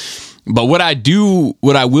sometimes. But what I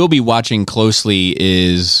will be watching closely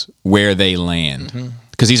is where they land.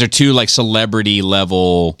 Because these are two like celebrity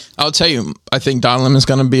level. I'll tell you, I think Don Lemon's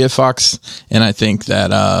going to be at Fox, and I think that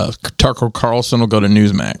Tucker Carlson will go to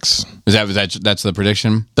Newsmax. That's the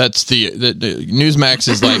prediction? That's the Newsmax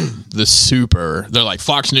is like the super. They're like,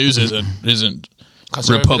 Fox News isn't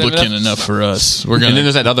Republican enough for us. We're gonna. And then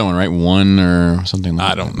there's that other one, right? One or something like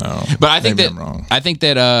that. I don't know. But I think Maybe that I'm wrong. I think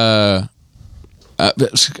that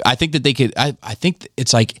I think that they could. I think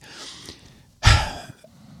it's like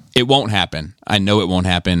it won't happen. I know it won't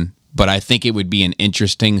happen, but I think it would be an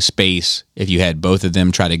interesting space if you had both of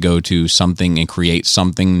them try to go to something and create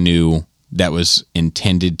something new that was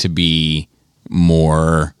intended to be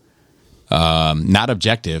more not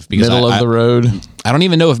objective. Because Middle of the road. I don't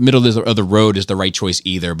even know if middle of the road is the right choice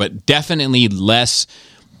either, but definitely less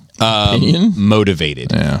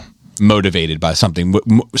motivated. Yeah. Motivated by something,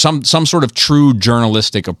 some sort of true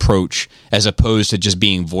journalistic approach, as opposed to just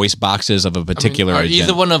being voice boxes of a particular are agenda.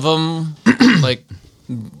 either one of them like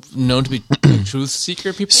known to be truth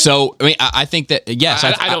seeker people? So I mean, I think that yes,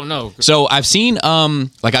 I don't know. So I've seen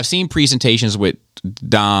presentations with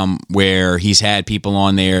Dom where he's had people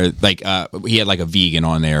on there, like he had like a vegan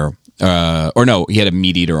on there. Or no, he had a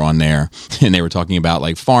meat eater on there, and they were talking about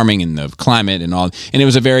like farming and the climate and all. And it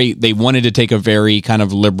was they wanted to take a very kind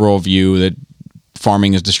of liberal view that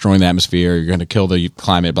farming is destroying the atmosphere. You're going to kill the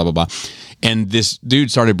climate, blah, blah, blah. And this dude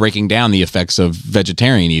started breaking down the effects of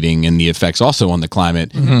vegetarian eating and the effects also on the climate.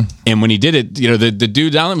 Mm-hmm. And when he did it, the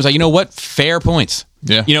dude down there was like, you know what? Fair points.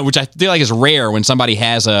 Yeah. Which I feel like is rare when somebody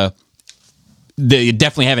has they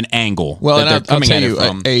definitely have an angle. Well, and I'll tell you,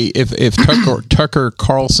 if Tucker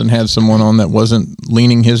Carlson had someone on that wasn't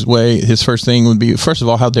leaning his way, his first thing would be, first of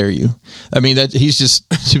all, how dare you? I mean, he was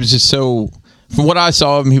just so. From what I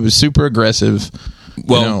saw of him, he was super aggressive.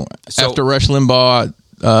 Well, after Rush Limbaugh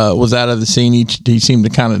was out of the scene, he seemed to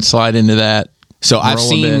kind of slide into that. So I've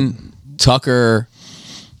seen Tucker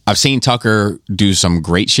I've seen Tucker do some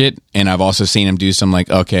great shit, and I've also seen him do some like,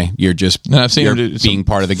 okay, you're just And I've seen him do being some-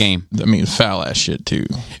 part of the game. I mean, foul ass shit too.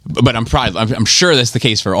 But I'm sure that's the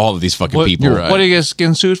case for all of these fucking people. you're right. What are you guys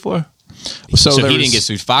getting sued for? So there he was- didn't get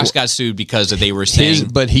sued. Fox got sued because they were saying,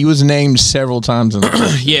 but he was named several times in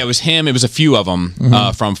the yeah, it was him. It was a few of them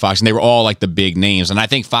from Fox, and they were all like the big names. And I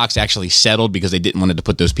think Fox actually settled because they didn't want to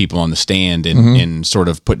put those people on the stand and sort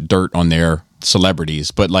of put dirt on their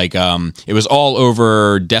celebrities. But like, it was all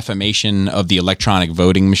over defamation of the electronic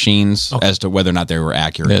voting machines as to whether or not they were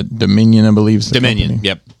accurate. Dominion, I believe. is the Dominion.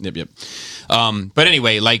 company. Yep. But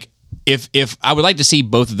anyway, like if I would like to see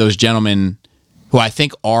both of those gentlemen who I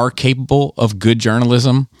think are capable of good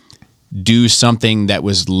journalism do something that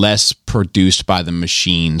was less produced by the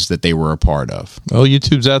machines that they were a part of. Well,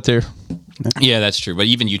 YouTube's out there. Yeah, that's true. But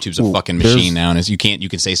even YouTube's a fucking machine now, and as you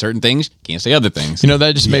can say certain things, can't say other things. You know,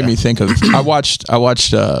 that just made me think of. I watched a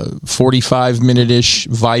 45-minute ish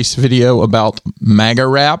Vice video about MAGA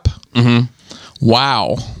rap. Mm-hmm.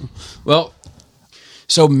 Wow. Well,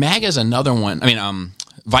 so MAGA's another one. I mean,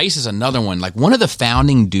 Vice is another one. Like one of the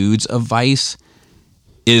founding dudes of Vice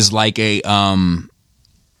is like a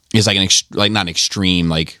is like not an extreme,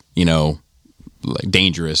 like, you know, like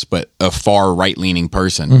dangerous, but a far right leaning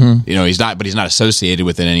person. Mm-hmm. You know, he's not associated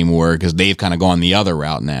with it anymore because they've kind of gone the other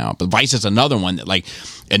route now. But Vice is another one that, like,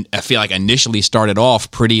 and I feel like initially started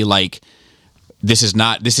off pretty like this is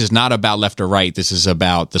not about left or right. This is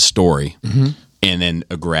about the story. Mm-hmm. And then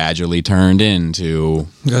gradually turned into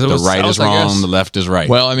the right is wrong, the left is right.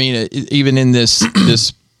 Well, I mean, even in this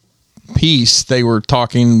piece, they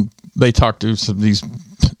talked to some of these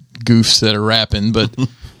goofs that are rapping, but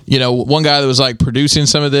you know, one guy that was like producing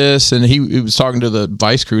some of this, and he was talking to the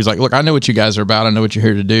Vice crew. He's like, "Look, I know what you guys are about. I know what you're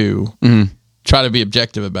here to do. Try to be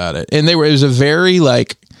objective about it." And it was a very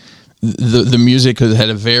like the music had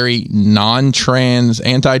a very non-trans,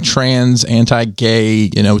 anti-trans, anti-gay,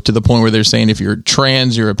 you know, to the point where they're saying if you're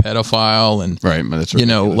trans, you're a pedophile, and right, that's you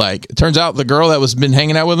know, like it turns out the girl that was been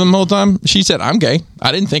hanging out with him the whole time, she said, "I'm gay.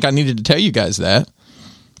 I didn't think I needed to tell you guys that."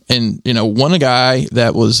 And you know, one guy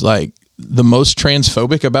that was like the most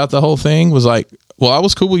transphobic about the whole thing was like, "Well, I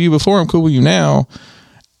was cool with you before. I'm cool with you now,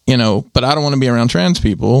 you know, but I don't want to be around trans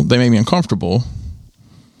people. They make me uncomfortable."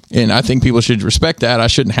 And I think people should respect that. I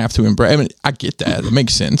shouldn't have to embrace. I mean, I get that; it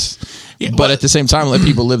makes sense. Yeah, but at the same time, let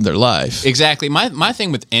people live their life. Exactly. My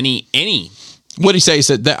thing with any what he say? He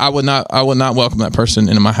said that I would not welcome that person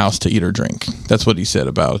into my house to eat or drink. That's what he said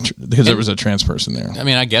about because there was a trans person there. I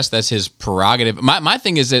mean, I guess that's his prerogative. My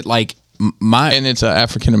thing is that like and it's an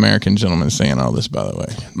African American gentleman saying all this. By the way,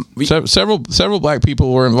 several black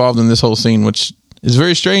people were involved in this whole scene, which is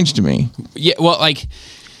very strange to me. Yeah, well, like.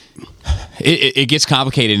 It gets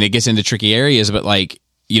complicated and it gets into tricky areas, but like,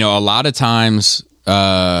 you know, a lot of times,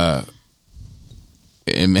 and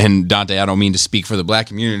Dante, I don't mean to speak for the black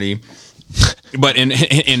community, but in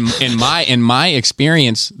my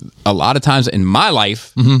experience, a lot of times in my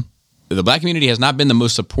life, the black community has not been the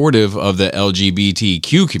most supportive of the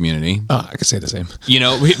LGBTQ community. Oh, I could say the same. You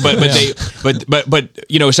know, but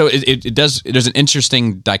you know, so it does. There's an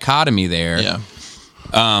interesting dichotomy there. Yeah.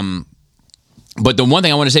 But the one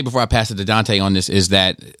thing I want to say before I pass it to Dante on this is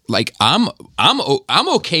that, like, I'm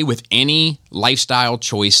okay with any lifestyle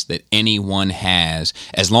choice that anyone has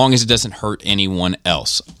as long as it doesn't hurt anyone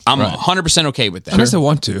else. I'm 100% okay with that. Unless they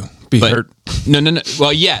want to be hurt. No.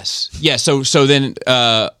 Well, yes. So then,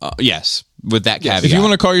 yes, with that caveat. If you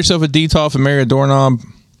want to call yourself a DTOF and marry a doorknob,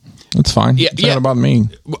 that's fine. It's not about me.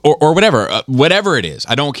 Or whatever. Whatever it is.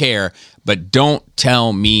 I don't care. But don't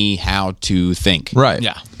tell me how to think. Right.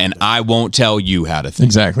 Yeah. And I won't tell you how to think.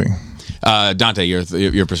 Exactly. Dante,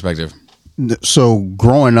 your perspective. So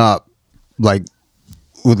growing up, like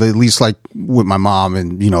with at least like with my mom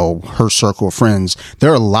and, you know, her circle of friends,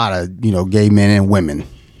 there are a lot of, you know, gay men and women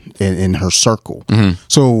in her circle. Mm-hmm.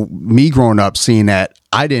 So me growing up seeing that,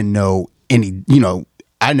 I didn't know any, you know,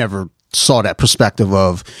 I never saw that perspective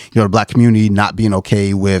of, you know, the black community not being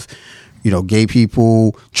okay with, you know, gay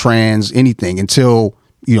people, trans, anything until,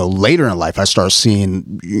 you know, later in life, I start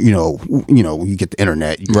seeing, you know, you get the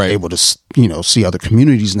internet, you're able to, you know, see other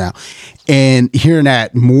communities now and hearing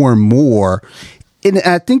that more and more. And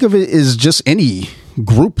I think of it as just any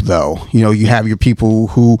group though, you know, you have your people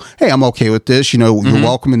who, hey, I'm okay with this, you know, you're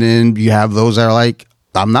welcoming in, you have those that are like,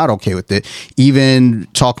 I'm not okay with it. Even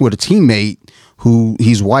talking with a teammate who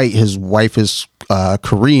he's white, his wife is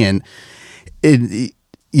Korean.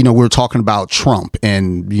 You know, we were talking about Trump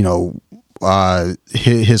and, you know,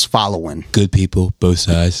 his following. Good people, both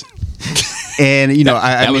sides. And you know,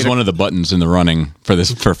 that was one of the buttons in the running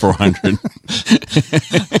for 400.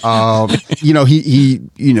 you know, he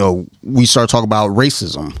you know, we start talking about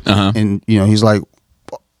racism, and you know, he's like,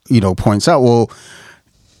 you know, points out, well,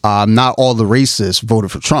 not all the racists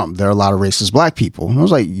voted for Trump. There are a lot of racist black people. And I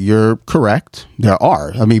was like, you're correct. There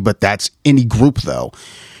are. I mean, but that's any group, though.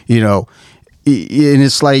 You know, and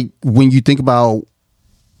it's like when you think about,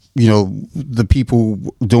 you know, the people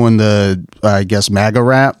doing the, I guess, MAGA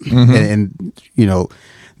rap and, you know,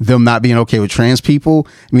 them not being okay with trans people.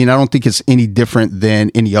 I mean, I don't think it's any different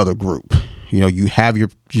than any other group. You know, you have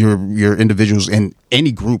your individuals in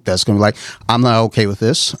any group that's going to be like, I'm not okay with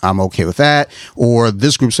this, I'm okay with that, or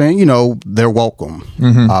this group saying, you know, they're welcome.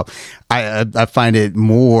 I find it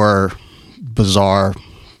more bizarre.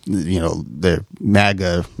 You know, they're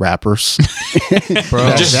MAGA rappers.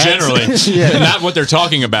 Bro. Just generally, not what they're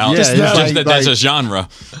talking about. Just that that's a genre.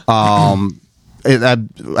 I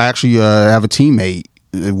actually have a teammate.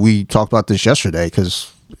 We talked about this yesterday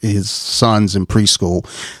because his son's in preschool.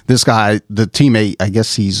 This guy, the teammate, I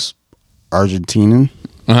guess he's Argentinian.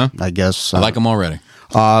 I guess I like him already.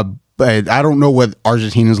 But I don't know what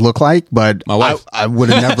Argentinians look like, but my wife. I would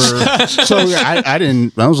have never. So I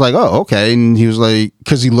didn't. I was like, oh, okay. And he was like,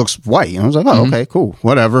 because he looks white. And I was like, oh, okay, cool,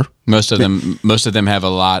 whatever. Most of them have a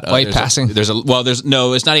lot of white passing. There's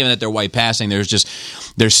no. It's not even that they're white passing. There's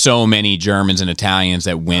so many Germans and Italians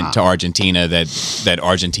that went to Argentina that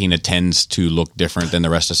Argentina tends to look different than the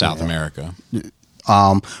rest of South America.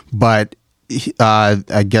 But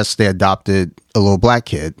I guess they adopted a little black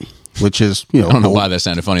kid. Which is, you know, I don't know why that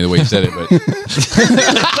sounded funny the way you said it, but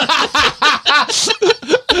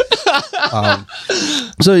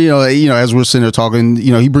so you know, as we're sitting there talking,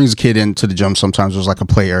 you know, he brings a kid into the gym. Sometimes there's like a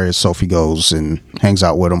play area. Sophie goes and hangs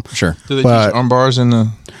out with him. Sure. Do they teach arm bars in the?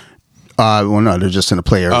 Well, no, they're just in a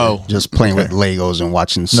play area, just playing with Legos and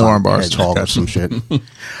watching some arm bars, Hedgehog or some shit.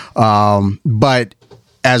 But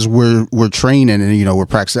as we're training and you know we're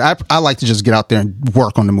practicing, I like to just get out there and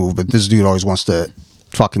work on the move. But this dude always wants to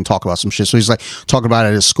fucking talk about some shit. So he's like talking about it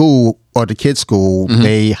at his school or the kid's school.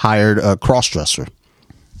 They hired a cross-dresser.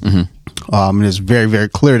 And it's very, very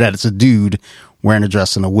clear that it's a dude wearing a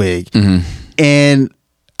dress and a wig. And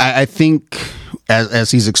I think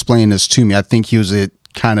as he's explaining this to me, I think he was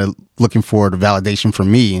kind of looking for the validation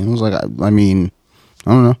from me. And I was like, I mean,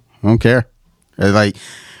 I don't know. I don't care. Like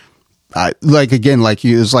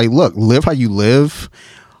you, it's like, look, live how you live.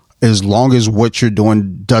 As long as what you're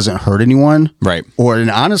doing doesn't hurt anyone. Right.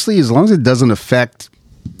 And honestly, as long as it doesn't affect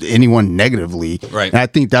anyone negatively. Right. And I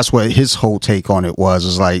think that's what his whole take on it was,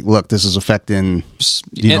 is like, look, this is affecting,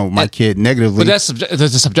 my kid negatively. But that's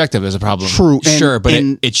the subjective is a problem. True. And, sure, but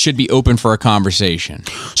it should be open for a conversation.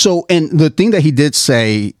 So, and the thing that he did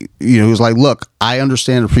say, you know, he was like, look, I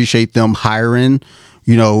understand and appreciate them hiring,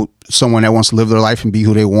 you know, someone that wants to live their life and be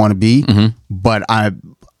who they want to be. But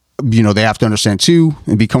you know, they have to understand too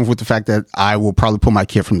and be comfortable with the fact that I will probably pull my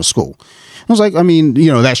kid from the school. I was like, I mean,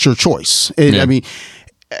 you know, that's your choice. I mean,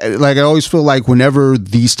 like, I always feel like whenever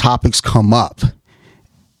these topics come up,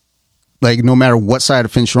 like, no matter what side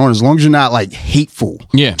of the fence you're on, as long as you're not like hateful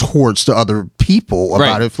towards the other people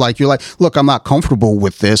about it, like, you're like, look, I'm not comfortable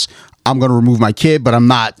with this. I'm going to remove my kid, but I'm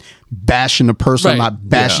not bashing the person. I'm not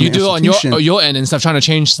bashing the institution. You do it on your end instead of trying to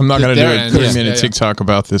change. I'm not going to do a 30-minute TikTok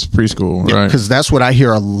about this preschool, right? Because that's what I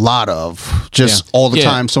hear a lot of, all the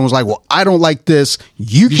time. Someone's like, "Well, I don't like this.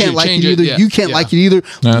 You can't like it either. You can't like it either.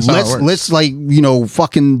 Let's like, you know,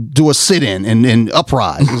 fucking do a sit-in and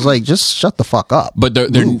uprise." It's like, just shut the fuck up. But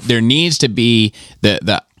there needs to be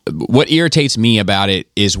the what irritates me about it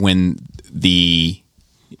is when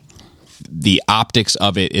the optics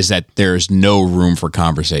of it is that there's no room for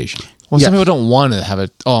conversation. Well, some people don't want to have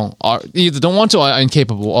it. Either don't want to or are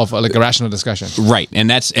incapable of like a rational discussion. Right, and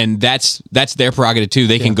that's their prerogative too.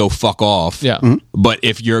 They can go fuck off. Yeah. But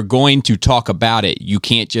if you're going to talk about it, you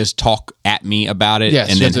can't just talk at me about it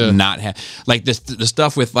and then not have like the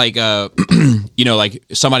stuff with like you know, like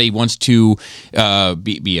somebody wants to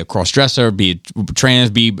be a cross dresser, be trans,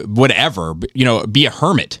 be whatever, you know, be a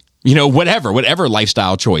hermit, you know, whatever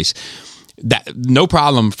lifestyle choice. That no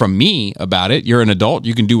problem from me about it. You're an adult.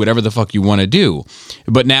 You can do whatever the fuck you want to do.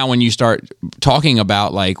 But now when you start talking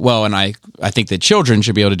about like, well, and I think that children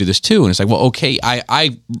should be able to do this too. And it's like, well, okay,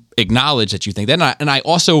 I acknowledge that you think that. And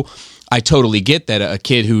I totally get that a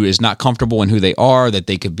kid who is not comfortable in who they are, that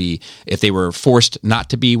they could be, if they were forced not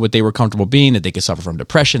to be what they were comfortable being, that they could suffer from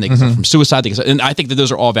depression, they could suffer from suicide. And I think that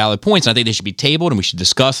those are all valid points. And I think they should be tabled and we should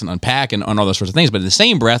discuss and unpack and on all those sorts of things. But in the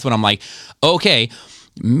same breath, when I'm like, okay,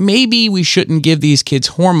 maybe we shouldn't give these kids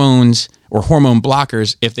hormones or hormone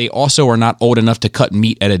blockers if they also are not old enough to cut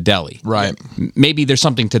meat at a deli. Right. Maybe there's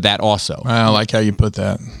something to that also. I like how you put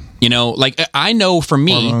that. You know, like I know for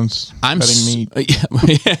me, Hormones, I'm cutting meat.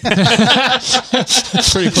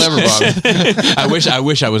 It's pretty clever, Bob. I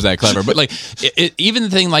wish I was that clever. But like, even the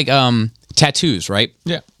thing like tattoos, right?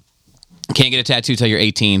 Yeah. Can't get a tattoo till you're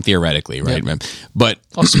 18, theoretically, right? Yep. But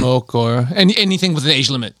Or smoke or anything with an age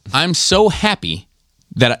limit. I'm so happy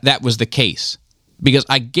that that was the case. Because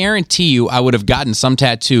I guarantee you I would have gotten some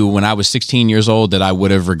tattoo when I was 16 years old that I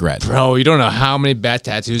would have regretted. Bro, you don't know how many bad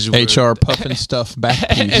tattoos you HR puffing stuff back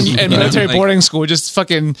piece. and military Like- boarding school just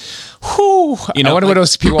fucking whew. You know, I wonder like- where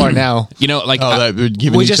those people are now. You know, like, Oh, that would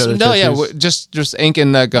give We each just other no, yeah, tattoos? just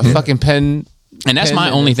inking like a fucking pen. and that's pen my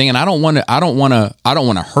and- only thing. And I don't want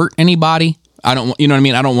to hurt anybody. I don't, you know what I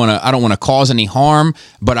mean? I don't want to cause any harm,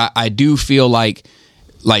 but I do feel like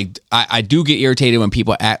I do get irritated when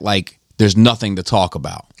people act like there's nothing to talk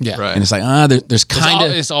about. Yeah. Right. And it's like, there's kind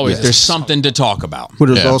of, it's always- there's something to talk about. But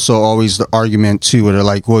there's Yeah. also always the argument too, where they're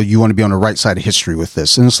like, "Well, you want to be on the right side of history with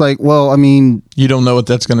this," and it's like, well, I mean, You don't know what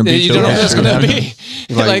that's going to be. You till don't know what that's after gonna it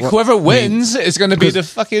be. Like, Like, what- whoever wins is gonna be the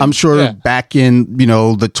fucking. I'm sure yeah. back in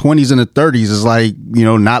the 20s and the 30s is like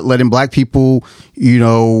not letting black people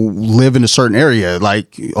live in a certain area.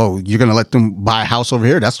 Like, oh, you're gonna let them buy a house over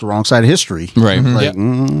here? That's the wrong side of history, Right. Like, Yep.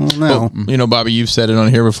 no. You know, Bobby, you've said it on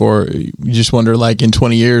here before. You just wonder, like, in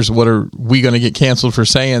 20 years, what are we going to get canceled for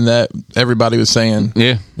saying that everybody was saying?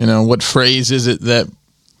 Yeah. You know, what phrase is it that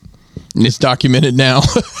is documented now?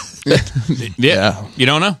 Yeah. You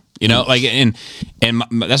don't know. You know, like, and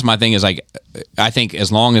that's my thing is like, I think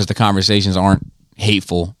as long as the conversations aren't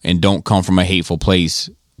hateful and don't come from a hateful place,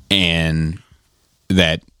 and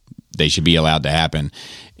that they should be allowed to happen.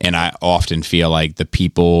 And I often feel like the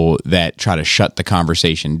people that try to shut the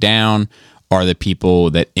conversation down are the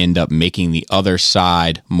people that end up making the other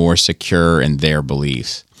side more secure in their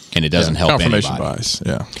beliefs. And it doesn't help Confirmation anybody. bias.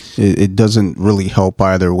 Yeah. It doesn't really help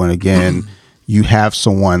either when again you have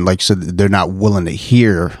someone like you said they're not willing to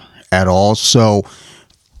hear at all. So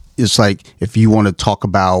it's like if you want to talk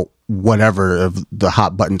about whatever of the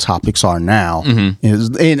hot button topics are now,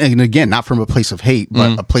 and again, not from a place of hate,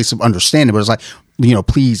 but a place of understanding. But it's like,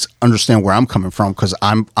 please understand where I'm coming from, because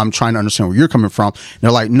I'm trying to understand where you're coming from. And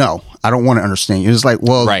they're like, no, I don't want to understand you. It's like,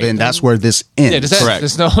 well, Right. then that's where this ends. Yeah, does that, Correct.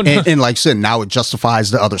 there's no. And like I said, now it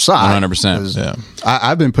justifies the other side. 100%. 'Cause Yeah.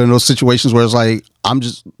 I've been put in those situations where it's like, I'm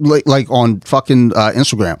just like on fucking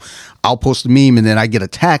Instagram, I'll post a meme and then I get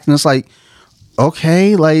attacked, and it's like,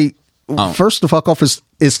 okay, like first the fuck off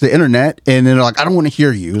it's the internet, and then they're like, I don't want to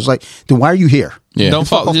hear you. It's like, then why are you here? Yeah. Don't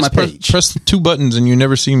fuck follow, off my just press, page. press the two buttons and you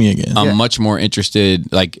never see me again. I'm much more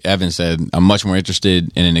interested, like Evan said, I'm much more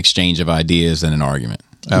interested in an exchange of ideas than an argument.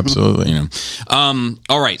 Absolutely. You know.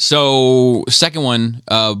 All right. So second one,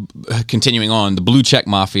 continuing on, the blue check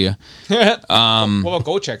mafia. what about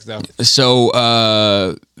gold checks though?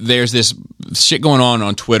 So there's this shit going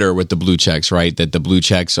on Twitter with the blue checks, right? That the blue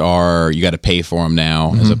checks are, you got to pay for them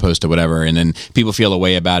now as opposed to whatever. And then people feel a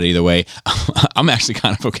way about it either way. I'm actually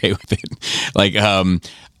kind of okay with it. Like,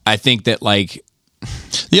 I think that like,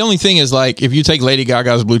 The only thing is, like, if you take Lady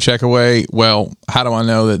Gaga's blue check away, well, how do I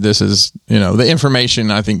know that this is, the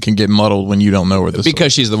information I think can get muddled when you don't know where this is.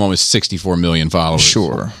 because she's the one with 64 million followers.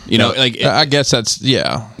 Sure. Like, I guess that's,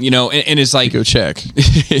 yeah. and it's like, Go check.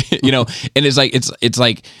 and it's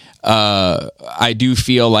like I do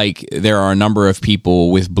feel like there are a number of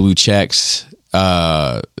people with blue checks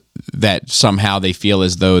that somehow they feel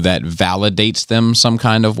as though that validates them some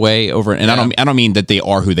kind of way over, and I don't mean that they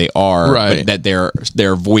are who they are, Right. but that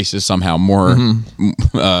their voice is somehow more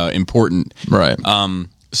important, Right.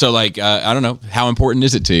 So like I don't know, how important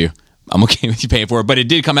is it to you? I'm okay with you paying for it, but it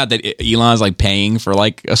did come out that Elon's like paying for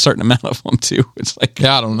like a certain amount of them too. It's like,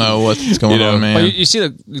 Yeah, I don't know what's going on, man. Well, you see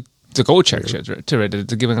the gold check shit, right? Too, right? They're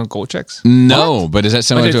giving out gold checks. no, but is that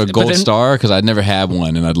similar But to a it- but gold then- star? Because I'd never had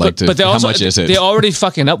one, and I'd like to. they How also, much is it? They already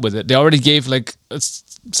fucking up with it. They already gave like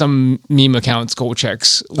some meme accounts gold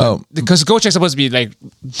checks. Oh. Because gold checks are supposed to be like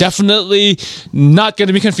definitely not going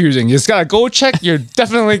to be confusing. You just got a gold check, you're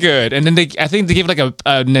definitely good. And then I think they gave like a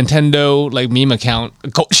Nintendo like meme account a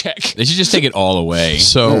gold check. They should just take it all away.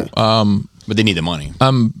 So, But they need the money.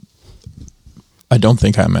 I don't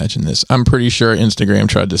think I imagined this. I'm pretty sure Instagram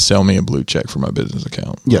tried to sell me a blue check for my business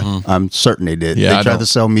account. Yeah, I'm certain they did. Yeah, I they tried don't- to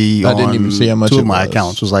sell me I on didn't even see how much two it of my was.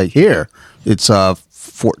 accounts. It was like, here, it's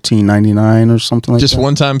 $14.99 or something like Just that.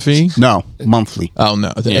 one-time fee? No, monthly. Oh,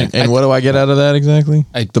 no. Yeah. And what do I get out of that exactly?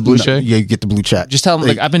 The blue check? Yeah, you get the blue check. Just tell them,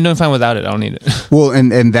 like, I've been doing fine without it. I don't need it. Well,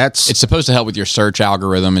 and that's It's supposed to help with your search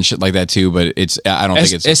algorithm and shit like that too, but I don't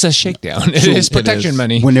think it's It's a shakedown. It's protection is.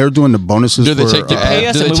 money. when they're doing the bonuses. Do they for, take the, pay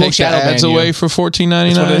us do and they we take won't the shadow ads ban you. away for $14.99?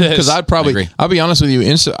 That's what it is. Because I'd I probably, agree. I'll be honest with you,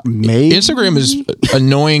 Maybe. Instagram is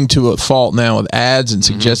annoying to a fault now with ads and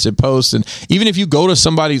suggested posts. And even if you go to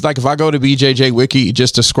somebody's, like if I go to BJJ Wiki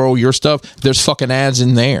just to scroll your stuff, there's fucking ads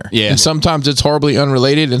in there. Yeah. And sometimes it's horribly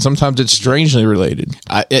unrelated and sometimes it's strangely related.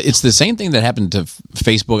 it's the same thing that happened to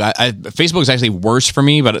Facebook. Facebook is actually worse for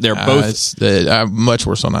me, but they're both I'm much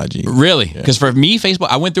worse on IG. really because for me, Facebook.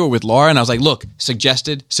 I went through it with Laura, and I was like, "Look,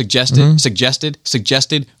 suggested,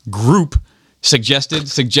 group,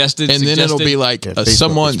 suggested, And then it'll be like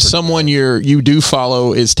Facebook is someone pretty you do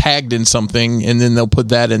follow is tagged in something, and then they'll put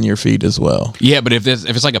that in your feed as well. yeah." But if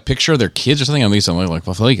it's like a picture of their kids or something, at least I'm like,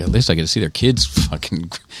 well, at least I get to see their kids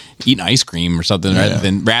fucking eating ice cream or something,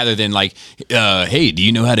 rather than like, hey, do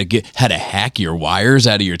you know how to hack your wires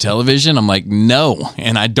out of your television? I'm like, no,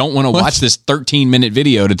 and I don't want to watch this 13-minute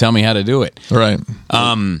video to tell me how to do it. Right.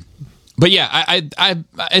 But yeah, I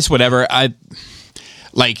it's whatever. I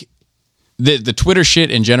like the Twitter shit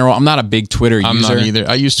in general. I'm not a big Twitter user. I'm not either.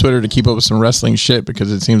 I use Twitter to keep up with some wrestling shit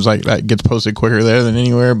because it seems like that gets posted quicker there than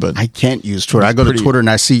anywhere. But I can't use Twitter. I go to pretty Twitter and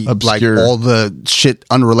I see obscure. like all the shit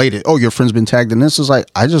unrelated. Oh, your friend's been tagged in this. Is like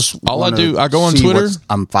I just All I wanna do, I go on see Twitter, what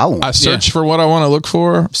I'm following. I search for what I want to look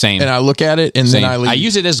for. Same. And I look at it and Same. then I leave. I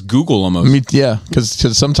use it as Google almost. Yeah, because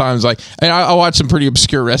sometimes and I watch some pretty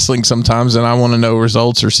obscure wrestling sometimes, and I want to know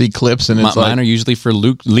results or see clips, and it's Mine are usually for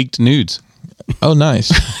leaked nudes. oh,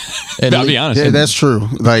 nice. And I'll be honest. yeah, that's true.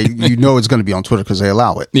 Like it's going to be on Twitter because they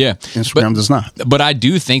allow it. Yeah. Instagram does not. But I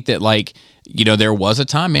do think that there was a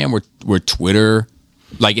time, man, where Twitter,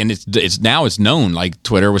 and it's now it's known, like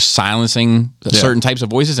Twitter was silencing certain types of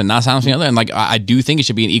voices and not silencing other. And I do think it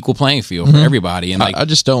should be an equal playing field for everybody. And I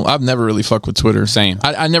just don't. I've never really fucked with Twitter. Same.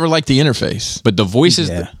 I never liked the interface. but the voices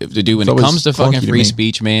Yeah. to do when It's it always comes to fucking clunky to free me.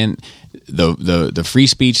 speech, man, the free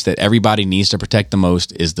speech that everybody needs to protect the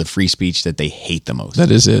most is the free speech that they hate the most.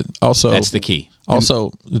 That is it. Also, That's the key.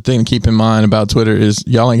 Also, the thing to keep in mind about Twitter is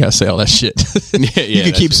y'all ain't got to say all that shit. Yeah, you can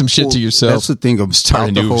that's keep it. some shit to yourself. That's the thing about Start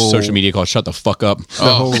a the new whole social media called "Shut the Fuck Up."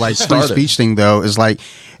 the whole free started. speech thing though is like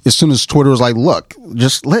as soon as Twitter was like, look,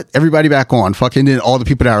 just let everybody back on. Fucking then all the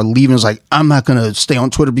people that are leaving is like, I'm not gonna stay on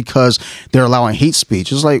Twitter because they're allowing hate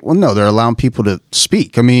speech. It's like, well, no, they're allowing people to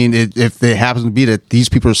speak. I mean, if it happens to be that these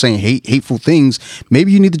people are saying hateful things,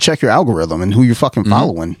 maybe you need to check your algorithm and who you're fucking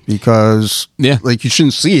following because Yeah. like you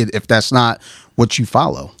shouldn't see it if that's not what you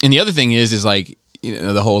follow. And the other thing is like,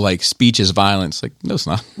 the whole speech is violence. Like, no, it's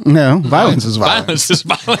not. No, violence is violence. Violence is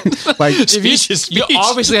violence. Like, speech is speech. You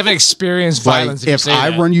obviously haven't experienced Like, violence. if you say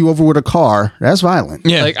I that. run you over with a car, that's violent.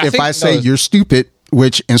 Yeah. Like, I if think I say those- you're stupid,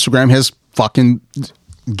 which Instagram has fucking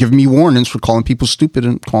given me warnings for calling people stupid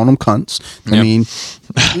and calling them cunts. I Yeah. mean,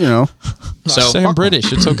 So Say I'm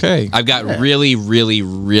British. It's okay. I've got really, really,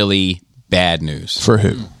 really bad news. For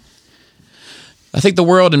who? I think the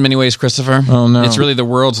world in many ways, Christopher. Oh, no. It's really the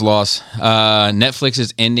world's loss. Netflix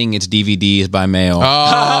is ending its DVDs by mail.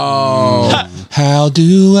 Oh, how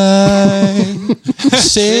do I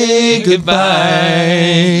say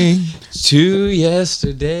goodbye? To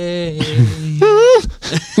yesterday.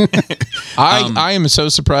 I am so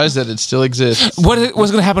surprised that it still exists. What's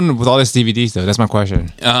going to happen with all these DVDs though? That's my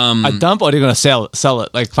question. A dump, or are they going to sell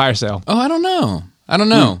it like fire sale? Oh, I don't know.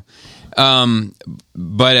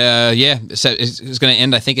 But yeah, it's going to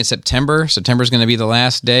end, I think, in September. September is going to be the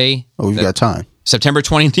last day. oh, we've got time. September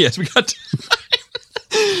 20th. Yes, we got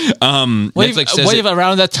What Netflix if, says what it- if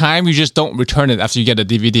around that time you just don't return it after you get a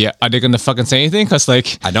DVD? Are they going to fucking say anything? Because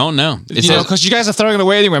I don't know. It you know, says, because you guys are throwing it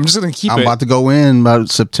away anyway. I'm just going to keep I'm it. about to go in about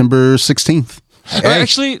September 16th.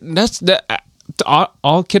 Actually, that's that.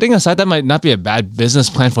 All kidding aside, that might not be a bad business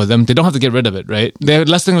plan for them. They don't have to get rid of it, right? They have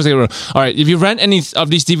less things to get rid of. All right, if you rent any of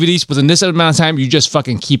these DVDs within this amount of time, you just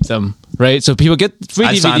fucking keep them, right? So people get free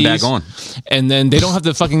I'd DVDs, sign back on. and then they don't have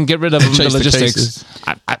to fucking get rid of them. The Chase the logistics. cases.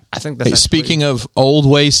 I think that's Hey, speaking of old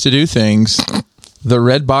ways to do things, the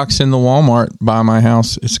red box in the Walmart by my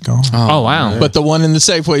house is gone. Oh wow! But the one in the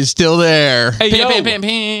Safeway is still there. Hey, yo.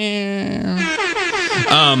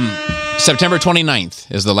 September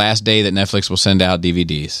 29th is the last day that Netflix will send out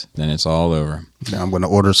DVDs. Then it's all over. Now I'm going to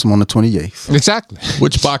order some on the 28th. Exactly.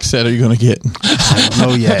 Which box set are you going to get?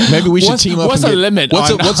 No, yet. Maybe we should What's- team up. what's and the get- limit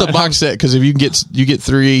What's on- a box set? Because if you get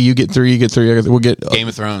three, you get three. We'll get Game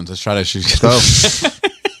of Thrones. Let's try to shoot. Go.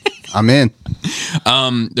 I'm in.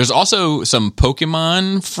 There's also some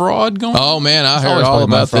Pokemon fraud going on. Oh man, I heard always all Pokemon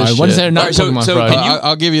about fraud. this. When's shit. there not All right, so- Pokemon so fraud? can you-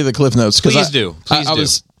 I'll give you the cliff notes. 'cause Please do.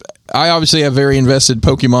 Please do. I obviously have very invested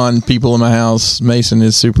Pokemon people in my house. Mason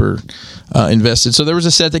is super invested. So there was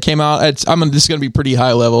a set that came out. This is going to be pretty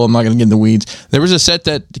high level. I'm not going to get in the weeds. There was a set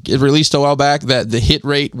that it released a while back that the hit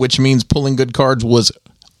rate, which means pulling good cards, was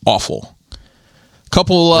awful.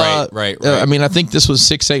 Couple, Right. I mean, I think this was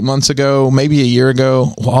 6-8 months ago, maybe a year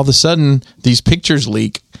ago. Well, all of a sudden, these pictures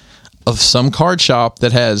leak of some card shop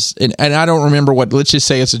that has, and I don't remember what. Let's just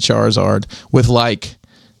say it's a Charizard with like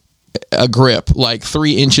a grip, like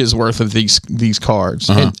 3 inches worth of these cards,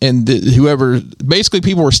 and whoever, basically,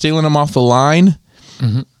 people were stealing them off the line.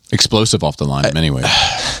 Explosive off the line, anyway.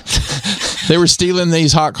 They were stealing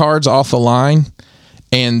these hot cards off the line,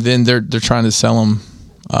 and then they're trying to sell them.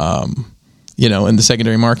 In the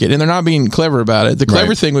secondary market, and they're not being clever about it. The clever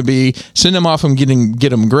Right. thing would be send them off and get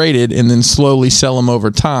them graded, and then slowly sell them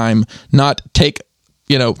over time. Not take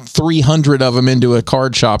 300 of them into a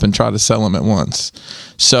card shop and try to sell them at once.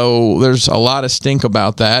 So there's a lot of stink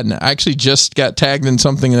about that. And I actually just got tagged in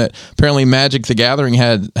something that apparently Magic the Gathering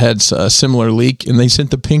had a similar leak, and they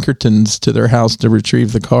sent the Pinkertons to their house to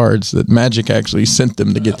retrieve the cards that Magic actually sent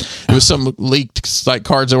them to get. It was some leaked like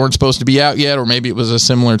cards that weren't supposed to be out yet, or maybe it was a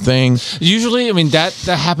similar thing. Usually, I mean, that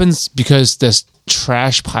happens because there's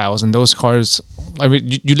trash piles and those cards. I mean,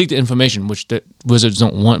 you leak the information, which the Wizards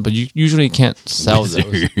don't want, but you usually can't sell those.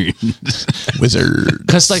 Wizard.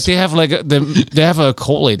 Because like they have they have a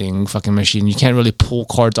collating fucking machine. You can't really pull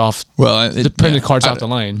cards off. The printed cards off the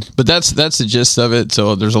line. But that's the gist of it.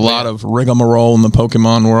 So there's a lot of rigmarole in the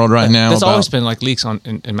Pokemon world right now. There's always been like leaks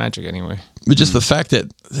in Magic anyway. But just the fact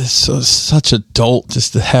that this is such a dolt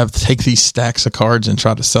just to take these stacks of cards and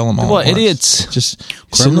try to sell them all. Well, at once. idiots. Just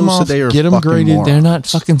send them Criminals off, today are get them fucking graded. morons. They're not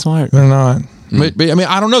fucking smart. They're not. But, I mean,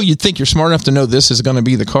 I don't know. You'd think you're smart enough to know this is going to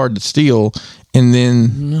be the card to steal, and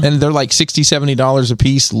then and they're like $60-$70 a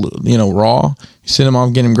piece. Raw. You send them off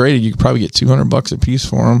and get them graded. You could probably get $200 a piece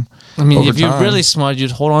for them. I mean, over if you're time. really smart,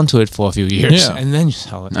 you'd hold on to it for a few years, Yeah. and then you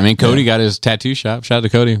sell it. I mean, Cody got his tattoo shop. Shout out to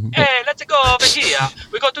Cody. Hey, let's go over here.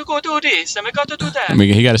 We got to go do this and we got to do that. I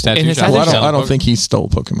mean, he got his tattoo In his shop. tattoo Well, shop. I don't think he stole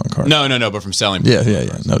Pokemon cards. No, but from selling. Yeah,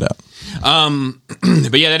 no doubt.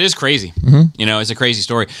 But yeah, that is crazy. It's a crazy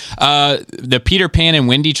story. The Peter Pan and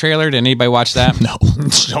Wendy trailer. Did anybody watch that? No,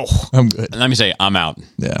 I'm good. Let me say, I'm out.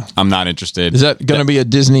 Yeah. I'm not interested. Is that going to be a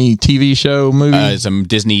Disney TV show movie? It's a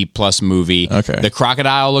Disney Plus movie. Okay. The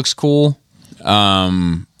crocodile looks cool.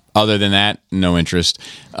 Other than that, no interest.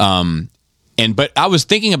 But I was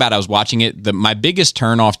thinking about. I was watching it. My biggest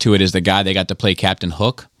turn off to it is the guy they got to play Captain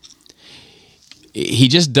Hook. He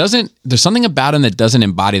just doesn't. There's something about him that doesn't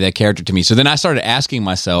embody that character to me. So then I started asking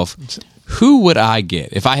myself, who would I get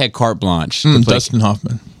if I had carte blanche to play Dustin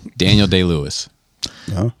Hoffman. Daniel Day-Lewis?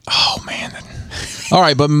 Oh man. All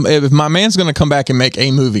right, but if my man's going to come back and make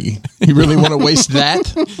a movie, you really want to waste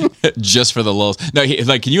that? Just for the lulz. No,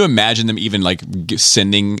 can you imagine them even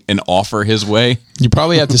sending an offer his way? You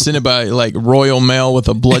probably have to send it by like Royal Mail with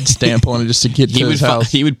a blood stamp on it just to get to his house.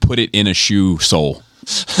 He would put it in a shoe sole.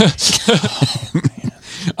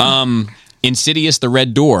 Insidious: The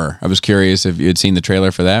Red Door. I was curious if you had seen the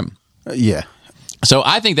trailer for that. Yeah. So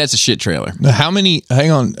I think that's a shit trailer. Now, how many?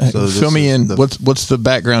 Hang on, this fill me is in. the- What's the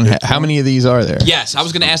background? How many of these are there? Yes, I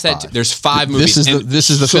was going to ask that. There's 5 movies. This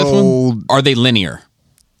is the fifth one. Are they linear?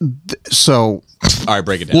 So All right,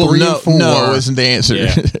 break it down. Well, 3 and no, 4 no isn't the answer.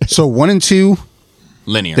 Yeah. so 1 and 2,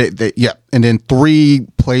 Linear. yeah, and then 3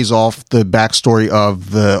 plays off the backstory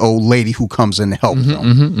of the old lady who comes and helps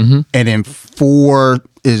them, and then 4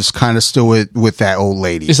 is kind of still with that old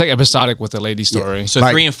lady. It's like episodic with the lady story. so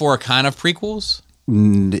like- 3 and 4 are kind of prequels.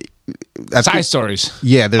 That's Side stories.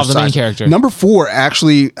 Yeah, there's of the main sides. character. Number 4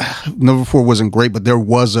 wasn't great, but there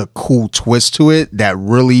was a cool twist to it that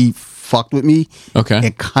really fucked with me. Okay.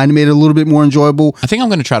 It kind of made it a little bit more enjoyable, I think I'm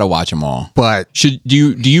going to try to watch them all. but Do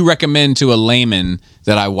you recommend to a layman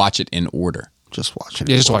that I watch it in order? just watch it.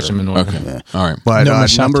 Yeah, just watch them in order. Okay. All right. But No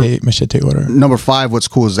machete order. number 5, what's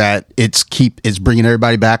cool is that it's bringing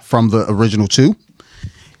everybody back from the original 2.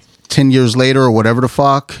 10 years later or whatever the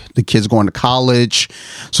fuck, the kid's going to college.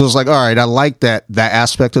 So it's like, all right, I like that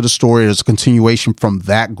aspect of the story. There's a continuation from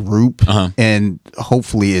that group. And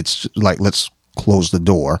hopefully it's like, let's close the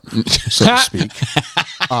door, so to speak,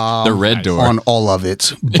 The Red Door. on all of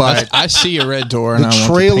it. But I see a red door, and the I want to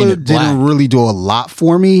trailer paint it black. didn't really do a lot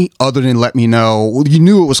for me other than let me know, well, you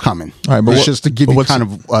knew it was coming. All right, but It's what- just to give but you what's- kind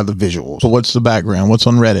of the visuals. But what's the background? What's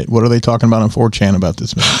on Reddit? What are they talking about on 4chan about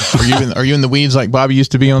this movie? Are you in the weeds like Bobby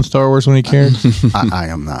used to be on Star Wars when he cared? I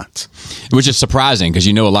am not. Which is surprising because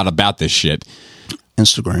you know a lot about this shit.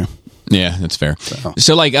 Instagram. Yeah, that's fair.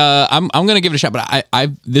 So like, I'm gonna give it a shot, but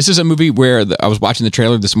I this is a movie where I was watching the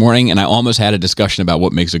trailer this morning, and I almost had a discussion about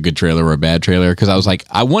what makes a good trailer or a bad trailer, because I was like,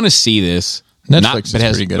 I want to see this. Netflix is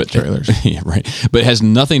pretty good at trailers. Yeah, right. But it has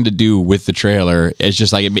nothing to do with the trailer. It's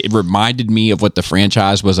just like it reminded me of what the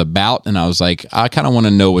franchise was about, and I was like, I kind of want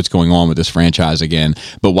to know what's going on with this franchise again.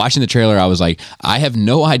 But watching the trailer, I was like, I have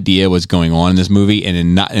no idea what's going on in this movie, and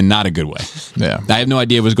in not a good way. Yeah, I have no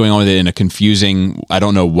idea what's going on with it in a confusing. I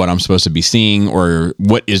don't know what I'm supposed to be seeing or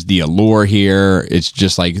what is the allure here. It's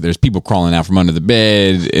just like there's people crawling out from under the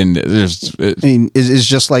bed, and there's. I mean, it's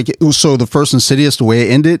just like so. The first Insidious, the way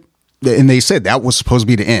it ended. And they said that was supposed to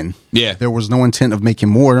be the end. Yeah. There was no intent of making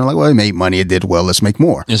more. They're like, well, it made money. It did well. Let's make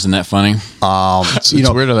more. Isn't that funny? It's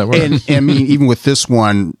weird how that works. And I mean, even with this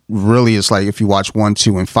one, really, it's like if you watch 1,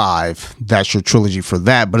 2, and 5, that's your trilogy for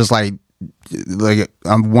that. But it's like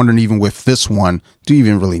I'm wondering, even with this one, do you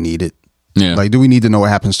even really need it? Yeah. Like, do we need to know what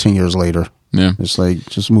happens 10 years later? Yeah. It's like,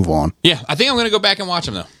 just move on. Yeah, I think I'm going to go back and watch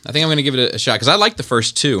them, though. I think I'm going to give it a shot, because I like the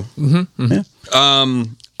first two. Yeah.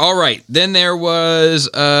 All right. Then there was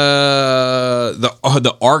the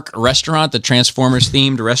Ark restaurant, the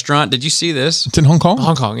Transformers-themed restaurant. Did you see this? It's in Hong Kong?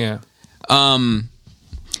 Hong Kong, yeah.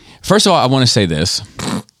 First of all, I want to say this.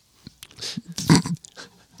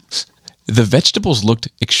 The vegetables looked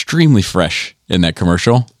extremely fresh in that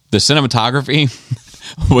commercial. The cinematography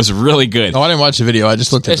was really good. Oh, I didn't watch the video. I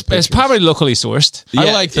just looked at the It's pictures. probably locally sourced. Yeah.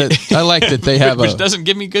 I like that they have Which doesn't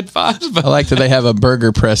give me good vibes. But I like that they have a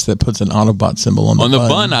burger press that puts an Autobot symbol on the on the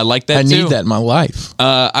bun, I like that I too. need that in my life.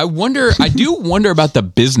 I do wonder about the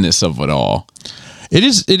business of it all. It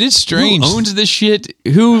is strange. Who owns this shit?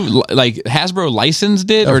 Who, like, Hasbro licensed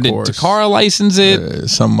it, or Of did course. Takara license it?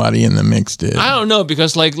 Somebody in the mix did. I don't know,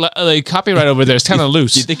 because like copyright over there is kind of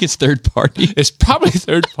loose. Do you think it's third party? It's probably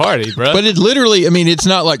third party, bro. But it literally, I mean, it's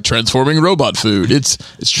not like transforming robot food. It's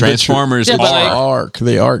Transformers. Yeah, but like-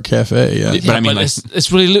 the Ark Cafe. Yeah. But I mean, like, it's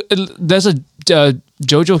really there's a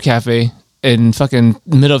JoJo Cafe in fucking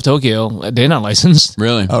middle of Tokyo. They're not licensed.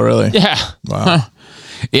 really? Oh, really? Yeah. Wow.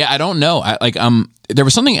 Yeah, I don't know. There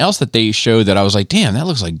was something else that they showed that I was like, damn, that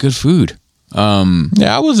looks like good food.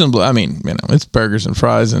 Yeah, I wasn't. I mean, it's burgers and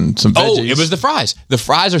fries and some veggies. Oh, it was the fries. The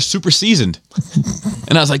fries are super seasoned,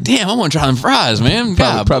 and I was like, damn, I want to try them fries, man.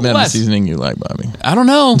 God probably not the bless. seasoning you like, Bobby. I don't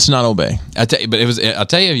know. It's not Obey. I'll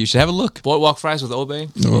tell you, you should have a look. Boardwalk fries with Old Bay.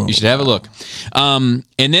 You should have a look. And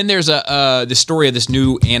then there's the story of this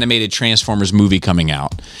new animated Transformers movie coming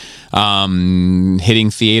out,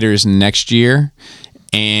 hitting theaters next year,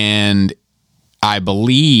 and I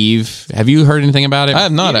believe. Have you heard anything about it? I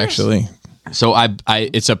have not actually. So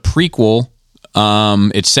it's a prequel.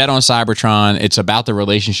 It's set on Cybertron. It's about the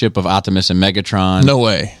relationship of Optimus and Megatron. No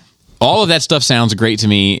way. All of that stuff sounds great to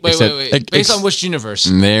me. Wait. Based on which universe?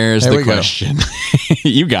 There's There the we go. question.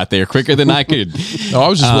 You got there quicker than I could. No, I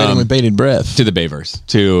was just waiting with bated breath. To the Bayverse,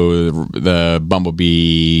 to the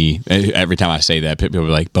Bumblebee. Every time I say that, people are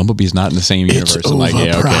like, Bumblebee's not in the same universe. I'm like,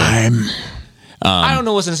 yeah, okay. Prime. I don't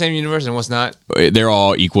know what's in the same universe and what's not. They're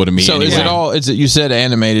all equal to me. So is anyway. it all? Is it? You said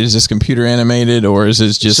animated. Is this computer animated or is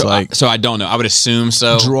this just So I don't know. I would assume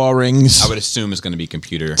so. drawings? I would assume it's going to be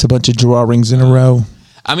computer. It's a bunch of drawings in a row.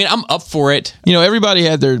 I mean, I'm up for it. Everybody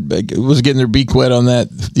was getting their beak wet on that.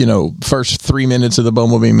 First 3 minutes of the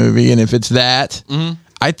Bumblebee movie, and if it's that,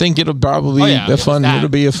 I think it'll probably be fun. that. It'll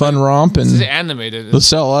be a fun romp, This is and animated. they'll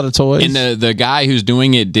sell a lot of toys. And the guy who's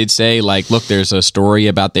doing it did say, like, look, there's a story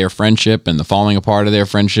about their friendship and the falling apart of their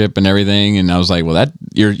friendship and everything. And I was like, well, that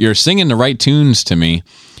you're singing the right tunes to me.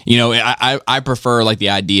 I prefer like the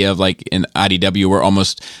idea of like in IDW where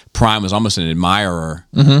Prime was almost an admirer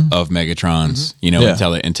of Megatron's.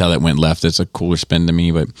 Until it went left. It's a cooler spin to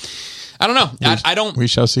me, but I don't know. I don't. we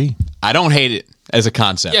shall see. I don't hate it as a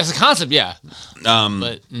concept. Yeah, it's a concept, yeah.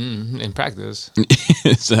 But in practice.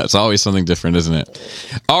 It's always something different, isn't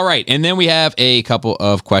it? All right. And then we have a couple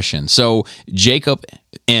of questions. So Jacob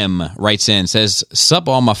M writes in, says, sup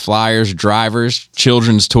all my flyers, drivers,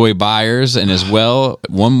 children's toy buyers, and as well,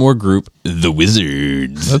 one more group, the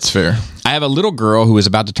Wizards. That's fair. I have a little girl who is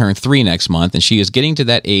about to turn 3 next month, and she is getting to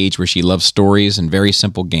that age where she loves stories and very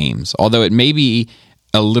simple games. Although it may be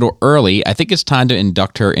a little early, I think it's time to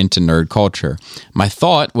induct her into nerd culture. My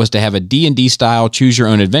thought was to have a D&D style choose your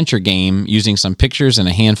own adventure game using some pictures and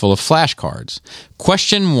a handful of flashcards.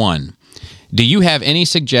 Question 1. Do you have any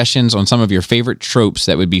suggestions on some of your favorite tropes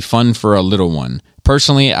that would be fun for a little one?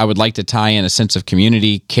 Personally, I would like to tie in a sense of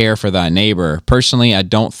community, care for thy neighbor. Personally, I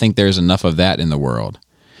don't think there's enough of that in the world.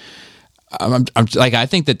 I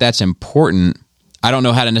think that's important. I don't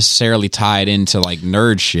know how to necessarily tie it into like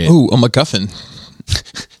nerd shit. Ooh, a MacGuffin.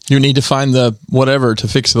 You need to find the whatever to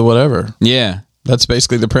fix the whatever. Yeah. That's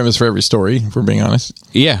basically the premise for every story, if we're being honest.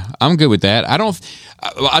 Yeah, I'm good with that.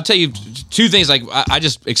 I'll tell you two things. Like I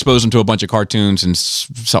just exposed them to a bunch of cartoons and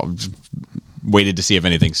waited to see if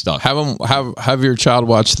anything stuck. Have your child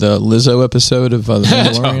watch the Lizzo episode of The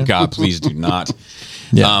Mandalorian? Oh God, please do not.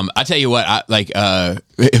 Yeah. I tell you what,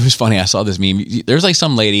 it was funny. I saw this meme. There's like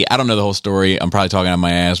some lady, I don't know the whole story. I'm probably talking out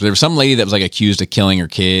my ass, but there was some lady that was like accused of killing her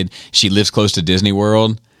kid. She lives close to Disney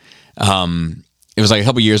World. It was like a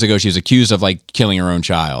couple years ago. She was accused of like killing her own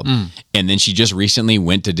child. And then she just recently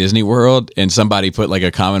went to Disney World and somebody put like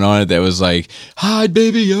a comment on it that was like, "Hide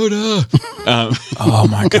baby Yoda." Oh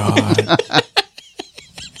my God.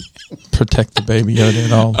 Protect the baby Yoda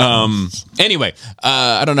at all. Anyway,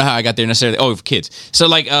 I don't know how I got there necessarily. Oh, kids. So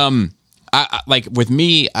like, I like with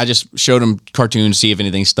me, I just showed them cartoons, see if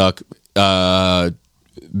anything stuck. Some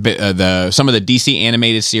of the DC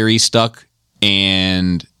animated series stuck,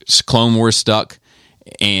 and Clone Wars stuck,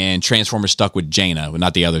 and Transformers stuck with Jaina, but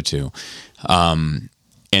not the other two. And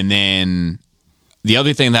then the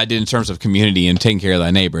other thing that I did in terms of community and taking care of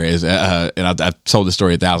thy neighbor is, and I've told this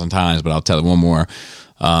story 1,000 times, but I'll tell it one more.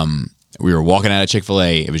 We were walking out of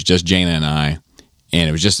Chick-fil-A. It was just Jaina and I, and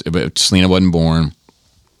it was just Selena wasn't born,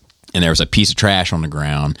 and there was a piece of trash on the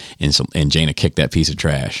ground, and Jaina kicked that piece of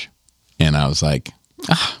trash, and I was like,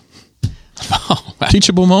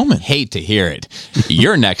 Teachable moment. hate to hear it.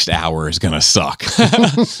 Your next hour is gonna suck.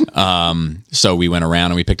 So we went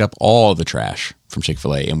around and we picked up all the trash from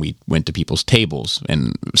Chick-fil-A, and we went to people's tables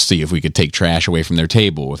and see if we could take trash away from their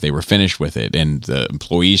table if they were finished with it. And the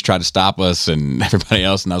employees tried to stop us and everybody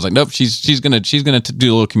else. And I was like, nope, she's gonna do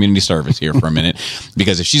a little community service here for a minute,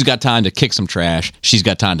 because if she's got time to kick some trash, she's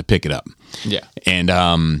got time to pick it up. Yeah. And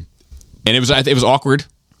it was awkward.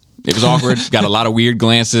 It was awkward. Got a lot of weird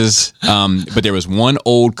glances. But there was one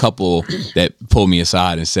old couple that pulled me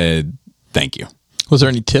aside and said, "Thank you." Was there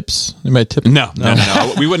any tips? Anybody tip? No.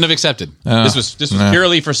 We wouldn't have accepted. This was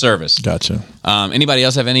purely for service. Gotcha. Anybody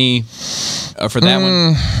else have any for that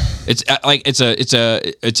one? It's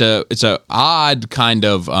a odd kind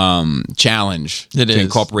of challenge It to is.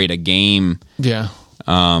 incorporate a game. Yeah.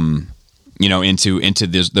 Into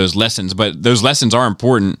those lessons, but those lessons are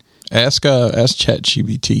important. Ask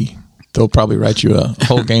ChatGPT. They'll probably write you a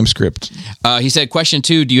whole game script. He said, question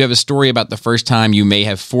 2, do you have a story about the first time you may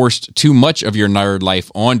have forced too much of your nerd life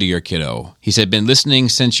onto your kiddo? He said, been listening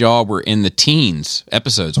since y'all were in the teens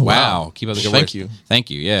episodes. Wow. Keep up the good work. Thank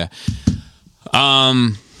you. Yeah.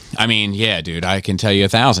 I mean, yeah, dude, I can tell you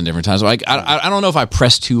 1,000 different times. Like, I don't know if I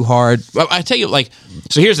press too hard. I tell you, like,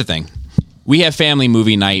 so here's the thing. We have family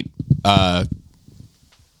movie night. It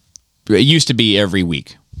used to be every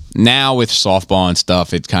week. Now with softball and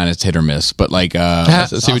stuff, it's kind of hit or miss. But like, Let's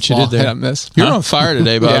see what you did there. You're on fire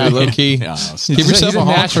today, Bobby. Low key. Yeah, Give yourself a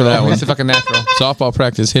honk for that one. He's a fucking natural. Softball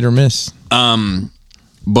practice, hit or miss.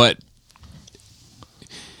 But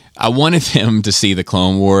I wanted them to see the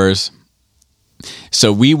Clone Wars.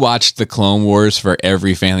 So we watched the Clone Wars for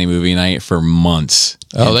every family movie night for months.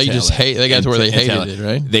 Oh, they just hate. They got to where they hated it,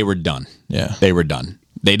 right? They were done. Yeah, they were done.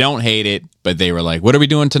 They don't hate it, but they were like, "What are we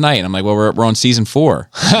doing tonight?" And I'm like, "Well, we're on season 4."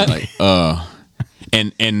 Like,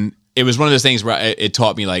 and it was one of those things where it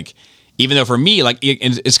taught me, like, even though for me, like,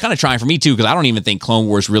 it's kind of trying for me too, because I don't even think Clone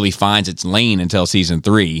Wars really finds its lane until season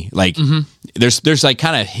 3. Like, there's like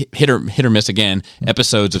kind of hit or miss again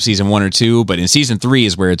episodes of season 1 or 2, but in season 3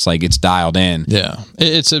 is where it's like it's dialed in. Yeah,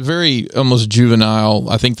 it's a very almost juvenile.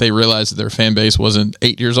 I think they realized that their fan base wasn't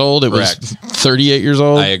 8 years old; it was 38 years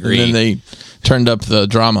old. I agree. And then they turned up the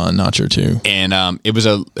drama a notch or two. And it was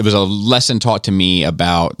a lesson taught to me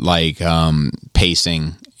about like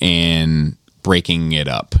pacing and breaking it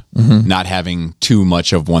up, not having too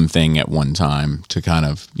much of one thing at one time to kind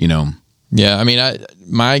of, Yeah, I mean,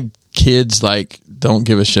 my kids like don't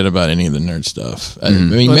give a shit about any of the nerd stuff. I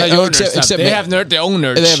mean, except they have their own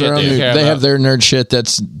nerd they have shit. their own they have their nerd shit.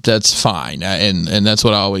 That's fine, and that's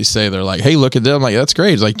what I always say. They're like, "Hey, look at them!" I'm like, that's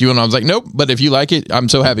great. It's like you and I was like, "Nope," but if you like it, I'm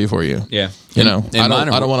so happy for you. Yeah, I don't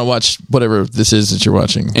want to watch whatever this is that you're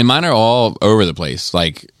watching. And mine are all over the place.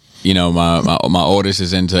 Like, my oldest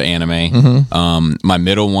is into anime. My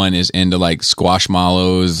middle one is into like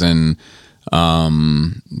squashmallows and I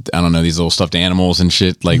don't know, these little stuffed animals and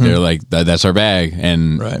shit. Like they're like that's our bag.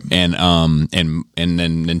 And right. and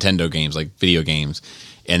then Nintendo games, like video games.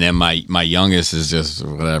 And then my youngest is just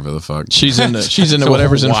whatever the fuck. She's into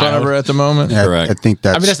whatever's in front of her at the moment. Correct. I think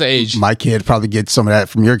that's. I mean, that's the age. My kid probably gets some of that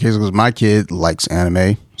from your kids because my kid likes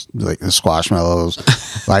anime, like the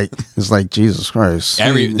Squashmallows. Like it's like Jesus Christ.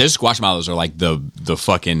 Their Squashmallows are like the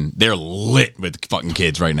fucking. They're lit with fucking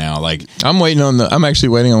kids right now. Like I'm actually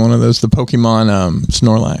waiting on one of those, the Pokemon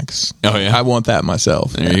Snorlax. Oh, yeah? I want that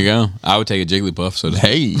myself. there you go. I would take a Jigglypuff. So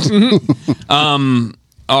Hey.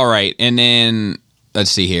 all right, and then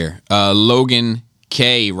let's see here. Logan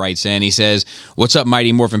K writes in. He says, "What's up,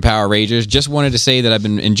 Mighty Morphin Power Rangers? Just wanted to say that I've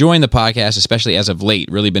been enjoying the podcast, especially as of late.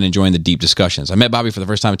 Really been enjoying the deep discussions. I met Bobby for the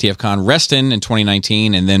first time at TFCon Reston in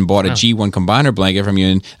 2019, and then bought a G1 combiner blanket from you.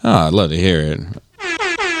 And I'd love to hear it."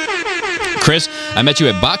 Chris, I met you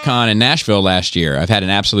at BotCon in Nashville last year. I've had an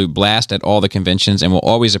absolute blast at all the conventions and will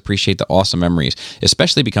always appreciate the awesome memories,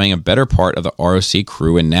 especially becoming a better part of the ROC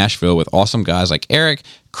crew in Nashville with awesome guys like Eric,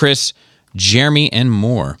 Chris, Jeremy, and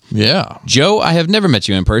more. Yeah. Joe, I have never met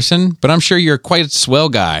you in person, but I'm sure you're quite a swell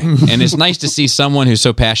guy, and it's nice to see someone who's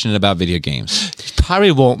so passionate about video games.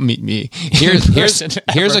 Probably won't meet me. Here's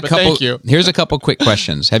a couple. thank you. Here's a couple quick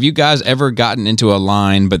questions. Have you guys ever gotten into a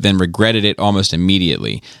line but then regretted it almost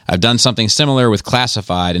immediately? I've done something similar with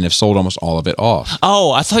Classified and have sold almost all of it off.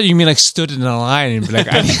 Oh, I thought you mean like stood in a line and be like,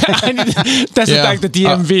 I need, that's Yeah. like the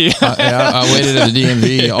DMV. I waited at the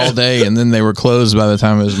DMV all day, and then they were closed by the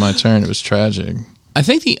time it was my turn. It was tragic. I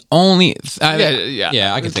think the only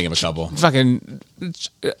Yeah. I can think of a couple. Fucking,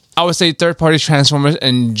 I would say third-party Transformers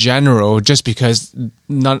in general, just because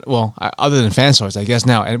other than fan stores, I guess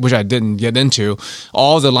now, and which I didn't get into,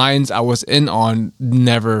 all the lines I was in on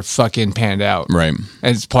never fucking panned out. Right.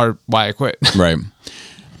 And it's part of why I quit. Right.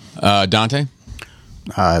 Dante?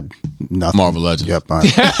 Nothing. Marvel Legends. Yep.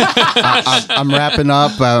 I'm wrapping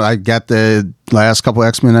up. I got the last couple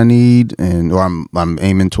X-Men I need, or I'm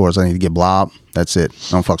aiming towards. I need to get Blob. That's it.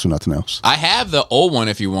 I don't fucks with nothing else. I have the old one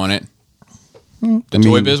if you want it. The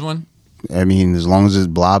Toy Biz one? I mean, as long as it's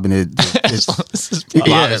blobbing it, it's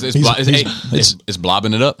It's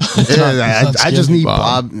blobbing it up. yeah, I just need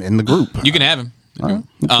Blob in the group. You can have him. All right.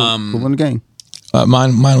 Cool in the game.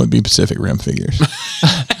 Mine would be Pacific Rim figures.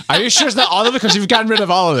 Are you sure it's not all of it? Because you've gotten rid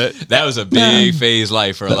of all of it. That was a big phase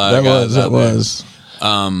life for a lot of guys. That was.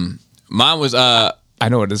 Mine was I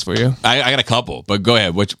know what it is for you. I got a couple, but go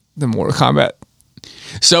ahead. Which The Mortal Kombat.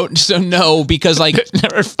 so no, because like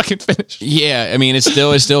Never fucking finished. yeah, I mean it's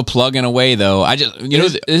still plugging away though. I just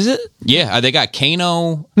Is it? yeah, they got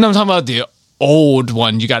Kano, No, I'm talking about the old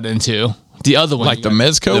one you got into. The other one. Like you the got-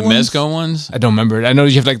 Mezco the ones? Mezco ones. I don't remember it. I know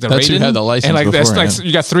you have like the That's who Raiden, had the license and like that's beforehand. like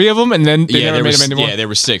you got 3 of them, and then they never there made was, them anymore. yeah, there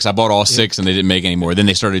were 6. I bought all 6, and they didn't make any more. Then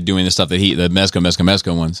they started doing the stuff that the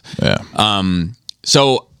Mezco ones. Yeah.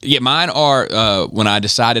 So yeah, mine are when I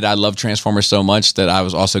decided I love Transformers so much that I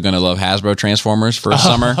was also going to love Hasbro Transformers for a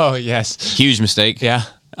summer. Oh yes, Huge mistake. yeah.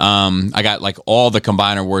 I got like all the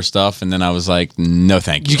Combiner War stuff, and then I was like, no,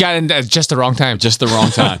 thank you. You got in at just the wrong time. Just the wrong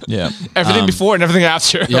time. Yeah. everything before and everything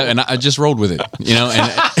after. Yeah, and I just rolled with it, you know. And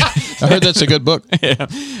I heard that's a good book.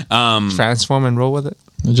 Transform and roll with it.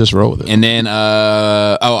 Just roll with it. and then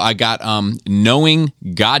I got Knowing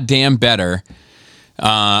Goddamn Better.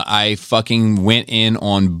 I fucking went in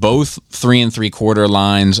on both 3 3/4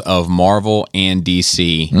 lines of Marvel and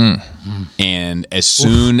DC, and as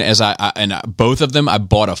soon as both of them, I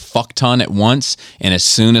bought a fuck ton at once, and as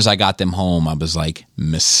soon as I got them home, I was like,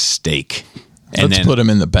 mistake. And Let's put them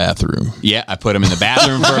in the bathroom. Yeah, I put them in the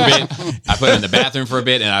bathroom for a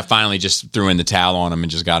bit. And I finally just threw in the towel on them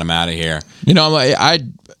and just got them out of here. You know, I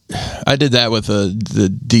did that with the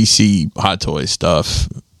DC Hot Toys stuff,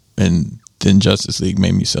 and then Justice League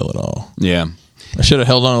made me sell it all. Yeah. I should have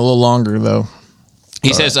held on a little longer, though.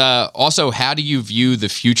 He says, also, how do you view the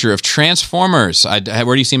future of Transformers? Where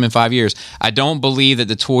do you see them in 5 years? I don't believe that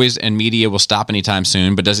the toys and media will stop anytime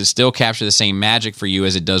soon, but does it still capture the same magic for you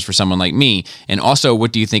as it does for someone like me? And also,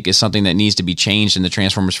 what do you think is something that needs to be changed in the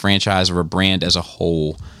Transformers franchise or a brand as a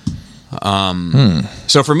whole?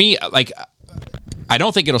 So for me, like, I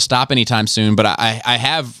don't think it'll stop anytime soon, but I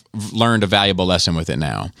have learned a valuable lesson with it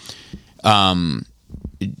now.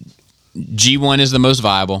 G1 is the most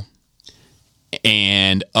viable.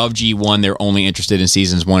 And of G1, they're only interested in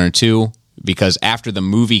seasons 1 or 2 because after the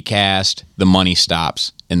movie cast, the money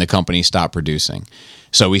stops and the company stop producing.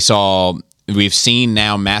 So we've seen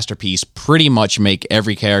now Masterpiece pretty much make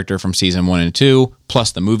every character from season 1 and 2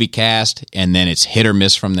 plus the movie cast, and then it's hit or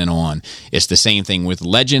miss from then on. It's the same thing with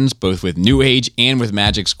Legends, both with New Age and with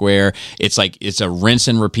Magic Square. It's like it's a rinse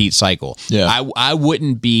and repeat cycle. Yeah. I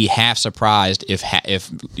wouldn't be half surprised if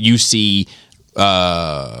you see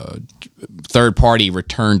third party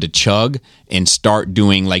return to Chug and start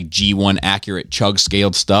doing like G1 accurate Chug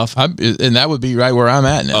scaled stuff. And that would be right where I'm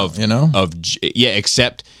at now.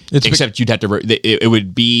 Except you'd have to.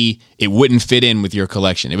 It wouldn't fit in with your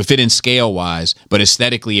collection. It would fit in scale wise, but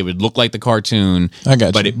aesthetically, it would look like the cartoon. I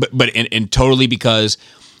got you. But totally because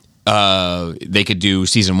they could do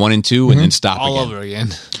season 1 and 2 and then stop all again. over again.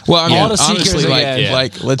 Well, I mean, all the Seekers honestly, again.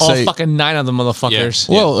 like let's all say, fucking 9 of the motherfuckers.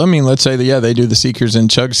 Yeah. well, I mean, let's say that they do the Seekers in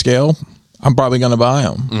Chug scale. I'm probably going to buy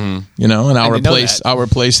them, and I'll replace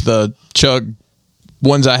the Chug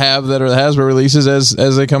ones I have that are the Hasbro releases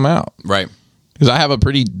as they come out, Right. because I have a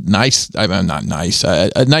pretty nice,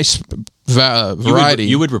 a nice variety.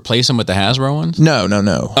 You would replace them with the Hasbro ones? No.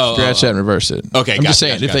 Scratch that and reverse it. Okay, I'm just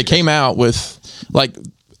saying, if they came out with, like,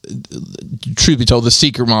 truth be told, the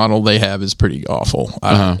Seeker model they have is pretty awful.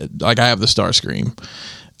 I have the Starscream.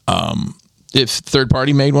 If third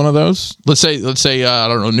party made one of those, let's say I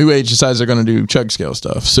don't know, New Age decides they're going to do Chug scale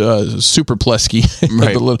stuff, so super Plesky,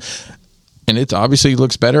 right? And it obviously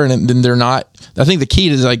looks better, and then they're not. I think the key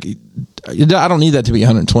is like, I don't need that to be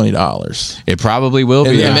 $120. It probably will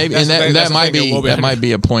be, and that might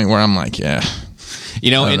be a point where I'm like, I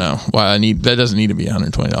don't know why that doesn't need to be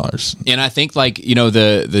 $120. And I think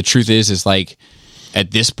the truth is like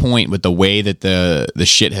at this point with the way that the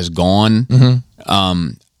shit has gone,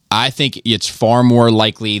 I think it's far more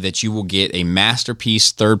likely that you will get a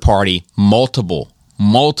masterpiece third party multiple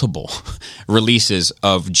releases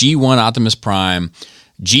of G1 Optimus Prime,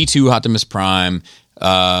 G2 Optimus Prime,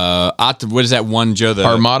 what is that one, Joe? The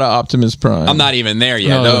Armada Optimus Prime. I'm not even there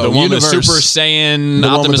yet. No, the one with Universe. Super Saiyan The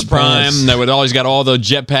one Optimus with the Prime pants. that would always got all the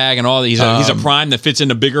jetpack and all. He's a Prime that fits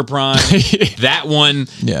into bigger Prime. That one,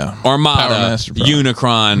 Armada, Power Master Prime.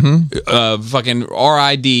 Unicron, fucking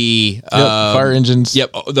RID, fire engines.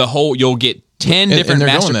 Yep, the whole. You'll get 10 different they're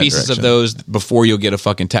going that masterpieces of direction. those before you'll get a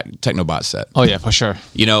fucking Technobot set. Oh yeah, for sure.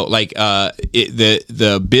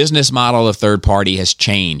 The business model of third party has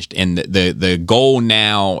changed, and the goal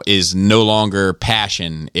now is no longer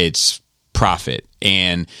passion; it's profit.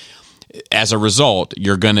 And as a result,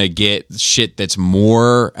 you're gonna get shit that's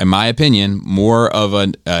more, in my opinion, more of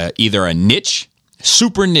either a niche,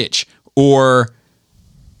 super niche, or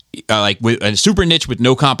like with a super niche with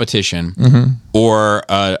no competition, or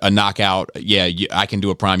a knockout. Yeah, I can do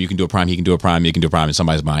a Prime, you can do a Prime, he can do a Prime, you can do a Prime, and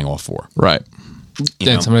somebody's buying all 4. Right.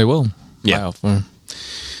 Then somebody will. Yeah. buy all 4.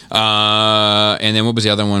 And then what was the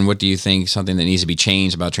other one? What do you think? Something that needs to be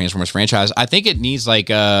changed about Transformers franchise? I think it needs I've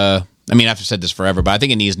said this forever, but I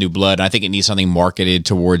think it needs new blood. I think it needs something marketed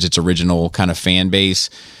towards its original kind of fan base.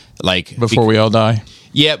 Like Before we all die.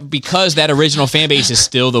 Yeah, because that original fan base is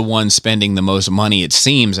still the one spending the most money, it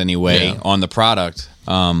seems anyway, on the product.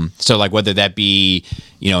 So like whether that be,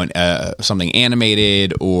 something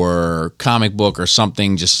animated or comic book or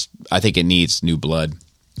something, just I think it needs new blood.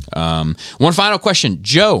 One final question,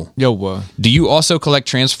 Joe. Yo, do you also collect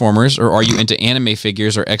Transformers, or are you into anime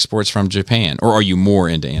figures or exports from Japan, or are you more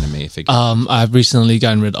into anime figures? I've recently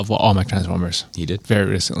gotten rid of all my Transformers. He did?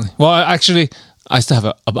 Very recently. Well, actually, I still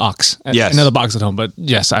have a box. Yes. Another box at home, but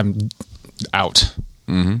yes, I'm out.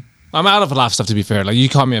 Mm-hmm. I'm out of a lot of stuff, to be fair. Like, you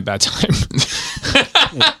caught me at a bad time.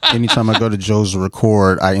 Anytime I go to Joe's to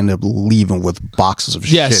record, I end up leaving with boxes of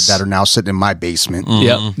Yes. shit that are now sitting in my basement.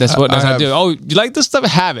 Yep. That's what I have- do. Oh, you like this stuff?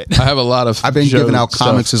 Have it. I have a lot of. I've been giving out stuff.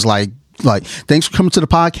 comics as like thanks for coming to the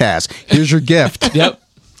podcast. Here's your gift. Yep.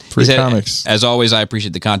 Free He said, comics. As always, I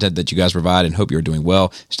appreciate the content that you guys provide and hope you're doing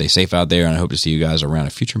well. Stay safe out there, and I hope to see you guys around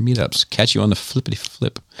at future meetups. Catch you on the flippity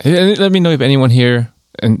flip. Hey, let me know if anyone here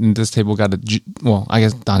in this table got I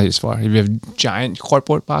guess not as far. If you have a giant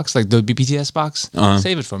cardboard box, like the BPTS box,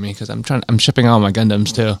 save it for me, because I'm shipping out my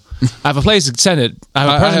Gundams too. I have a place to send it. I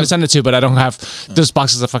have a person to send it to, but I don't have. Those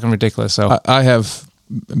boxes are fucking ridiculous. So I have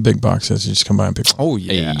big boxes. You just come by and pick one. oh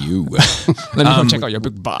yeah, Hey, you. let me go check out your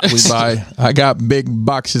big box. We buy. I got big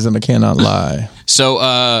boxes and I cannot lie.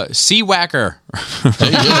 So, C Whacker.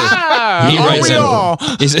 He writes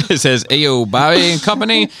it says, "Ayo, Bobby and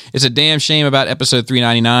Company. It's a damn shame about episode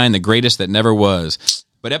 399, the greatest that never was.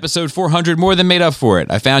 But episode 400 more than made up for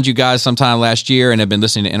it. I found you guys sometime last year and have been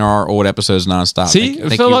listening to NRR old episodes nonstop. See,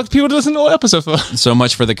 Thank I feel you like people listen to all episodes. so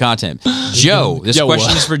much for the content. Joe, this Yo.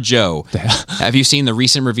 question is for Joe. Have you seen the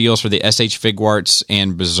recent reveals for the SH Figuarts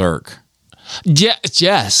and Berserk?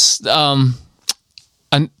 Yes.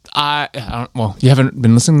 And I don't, well, you haven't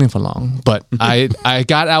been listening to me for long, but I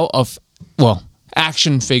got out of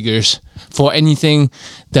action figures for anything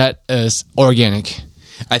that is organic.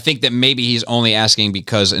 I think that maybe he's only asking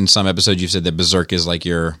because in some episodes you've said that Berserk is like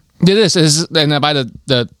your... It is, and I buy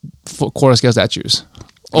the quarter scale statues.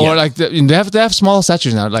 Or Yeah. like they have small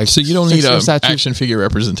statues now. Like So you don't need a statue. action figure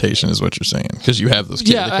representation, is what you're saying, because you have those.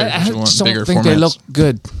 Yeah, characters you I want just don't bigger think formats. they look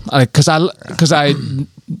good. Because I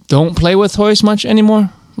don't play with toys much anymore.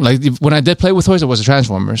 Like when I did play with toys, it was the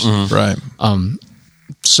Transformers. right.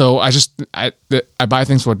 So I buy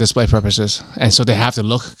things for display purposes, and so they have to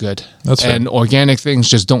look good. That's fair. And organic things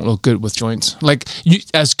just don't look good with joints. Like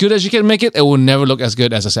as good as you can make it, it will never look as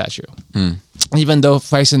good as a statue. Even though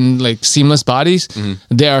facing like seamless bodies,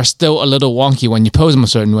 they are still a little wonky when you pose them a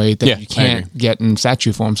certain way that Yeah, you I can't agree. get in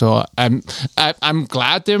statue form. So I'm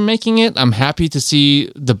glad they're making it. I'm happy to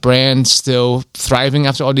see the brand still thriving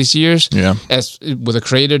after all these years. Yeah. As with the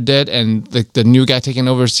creator dead and the new guy taking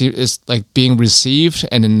over is like being received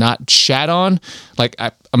and then not shat on. Like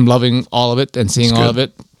I'm loving all of it and seeing all of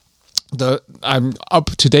it. I'm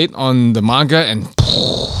up to date on the manga and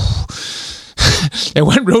it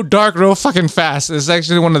went real dark real fucking fast. It's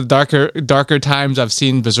actually one of the darker times I've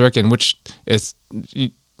seen Berserk in, which is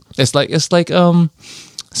it's like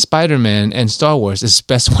Spider-Man and Star Wars. Its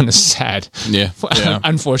best one is sad. Yeah.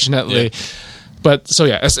 Unfortunately. Yeah. But so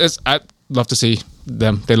yeah, I'd love to see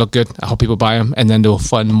them. They look good. I hope people buy them, and then they'll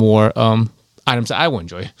fund more items that I will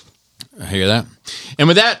enjoy. I hear that. And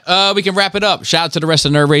with that, we can wrap it up. Shout out to the rest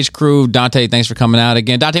of the Nerd Rage crew. Dante, thanks for coming out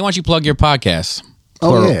again. Dante, why don't you plug your podcast?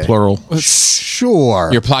 Plural. Sure.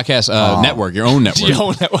 Your podcast network, your own network. Your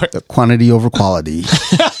own network. Quantity over quality.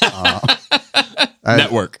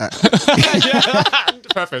 Network.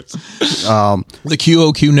 Perfect. The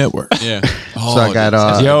QOQ network. Yeah. So I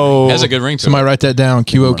got Yo. Has a good ring to Somebody write that down.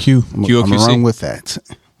 QOQ. I'm QOQC. gonna run with that.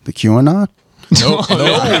 The QAnon. No.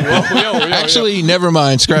 Actually, never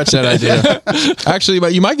mind. Scratch that idea. Actually,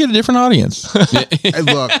 but you might get a different audience. Hey,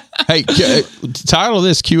 look, Hey, title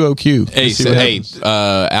this QOQ. Hey, See so, what hey, happens.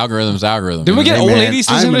 algorithm's algorithm. Did we get Hey, old man, ladies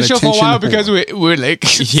to I'm sing the an show for a attention while whore. because we're like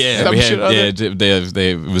Yeah, some we had, shit on yeah, it?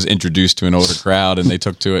 they was introduced to an older crowd and they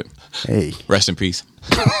took to it. hey, Rest in peace.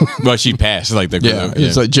 Well, she passed. Like the Yeah,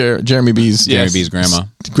 it's like Jeremy B's Jeremy B's grandma.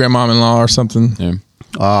 grandmom-in-law or something.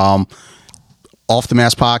 Yeah. Off the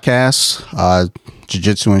Mask podcast,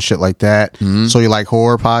 jiu-jitsu and shit like that. So you like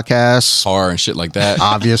horror podcasts? Horror and shit like that.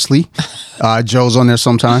 Obviously. Joe's on there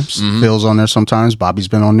sometimes. Phil's on there sometimes. Bobby's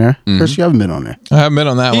been on there. Chris, you haven't been on there. I haven't been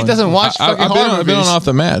on that He one. doesn't watch fucking I've been horror I've been on movies. Off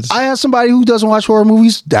the Mats. I had somebody who doesn't watch horror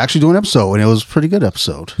movies actually do an episode, and it was a pretty good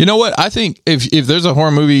episode. You know what? I think if there's a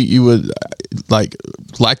horror movie you would like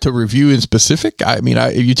to review in specific, I mean,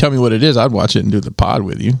 if you tell me what it is, I'd watch it and do the pod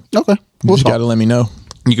with you. Okay. You We'll just talk. got to let me know.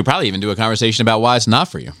 You could probably even do a conversation about why it's not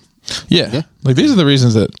for you. Yeah. Like these are the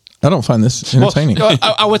reasons that I don't find this entertaining. Well,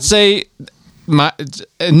 I would say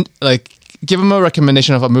give him a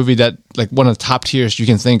recommendation of a movie that like one of the top tiers you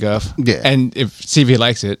can think of. Yeah. And see if he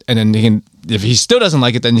likes it, and then if he still doesn't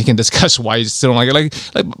like it, then you can discuss why you still don't like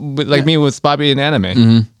it. Like me with Bobby and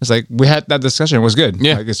anime. It's like we had that discussion. It was good.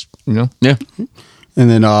 Yeah. Like it's, you know. Yeah. And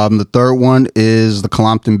then the third one is the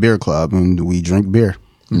Colompton Beer Club, and we drink beer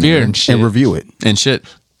Beer and shit. and review it And shit.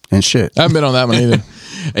 and shit. I haven't been on that one either.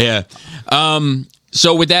 Yeah.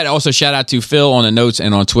 So with that, also shout out to Phil on the notes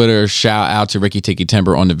and on Twitter. Shout out to Ricky Tiki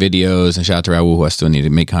Timber on the videos, and shout out to Raul, who I still need to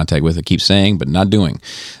make contact with. I keep saying, but not doing.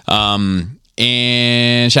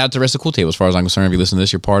 And shout out to the rest of Cool Table. As far as I'm concerned, if you listen to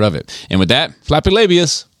this, you're part of it. And with that, Flappy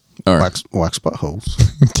labius. all right, Wax buttholes.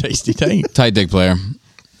 Tasty taint. tight dick player.